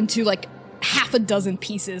smashes into like half a dozen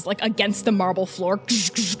pieces, like against the marble floor,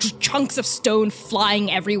 chunks of stone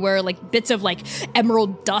flying everywhere, like bits of like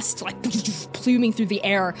emerald dust, like pluming through the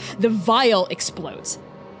air, the vial explodes.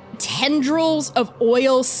 tendrils of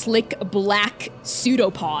oil slick black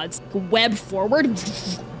pseudopods web forward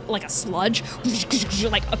like a sludge,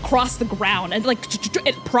 like across the ground, and like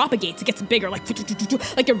it propagates, it gets bigger, like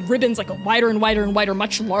it ribbons like wider and wider and wider,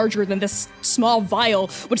 much larger than this small vial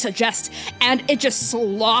would suggest, and it just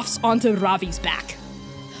sloughs onto Ravi's back.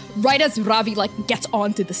 Right as Ravi like gets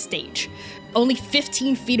onto the stage. Only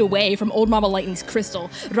 15 feet away from Old Mama Lightning's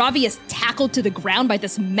crystal, Ravi is tackled to the ground by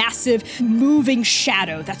this massive, moving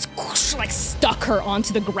shadow that's like stuck her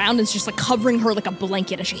onto the ground and is just like covering her like a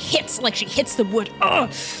blanket, and she hits the wood.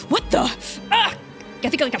 Ugh! What the? I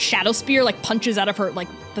think like a shadow spear like punches out of her like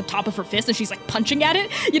the top of her fist, and she's like punching at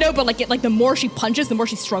it, you know. But like the more she punches, the more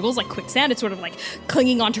she struggles, like quicksand. It's sort of like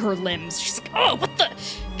clinging onto her limbs. She's like, oh, what the?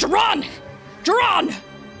 Jiran!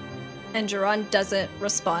 And Jiran doesn't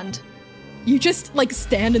respond. You just, like,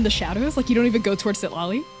 stand in the shadows? Like, you don't even go towards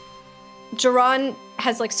Sitlali? Jiran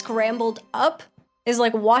has, like, scrambled up, is,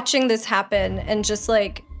 like, watching this happen, and just,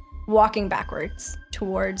 like, walking backwards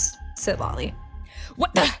towards Sitlali.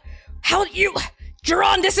 What the? How you?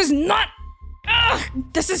 Jiran, this is not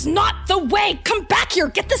the way! Come back here!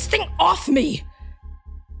 Get this thing off me!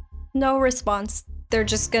 No response. They're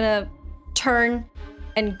just gonna turn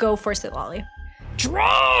and go for Sitlali.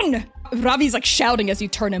 Jiran! Ravi's like shouting as you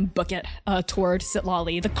turn and book it toward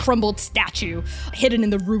Sitlali, the crumbled statue hidden in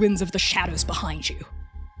the ruins of the shadows behind you.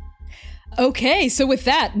 Okay, so with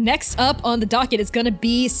that, next up on the docket is gonna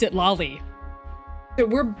be Sitlali. So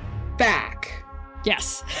we're back.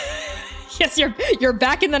 Yes. Yes, you're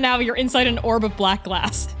back in the now, you're inside an orb of black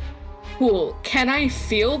glass. Cool. Can I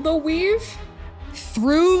feel the weave?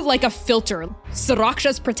 Through like a filter,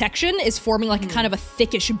 Saraksha's protection is forming like a kind of a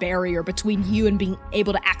thickish barrier between you and being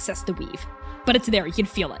able to access the weave. But it's there, you can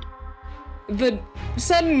feel it. The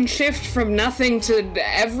sudden shift from nothing to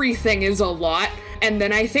everything is a lot, and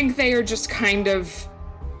then I think they are just kind of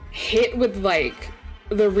hit with like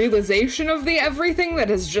the realization of the everything that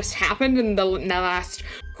has just happened in the last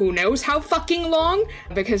who knows how fucking long,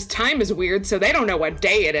 because time is weird, so they don't know what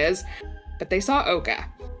day it is. But they saw Oka.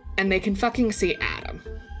 And they can fucking see Adam.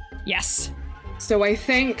 Yes. So I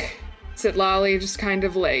think Sitlali just kind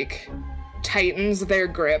of like tightens their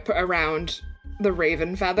grip around the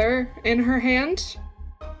raven feather in her hand,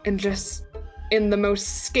 and just in the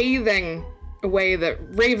most scathing way that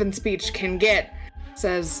raven speech can get,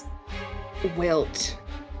 says, wilt,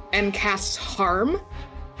 and casts harm.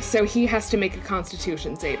 So he has to make a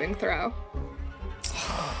constitution saving throw.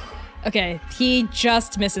 Okay, he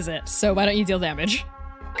just misses it, so why don't you deal damage?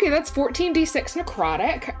 Okay, that's 14d6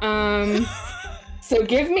 necrotic. So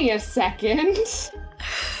give me a second.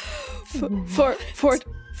 14?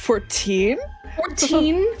 14?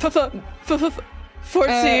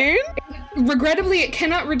 14? Regrettably, it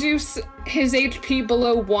cannot reduce his HP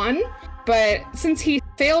below 1, but since he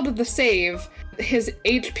failed the save, his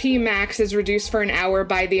HP max is reduced for an hour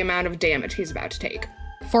by the amount of damage he's about to take.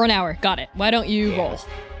 For an hour, got it. Why don't you roll?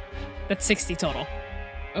 That's 60 total.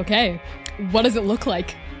 Okay, what does it look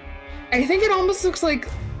like? I think it almost looks like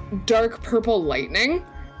dark purple lightning.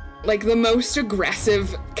 Like the most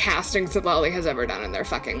aggressive casting Sitlali has ever done in their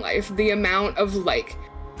fucking life. The amount of like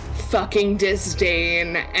fucking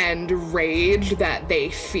disdain and rage that they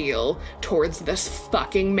feel towards this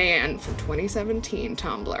fucking man from 2017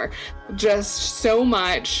 Tumblr. Just so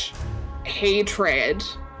much hatred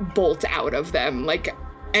bolt out of them, like,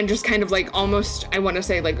 and just kind of like almost, I want to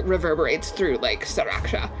say, like reverberates through like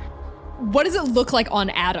Saraksha. What does it look like on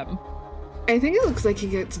Adam? I think it looks like he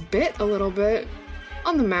gets bit a little bit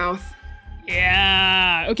on the mouth.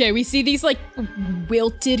 Yeah. Okay, we see these like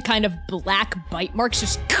wilted kind of black bite marks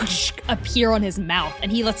just appear on his mouth,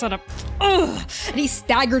 and he lets out a and he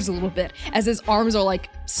staggers a little bit as his arms are like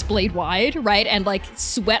splayed wide, right? And like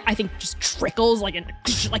sweat, I think, just trickles like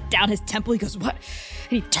down his temple. He goes, what?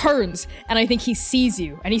 And he turns, and I think he sees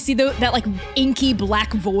you, and you see that like inky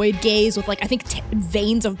black void gaze with like, I think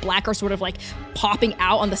veins of black are sort of like popping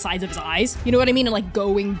out on the sides of his eyes. You know what I mean? And like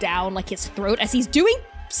going down like his throat as he's doing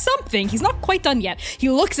something. He's not quite done yet. He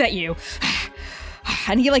looks at you,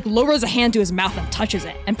 and he like lowers a hand to his mouth and touches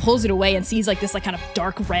it and pulls it away and sees like this like kind of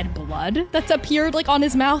dark red blood that's appeared like on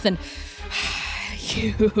his mouth, and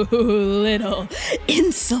you little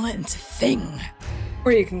insolent thing.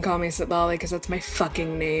 Or you can call me Sitlali, because that's my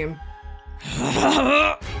fucking name.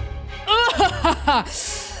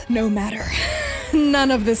 No matter. None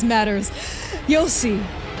of this matters. You'll see.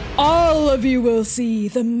 All of you will see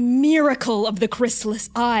the miracle of the chrysalis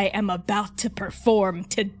I am about to perform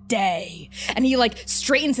today. And he like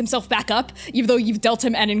straightens himself back up, even though you've dealt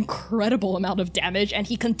him an incredible amount of damage, and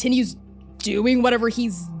he continues doing whatever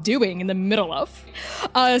he's doing in the middle of.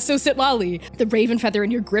 So Sitlali, the raven feather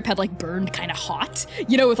in your grip had like burned kind of hot,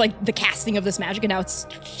 you know, with like the casting of this magic, and now it's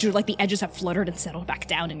like the edges have fluttered and settled back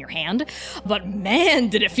down in your hand. But man,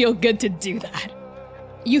 did it feel good to do that.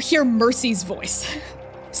 You hear Mercy's voice.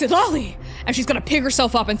 Sitlali! And she's gonna pick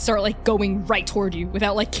herself up and start like going right toward you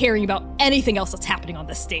without like caring about anything else that's happening on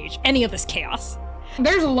this stage, any of this chaos.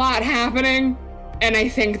 There's a lot happening, and I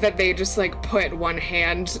think that they just like put one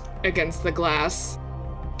hand against the glass.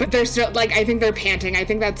 But they're still like, I think they're panting. I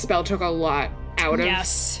think that spell took a lot out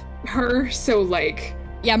of her, so like...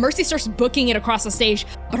 Yeah, Mercy starts booking it across the stage,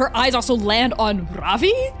 but her eyes also land on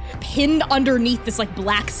Ravi, pinned underneath this like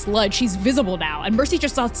black sludge. She's visible now, and Mercy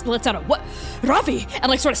just lets out a, what? Ravi!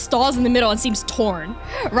 And like sort of stalls in the middle and seems torn,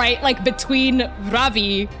 right? Like between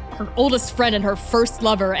Ravi, her oldest friend and her first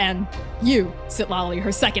lover, and you, Sitlali,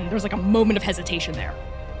 her second. There's like a moment of hesitation there.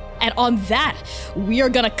 And on that, we are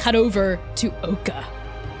gonna cut over to Oka.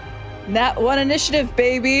 Nat 1 initiative,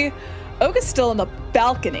 baby! Oka's still on the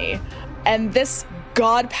balcony, and this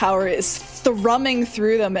god power is thrumming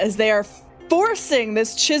through them as they are forcing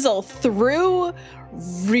this chisel through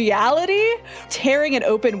reality, tearing it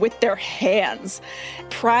open with their hands,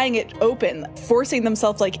 prying it open, forcing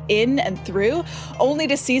themselves like in and through, only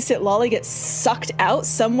to see Sitlali get sucked out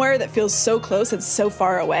somewhere that feels so close and so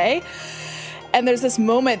far away. And there's this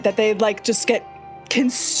moment that they like just get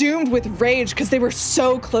consumed with rage because they were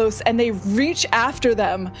so close, and they reach after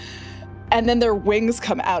them. And then their wings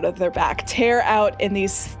come out of their back, tear out in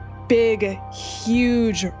these big,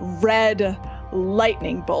 huge, red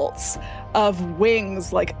lightning bolts of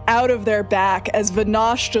wings, like out of their back, as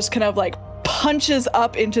Vanash just kind of like punches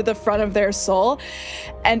up into the front of their soul.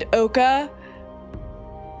 And Oka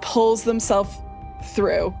pulls themselves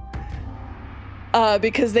through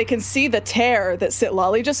because they can see the tear that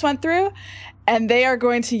Sitlali just went through. And they are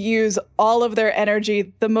going to use all of their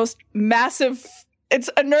energy, the most massive... It's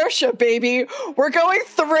inertia, baby. We're going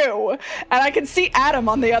through. And I can see Adam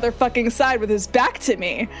on the other fucking side with his back to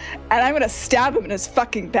me. And I'm gonna stab him in his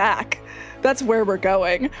fucking back. That's where we're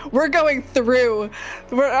going. We're going through.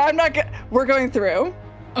 We're going through.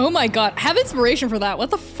 Oh my god, have inspiration for that. What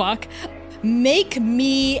the fuck? Make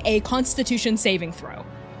me a Constitution saving throw.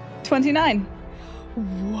 29.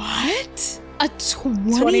 What? A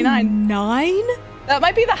 29? That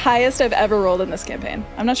might be the highest I've ever rolled in this campaign.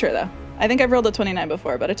 I'm not sure though. I think I've rolled a 29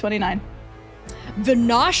 before, but a 29.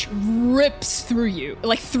 Vanash rips through you,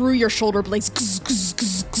 like through your shoulder blades,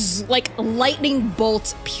 like lightning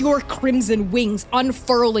bolts, pure crimson wings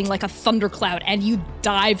unfurling like a thundercloud, and you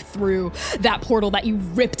dive through that portal that you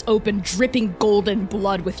ripped open, dripping golden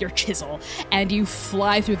blood with your chisel, and you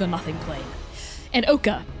fly through the Nothing Plane. And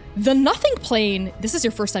Oka, the Nothing Plane, this is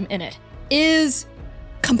your first time in it, is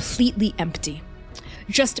completely empty.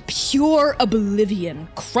 Just pure oblivion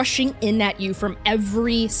crushing in at you from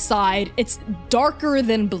every side. It's darker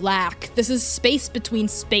than black. This is space between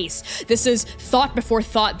space. This is thought before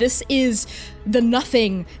thought. This is the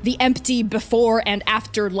nothing, the empty before and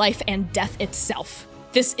after life and death itself.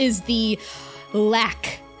 This is the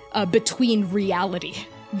lack between reality.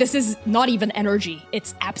 This is not even energy,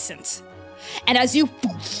 it's absence. And as you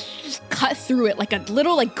cut through it like a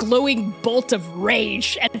little like glowing bolt of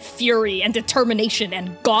rage and fury and determination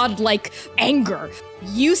and godlike anger,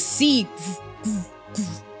 you see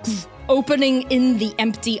opening in the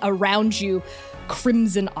empty around you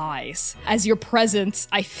crimson eyes as your presence,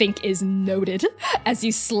 I think, is noted as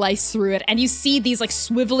you slice through it. And you see these like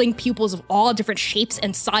swiveling pupils of all different shapes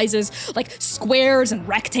and sizes, like squares and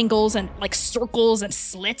rectangles and like circles and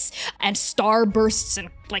slits and starbursts and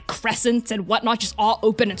like crescents and whatnot, just all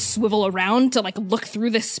open and swivel around to like look through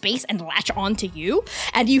this space and latch onto you.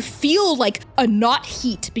 And you feel like a knot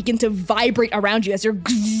heat begin to vibrate around you as you're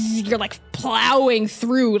like plowing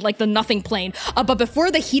through like the Nothing Plane. But before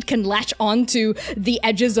the heat can latch onto the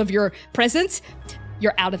edges of your presence,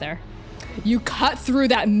 you're out of there. You cut through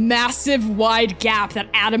that massive wide gap that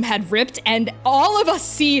Adam had ripped, and all of us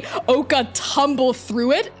see Oka tumble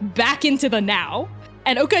through it back into the now.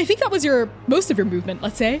 And Oka, I think that was most of your movement,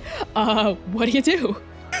 let's say. What do you do?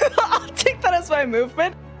 I'll take that as my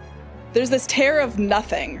movement. There's this tear of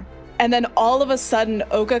nothing. And then all of a sudden,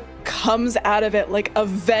 Oka comes out of it like a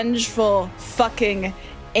vengeful fucking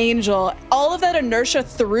angel. All of that inertia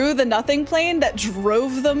through the Nothing Plane that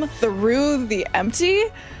drove them through the empty,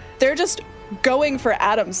 they're just going for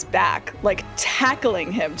Adam's back, like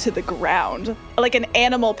tackling him to the ground, like an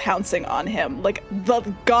animal pouncing on him, like the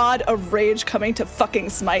god of rage coming to fucking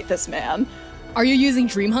smite this man. Are you using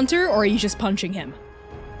Dream Hunter or are you just punching him?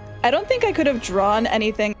 I don't think I could have drawn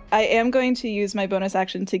anything. I am going to use my bonus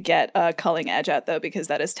action to get a Culling Edge out, though, because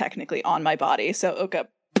that is technically on my body. So Oka,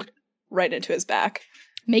 right into his back.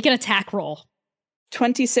 Make an attack roll.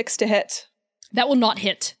 26 to hit. That will not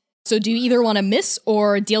hit. So do you either want to miss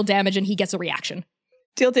or deal damage and he gets a reaction?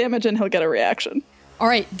 Deal damage and he'll get a reaction. All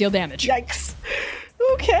right, deal damage. Yikes.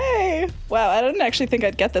 Okay. Wow, I didn't actually think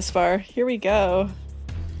I'd get this far. Here we go.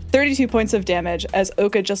 32 points of damage as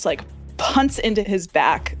Oka just like punts into his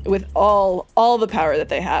back with all the power that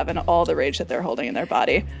they have and all the rage that they're holding in their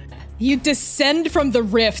body. You descend from the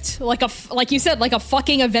rift like you said, like a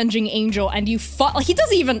fucking avenging angel, and you like he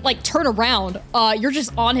doesn't even like turn around. You're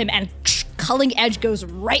just on him, and Culling Edge goes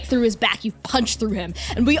right through his back. You punch through him,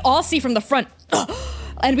 and we all see from the front.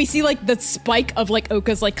 And we see like the spike of like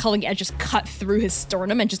Oka's like Culling Edge just cut through his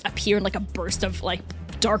sternum and just appear in like a burst of like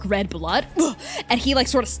dark red blood. And he like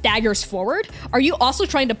sort of staggers forward. Are you also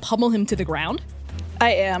trying to pummel him to the ground?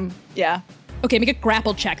 I am, yeah. Okay, make a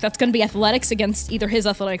grapple check. That's going to be athletics against either his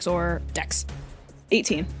athletics or dex.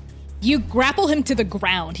 18. You grapple him to the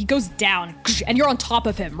ground. He goes down, and you're on top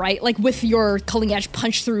of him, right? Like with your Culling Edge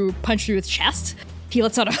punch through his chest. He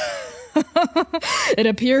lets out a... It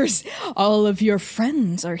appears all of your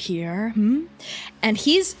friends are here, And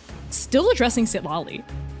he's still addressing Sitlali.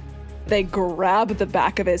 They grab the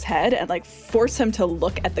back of his head and like force him to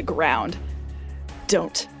look at the ground.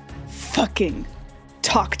 Don't fucking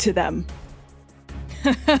talk to them.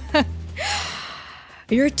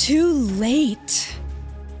 You're too late,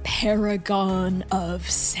 Paragon of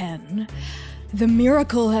Sen. The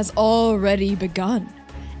miracle has already begun,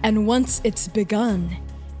 and once it's begun,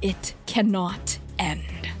 it cannot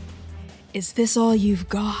end. Is this all you've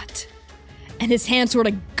got? And his hand sort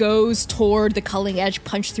of goes toward the Culling Edge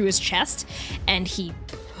punch through his chest, and he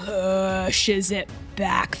pushes it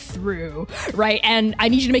back through, right? And I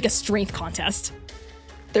need you to make a strength contest.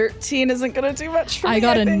 13 isn't gonna do much for me. I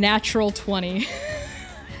got a natural 20.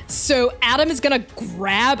 So Adam is gonna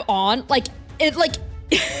grab on,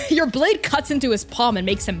 your blade cuts into his palm and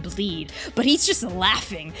makes him bleed, but he's just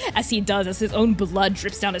laughing as he does, as his own blood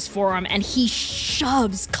drips down his forearm, and he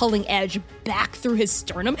shoves Culling Edge back through his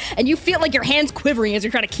sternum, and you feel like your hand's quivering as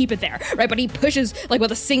you're trying to keep it there, right? But he pushes, like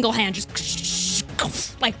with a single hand,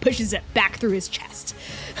 just like pushes it back through his chest.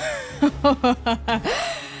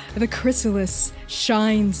 The chrysalis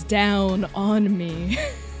shines down on me.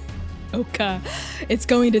 Oka, it's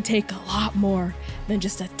going to take a lot more than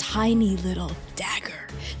just a tiny little dagger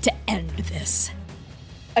to end this.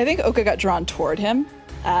 I think Oka got drawn toward him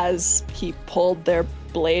as he pulled their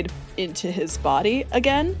blade into his body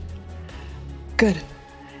again. Good.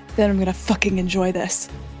 Then I'm gonna fucking enjoy this.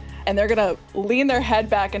 And they're gonna lean their head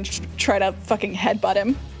back and try to fucking headbutt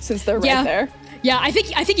him since they're right there. Yeah, I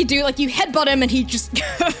think you do. Like, you headbutt him and he just,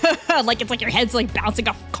 like, it's like your head's, like, bouncing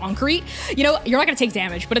off concrete. You know, you're not gonna take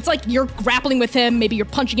damage, but it's like you're grappling with him, maybe you're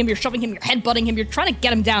punching him, you're shoving him, you're headbutting him, you're trying to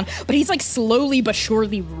get him down, but he's, like, slowly but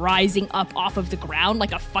surely rising up off of the ground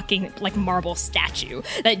like a fucking, like, marble statue.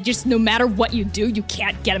 That just, no matter what you do, you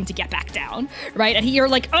can't get him to get back down, right? And you're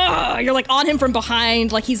like, ugh, you're, like, on him from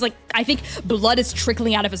behind, like, he's, like, I think blood is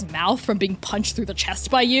trickling out of his mouth from being punched through the chest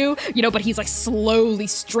by you, you know, but he's, like, slowly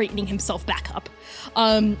straightening himself back up.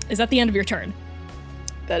 Is that the end of your turn?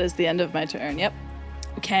 That is the end of my turn, yep.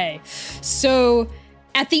 Okay, so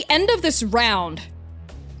at the end of this round,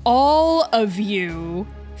 all of you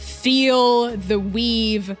feel the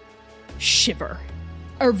weave shiver,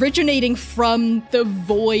 originating from the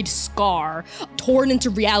void scar torn into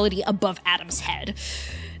reality above Adam's head.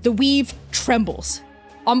 The weave trembles,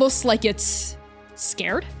 almost like it's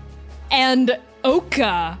scared. And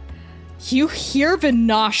Oka, you hear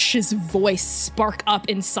Vinash's voice spark up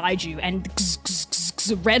inside you, and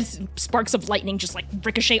red sparks of lightning just like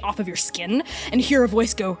ricochet off of your skin, and hear a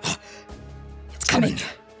voice go, "It's coming.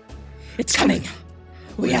 It's coming.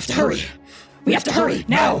 We have to hurry. We have to hurry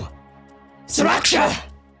now. Siraksha!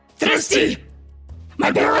 Thirsty!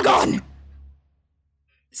 My Paragon!"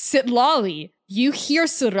 Sitlali, you hear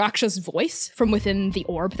Siraksha's voice from within the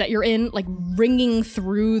orb that you're in, like ringing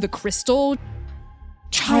through the crystal.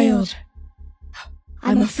 "Child,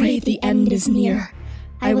 I'm afraid the end is near.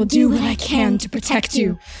 I will do what I can to protect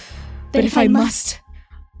you. But if I must,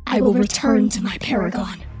 I will return to my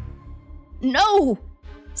Paragon." No!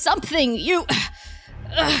 Something, you...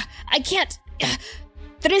 I can't...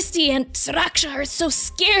 Thirsty and Siraksha are so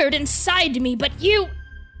scared inside me, but you...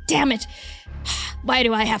 Damn it. Why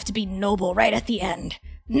do I have to be noble right at the end?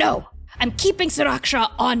 No, I'm keeping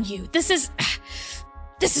Siraksha on you. This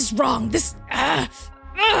is wrong.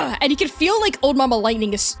 And you can feel like Old Mama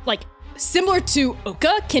Lightning is like similar to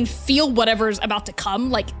Oka, can feel whatever's about to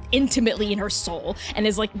come, like, intimately in her soul, and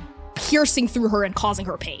is, like, piercing through her and causing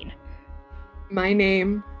her pain. My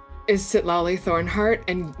name is Sitlali Thornheart,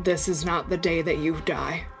 and this is not the day that you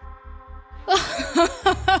die.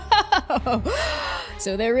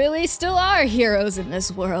 So there really still are heroes in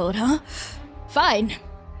this world, huh? Fine.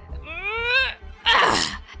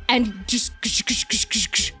 And just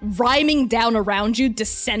rhyming down around you,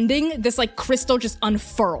 descending, this like crystal just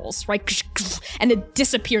unfurls, right? And it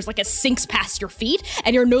disappears, like it sinks past your feet,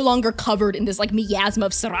 and you're no longer covered in this like miasma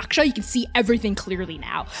of Sriracha. You can see everything clearly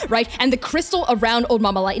now, right? And the crystal around Old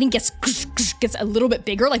Mama Lightning gets a little bit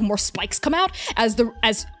bigger, like more spikes come out as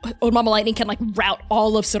Old Mama Lightning can like route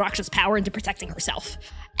all of Sriracha's power into protecting herself.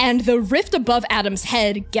 And the rift above Adam's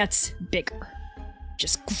head gets bigger.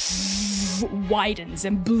 Just widens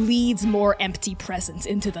and bleeds more empty presence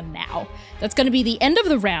into the now. That's going to be the end of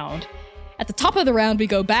the round. At the top of the round, we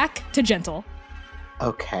go back to Gentle.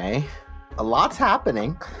 Okay. A lot's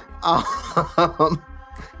happening.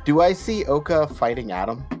 Do I see Oka fighting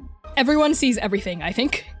Adam? Everyone sees everything, I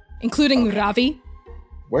think, including Ravi.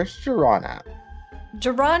 Where's Jiran at?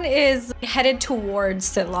 Jiran is headed towards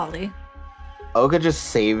Sitlali. Oka just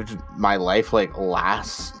saved my life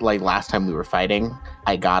last time we were fighting.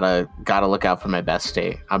 I gotta look out for my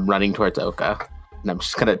bestie. I'm running towards Oka, and I'm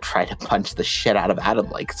just gonna try to punch the shit out of Adam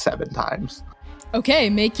like 7 times. Okay,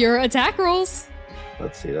 make your attack rolls.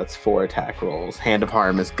 Let's see, that's 4 attack rolls. Hand of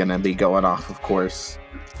Harm is gonna be going off, of course.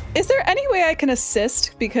 Is there any way I can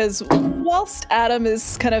assist? Because whilst Adam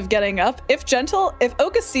is kind of getting up, if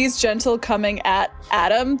Oka sees Gentle coming at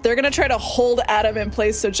Adam, they're gonna try to hold Adam in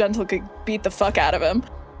place so Gentle could beat the fuck out of him.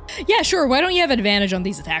 Yeah, sure. Why don't you have advantage on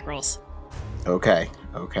these attack rolls? Okay.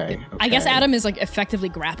 I guess Adam is like effectively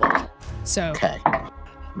grappled. So. Okay.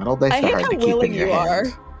 Metal dice I are hate hard how to keep in willing your you hand. are.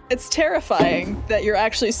 It's terrifying that you're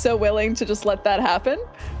actually so willing to just let that happen.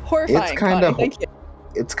 Horrifying, Connie. Thank you.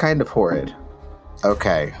 It's kind of horrid.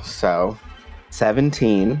 Okay, so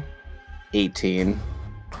 17, 18,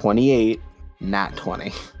 28, nat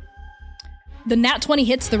 20. The nat 20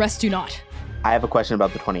 hits, the rest do not. I have a question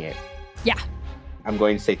about the 28. Yeah. I'm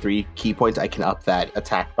going to say 3 key points. I can up that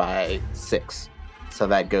attack by 6. So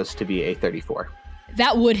that goes to be a 34.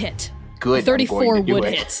 That would hit. Good. 34 would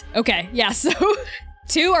hit. Okay, yeah, so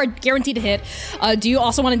 2 are guaranteed to hit. Do you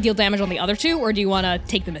also want to deal damage on the other 2, or do you want to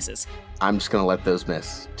take the misses? I'm just going to let those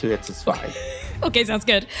miss. 2 hits is fine. Okay, sounds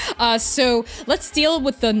good. So let's deal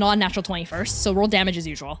with the non-natural 20 first. So roll damage as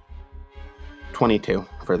usual. 22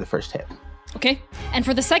 for the first hit. Okay. And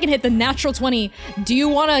for the second hit, the natural 20, do you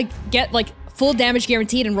want to get like full damage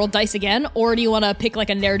guaranteed and roll dice again? Or do you want to pick like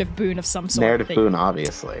a narrative boon of some sort? Narrative boon,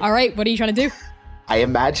 obviously. All right, what are you trying to do? I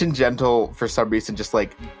imagine Gentle, for some reason, just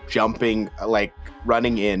like jumping, like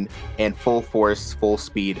running in and full force, full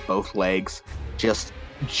speed, both legs, just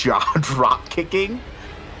jaw drop kicking.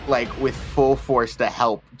 Like with full force to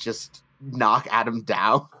help just knock Adam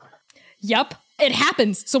down. Yep, it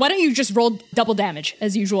happens. So why don't you just roll double damage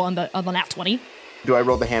as usual on the nat 20? Do I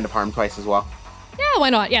roll the Hand of Harm twice as well? Yeah, why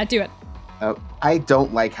not? Yeah, do it. I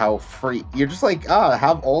don't like how free you're just like,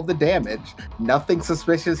 have all the damage. Nothing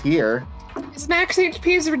suspicious here. His max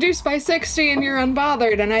HP is reduced by 60 and you're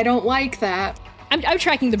unbothered, and I don't like that. I'm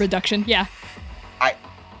tracking the reduction, yeah.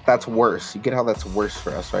 That's worse. You get how that's worse for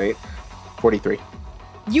us, right? 43.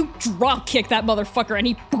 You drop kick that motherfucker and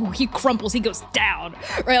he crumples, he goes down,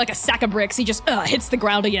 right? Like a sack of bricks. He just hits the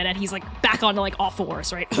ground again and he's like back onto like all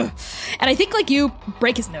fours, right? And I think like you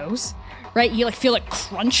break his nose, right? You like feel like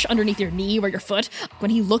crunch underneath your knee or your foot.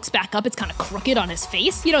 When he looks back up, it's kind of crooked on his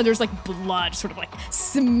face. You know, there's like blood sort of like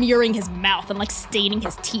smearing his mouth and like staining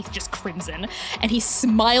his teeth just crimson. And he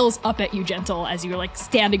smiles up at you, Gentle, as you're like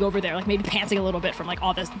standing over there, like maybe panting a little bit from like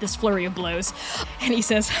all this flurry of blows. And he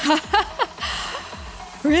says,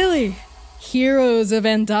 really? Heroes of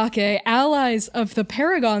Endake, allies of the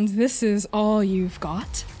Paragons, this is all you've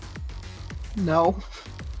got? No.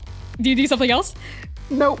 Do you do something else?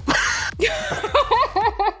 Nope.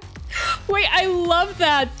 Wait, I love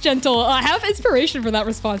that, Gentle. I have inspiration for that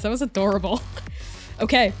response. That was adorable.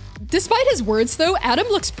 Okay. Despite his words, though, Adam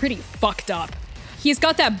looks pretty fucked up. He's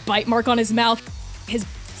got that bite mark on his mouth. His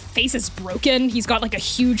face is broken. He's got like a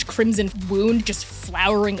huge crimson wound just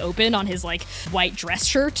flowering open on his like white dress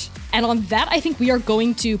shirt. And on that, I think we are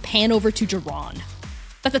going to pan over to Jiran.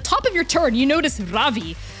 At the top of your turn, you notice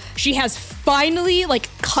Ravi. She has finally like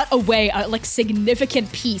cut away a like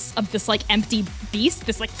significant piece of this like empty beast,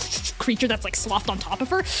 this like creature that's like slothed on top of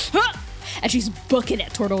her. And she's booking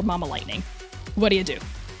it toward Old Mama Lightning. What do you do?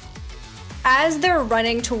 As they're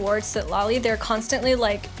running towards Sitlali, they're constantly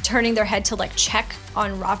like turning their head to like check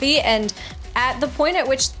on Ravi, and At the point at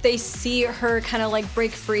which they see her kind of like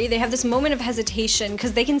break free, they have this moment of hesitation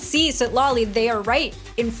because they can see Sitlali, they are right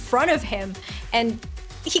in front of him, and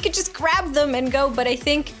he could just grab them and go, but I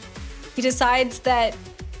think he decides that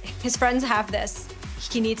his friends have this.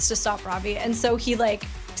 He needs to stop Ravi, and so he like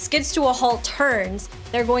skids to a halt, turns.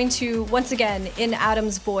 They're going to, once again, in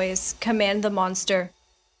Adam's voice, command the monster,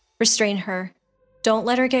 restrain her. Don't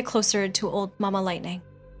let her get closer to old Mama Lightning.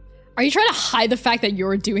 Are you trying to hide the fact that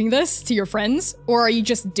you're doing this to your friends, or are you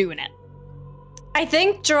just doing it? I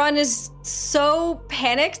think Jiran is so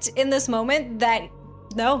panicked in this moment that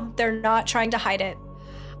no, they're not trying to hide it.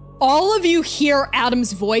 All of you hear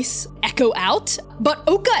Adam's voice echo out, but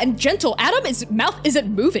Oka and Gentle, Adam's mouth isn't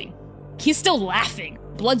moving. He's still laughing.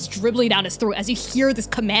 Blood's dribbling down his throat as you hear this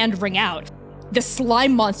command ring out. The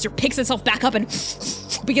slime monster picks itself back up and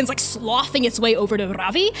begins like sloughing its way over to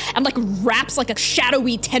Ravi and like wraps like a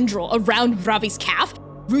shadowy tendril around Ravi's calf,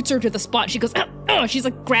 roots her to the spot. She goes, she's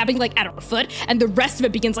like grabbing like at her foot, and the rest of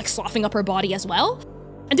it begins like sloughing up her body as well.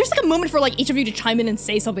 And there's like a moment for like each of you to chime in and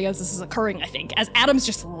say something as this is occurring, I think, as Adam's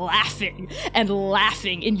just laughing and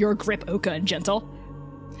laughing in your grip, Oka and Gentle.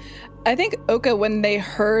 I think Oka, when they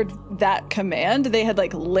heard that command, they had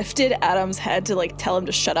like lifted Adam's head to like tell him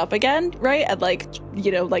to shut up again, right? And like,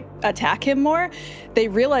 you know, like attack him more. They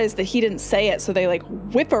realized that he didn't say it, so they like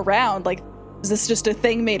whip around like, is this just a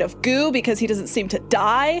thing made of goo because he doesn't seem to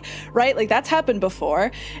die, right? Like that's happened before.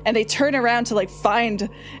 And they turn around to like find,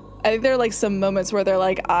 I think there are like some moments where their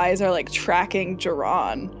like eyes are like tracking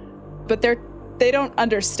Jiran, but they don't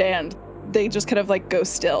understand. They just kind of like go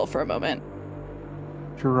still for a moment.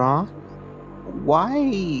 Jiran,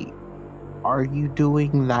 why are you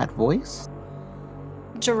doing that voice?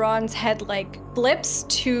 Jiran's head like flips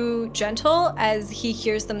to Gentle as he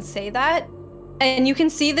hears them say that. And you can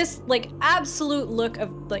see this like absolute look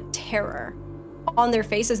of like terror on their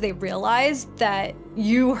face as they realize that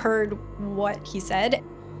you heard what he said.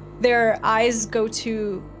 Their eyes go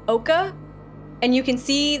to Oka, and you can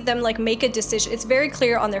see them like make a decision. It's very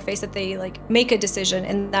clear on their face that they like make a decision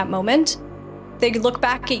in that moment. They look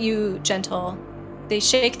back at you, Gentle. They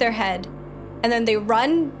shake their head, and then they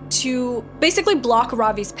run to basically block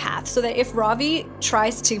Ravi's path so that if Ravi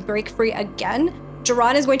tries to break free again,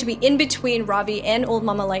 Jiran is going to be in between Ravi and Old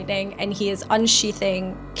Mama Lightning, and he is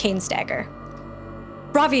unsheathing Kane's dagger.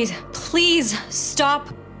 Ravi, please stop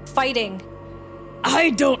fighting. I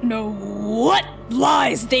don't know what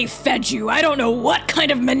lies they fed you. I don't know what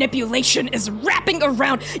kind of manipulation is wrapping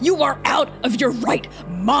around. You are out of your right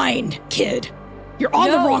mind, kid. You're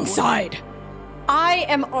on the wrong side. I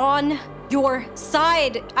am on your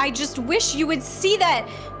side. I just wish you would see that.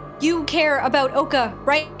 You care about Oka,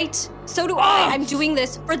 right? So do I. I'm doing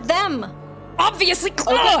this for them. Obviously.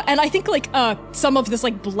 And I think like some of this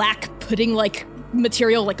like black pudding like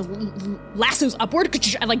material like lassos upward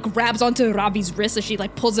and like grabs onto Ravi's wrist as she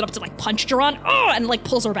like pulls it up to like punch Jiran and like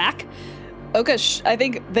pulls her back. Oka, I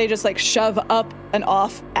think they just like shove up and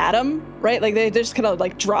off Adam, right? Like they just kind of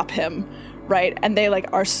like drop him, right? And they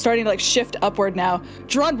like are starting to like shift upward now.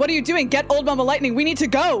 Jiran, what are you doing? Get Old Mama Lightning. We need to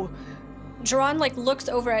go. Jiran like looks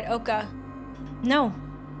over at Oka. No,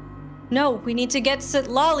 we need to get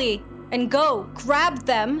Sitlali and go. Grab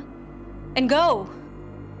them and go.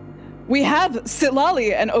 We have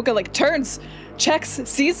Sitlali. And Oka like turns, checks,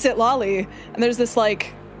 sees Sitlali, and there's this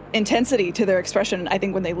like intensity to their expression, I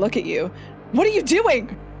think, when they look at you. What are you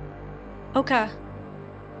doing? Oka,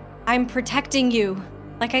 I'm protecting you,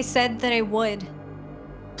 like I said that I would.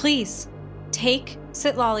 Please, take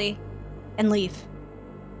Sitlali and leave.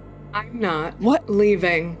 I'm not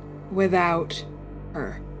leaving without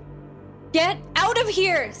her. Get out of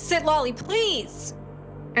here, Sitlali, please!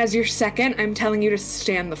 As your second, I'm telling you to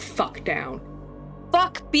stand the fuck down.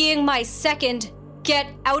 Fuck being my second. Get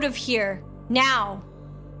out of here, now.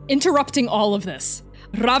 Interrupting all of this,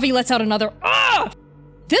 Ravi lets out another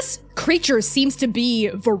This creature seems to be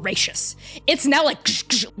voracious. It's now like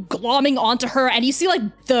glomming onto her, and you see like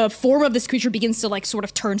the form of this creature begins to like sort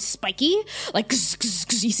of turn spiky. Like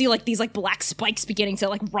you see like these like black spikes beginning to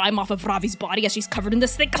like rime off of Ravi's body as she's covered in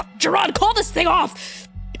this thing. Jiran, call this thing off!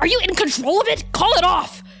 Are you in control of it? Call it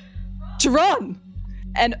off! Jiran!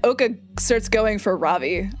 And Oka starts going for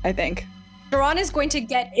Ravi, I think. Jiran is going to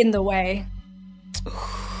get in the way.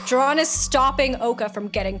 Jiran is stopping Oka from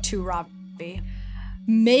getting to Ravi.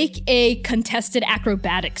 Make a contested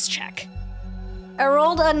acrobatics check. I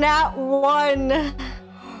rolled a nat 1.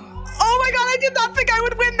 Oh my god, I did not think I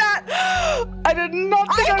would win that! I did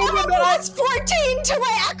not think I would win that! I have a plus 14 to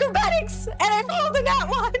my acrobatics, and I rolled a nat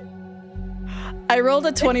 1. I rolled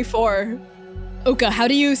a 24. Oka, how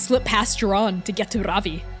do you slip past Jiran to get to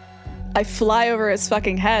Ravi? I fly over his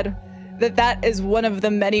fucking head. that is one of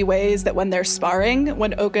the many ways that when they're sparring,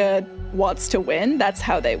 when Oka wants to win, that's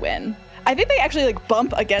how they win. I think they actually like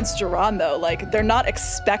bump against Duran though. Like they're not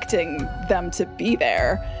expecting them to be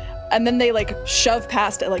there. And then they like shove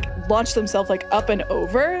past it, like launch themselves like up and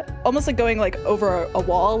over, almost like going like over a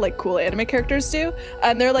wall, like cool anime characters do.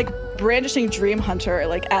 And they're like brandishing Dream Hunter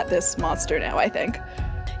like at this monster now, I think.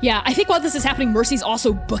 Yeah, I think while this is happening, Mercy's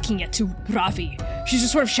also booking it to Ravi. She's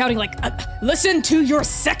just sort of shouting like, listen to your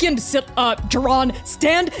second, Duran,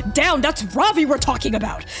 stand down, that's Ravi we're talking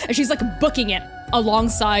about. And she's like booking it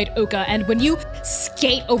alongside Oka. And when you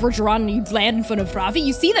skate over Duran and you land in front of Ravi,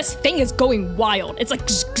 you see this thing is going wild. It's like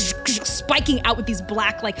spiking out with these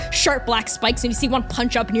black, like sharp black spikes. And you see one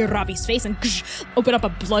punch up near Ravi's face and open up a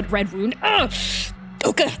blood red wound.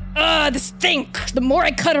 Oka, this thing, the more I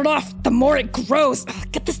cut it off, the more it grows.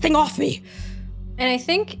 Get this thing off me. And I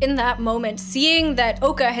think in that moment, seeing that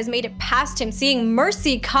Oka has made it past him, seeing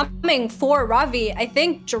Mercy coming for Ravi, I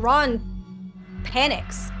think Duran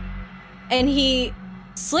panics. And he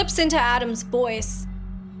slips into Adam's voice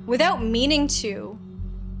without meaning to.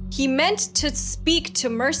 He meant to speak to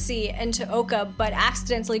Mercy and to Oka, but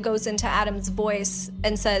accidentally goes into Adam's voice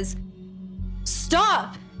and says,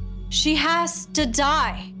 "Stop! She has to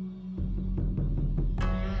die."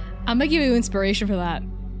 I'm gonna give you inspiration for that.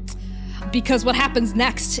 Because what happens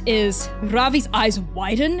next is Ravi's eyes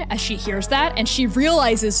widen as she hears that, and she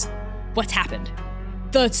realizes what's happened.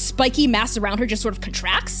 The spiky mass around her just sort of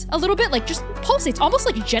contracts a little bit, like just pulsates, almost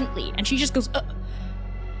like gently, and she just goes,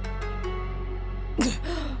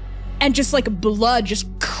 and just like blood just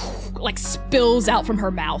like spills out from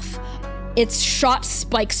her mouth. Its shot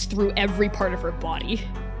spikes through every part of her body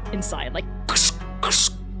inside, like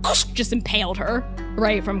just impaled her,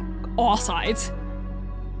 right, from all sides.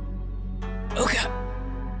 Okay.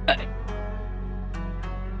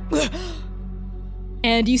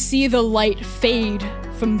 And you see the light fade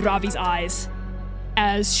from Ravi's eyes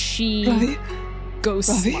as she goes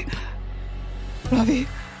slump. Ravi.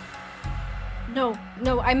 No,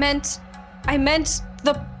 I meant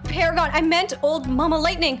the Paragon. I meant old Mama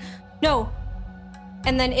Lightning. No.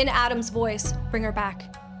 And then in Adam's voice, bring her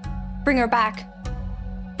back. Bring her back.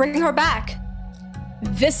 Bring her back.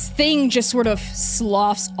 This thing just sort of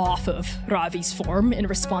sloughs off of Ravi's form in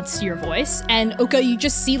response to your voice. And Oka, you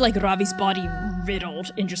just see like Ravi's body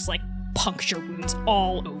riddled in just like puncture wounds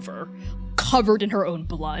all over, covered in her own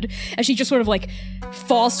blood. And she just sort of like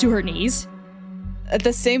falls to her knees. At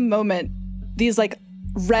the same moment, these like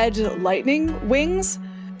red lightning wings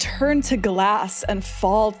turn to glass and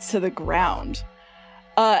fall to the ground.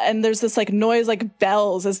 And there's this like noise like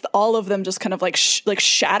bells as all of them just kind of like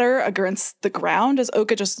shatter against the ground as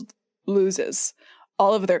Oka just loses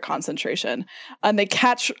all of their concentration. And they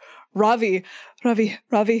catch Ravi.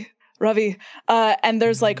 And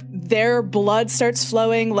there's like their blood starts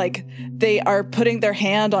flowing, like they are putting their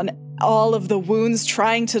hand on all of the wounds,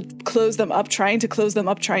 trying to close them up.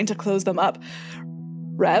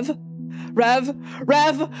 Rev?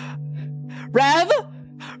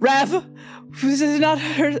 This is not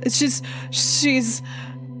her. She's,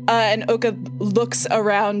 and Oka looks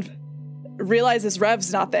around, realizes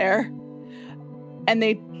Rev's not there, and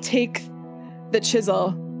they take the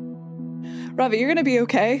chisel. Ravi, you're gonna be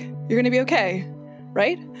okay.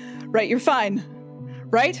 Right? Right, you're fine.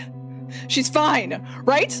 Right? She's fine,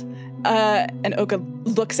 right? And Oka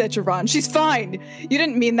looks at Duran. She's fine. You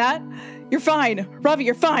didn't mean that. You're fine. Ravi,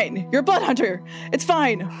 you're fine. You're a blood hunter. It's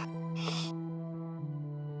fine.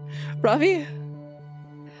 Ravi?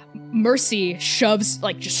 Mercy shoves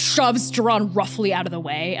Duran roughly out of the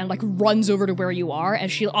way and like runs over to where you are, and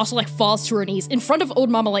she also like falls to her knees in front of Old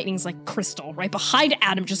Mama Lightning's like crystal, right behind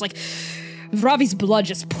Adam, just like Ravi's blood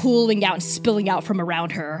just pooling out and spilling out from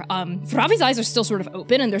around her. Ravi's eyes are still sort of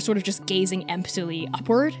open and they're sort of just gazing emptily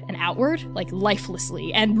upward and outward, like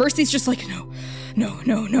lifelessly. And Mercy's just like, no.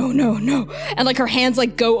 And like her hands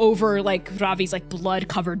like go over like Ravi's like blood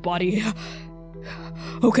covered body.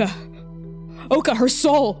 Oka, her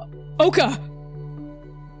soul! Oka!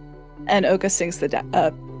 And Oka sinks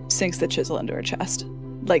the chisel into her chest.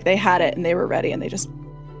 Like they had it and they were ready and they just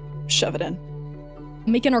shove it in.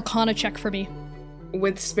 Make an Arcana check for me.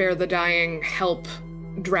 With Spare the Dying, help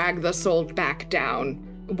drag the soul back down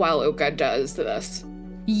while Oka does this.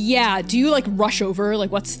 Yeah, do you like rush over?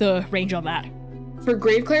 Like what's the range on that? For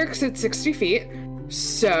Grave Clerics, it's 60 feet.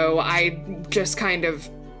 So I just kind of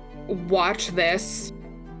watch this.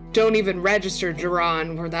 Don't even register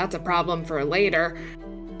Duran, where that's a problem for later,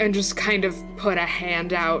 and just kind of put a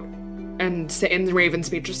hand out and say, in the Raven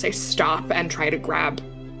speech, just say stop and try to grab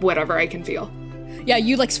whatever I can feel. Yeah,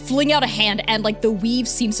 you like fling out a hand and like the weave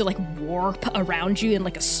seems to like warp around you in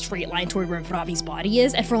like a straight line toward where Ravi's body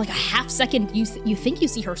is. And for like a half second, you think you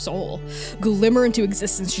see her soul glimmer into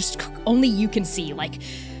existence. Just only you can see like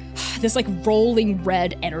this like rolling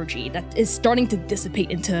red energy that is starting to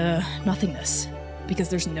dissipate into nothingness because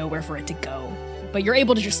there's nowhere for it to go. But you're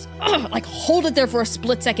able to just like hold it there for a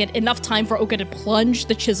split second, enough time for Oka to plunge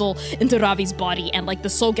the chisel into Ravi's body, and like the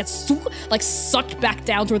soul gets like sucked back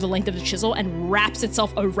down through the length of the chisel and wraps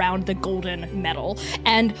itself around the golden metal.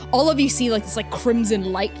 And all of you see like this like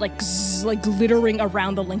crimson light like glittering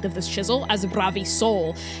around the length of this chisel as Ravi's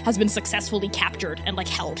soul has been successfully captured and like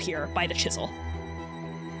held here by the chisel.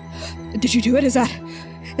 Did you do it? Is that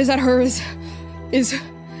her? Is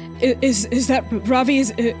that Ravi?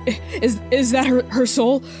 Is that her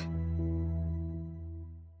soul?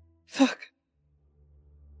 Fuck.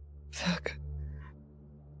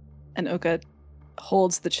 And Oka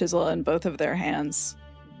holds the chisel in both of their hands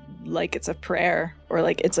like it's a prayer or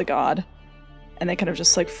like it's a god. And they kind of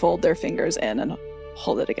just like fold their fingers in and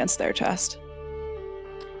hold it against their chest.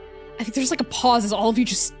 I think there's like a pause as all of you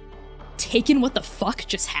just take in what the fuck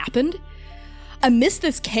just happened. Amidst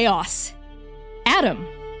this chaos, Adam,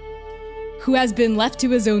 who has been left to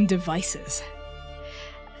his own devices,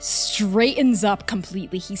 straightens up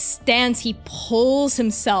completely. He stands, he pulls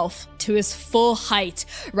himself to his full height,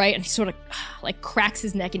 right? And he sort of like cracks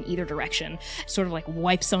his neck in either direction, sort of like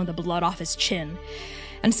wipes some of the blood off his chin,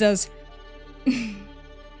 and says,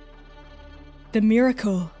 "The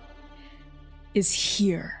miracle is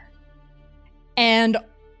here." And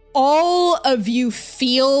all of you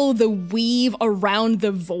feel the weave around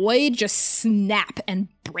the void just snap and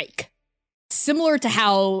break. Similar to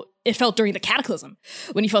how it felt during the Cataclysm,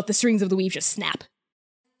 when you felt the strings of the weave just snap.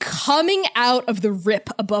 Coming out of the rip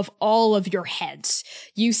above all of your heads,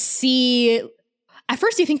 you see, at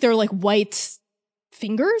first you think they're like white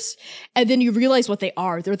fingers, and then you realize what they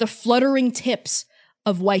are. They're the fluttering tips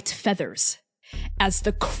of white feathers as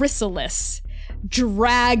the chrysalis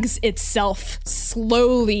drags itself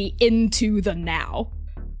slowly into the now.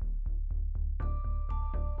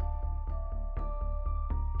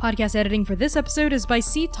 Podcast editing for this episode is by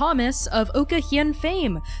C. Thomas of Oka Hien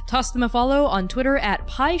fame. Toss them a follow on Twitter at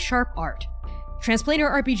PieSharpArt. Transplaner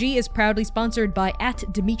RPG is proudly sponsored by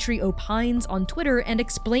 @DimitriOpines on Twitter and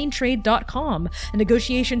ExplainTrade.com, a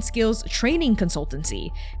negotiation skills training consultancy,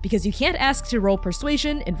 because you can't ask to roll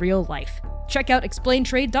persuasion in real life. Check out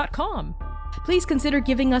ExplainTrade.com. Please consider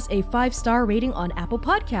giving us a 5-star rating on Apple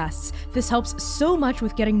Podcasts. This helps so much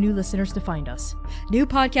with getting new listeners to find us. New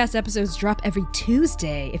podcast episodes drop every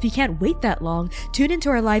Tuesday. If you can't wait that long, tune into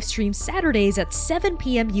our live stream Saturdays at 7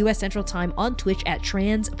 p.m. US Central Time on Twitch at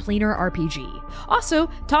Transplaner RPG. Also,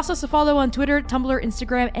 toss us a follow on Twitter, Tumblr,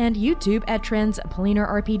 Instagram, and YouTube at Transplaner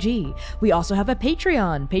RPG. We also have a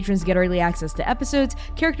Patreon. Patrons get early access to episodes,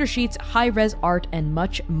 character sheets, high-res art, and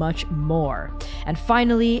much, much more. And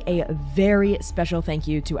finally, a very special thank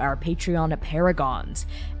you to our Patreon paragons: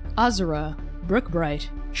 Azura, Brookbright,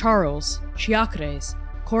 Charles, Chiacres,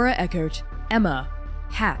 Cora Eckert, Emma,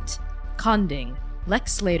 Hat, Conding,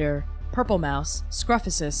 Lex Slater, Purple Mouse,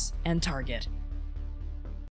 Scruffusus, and Target.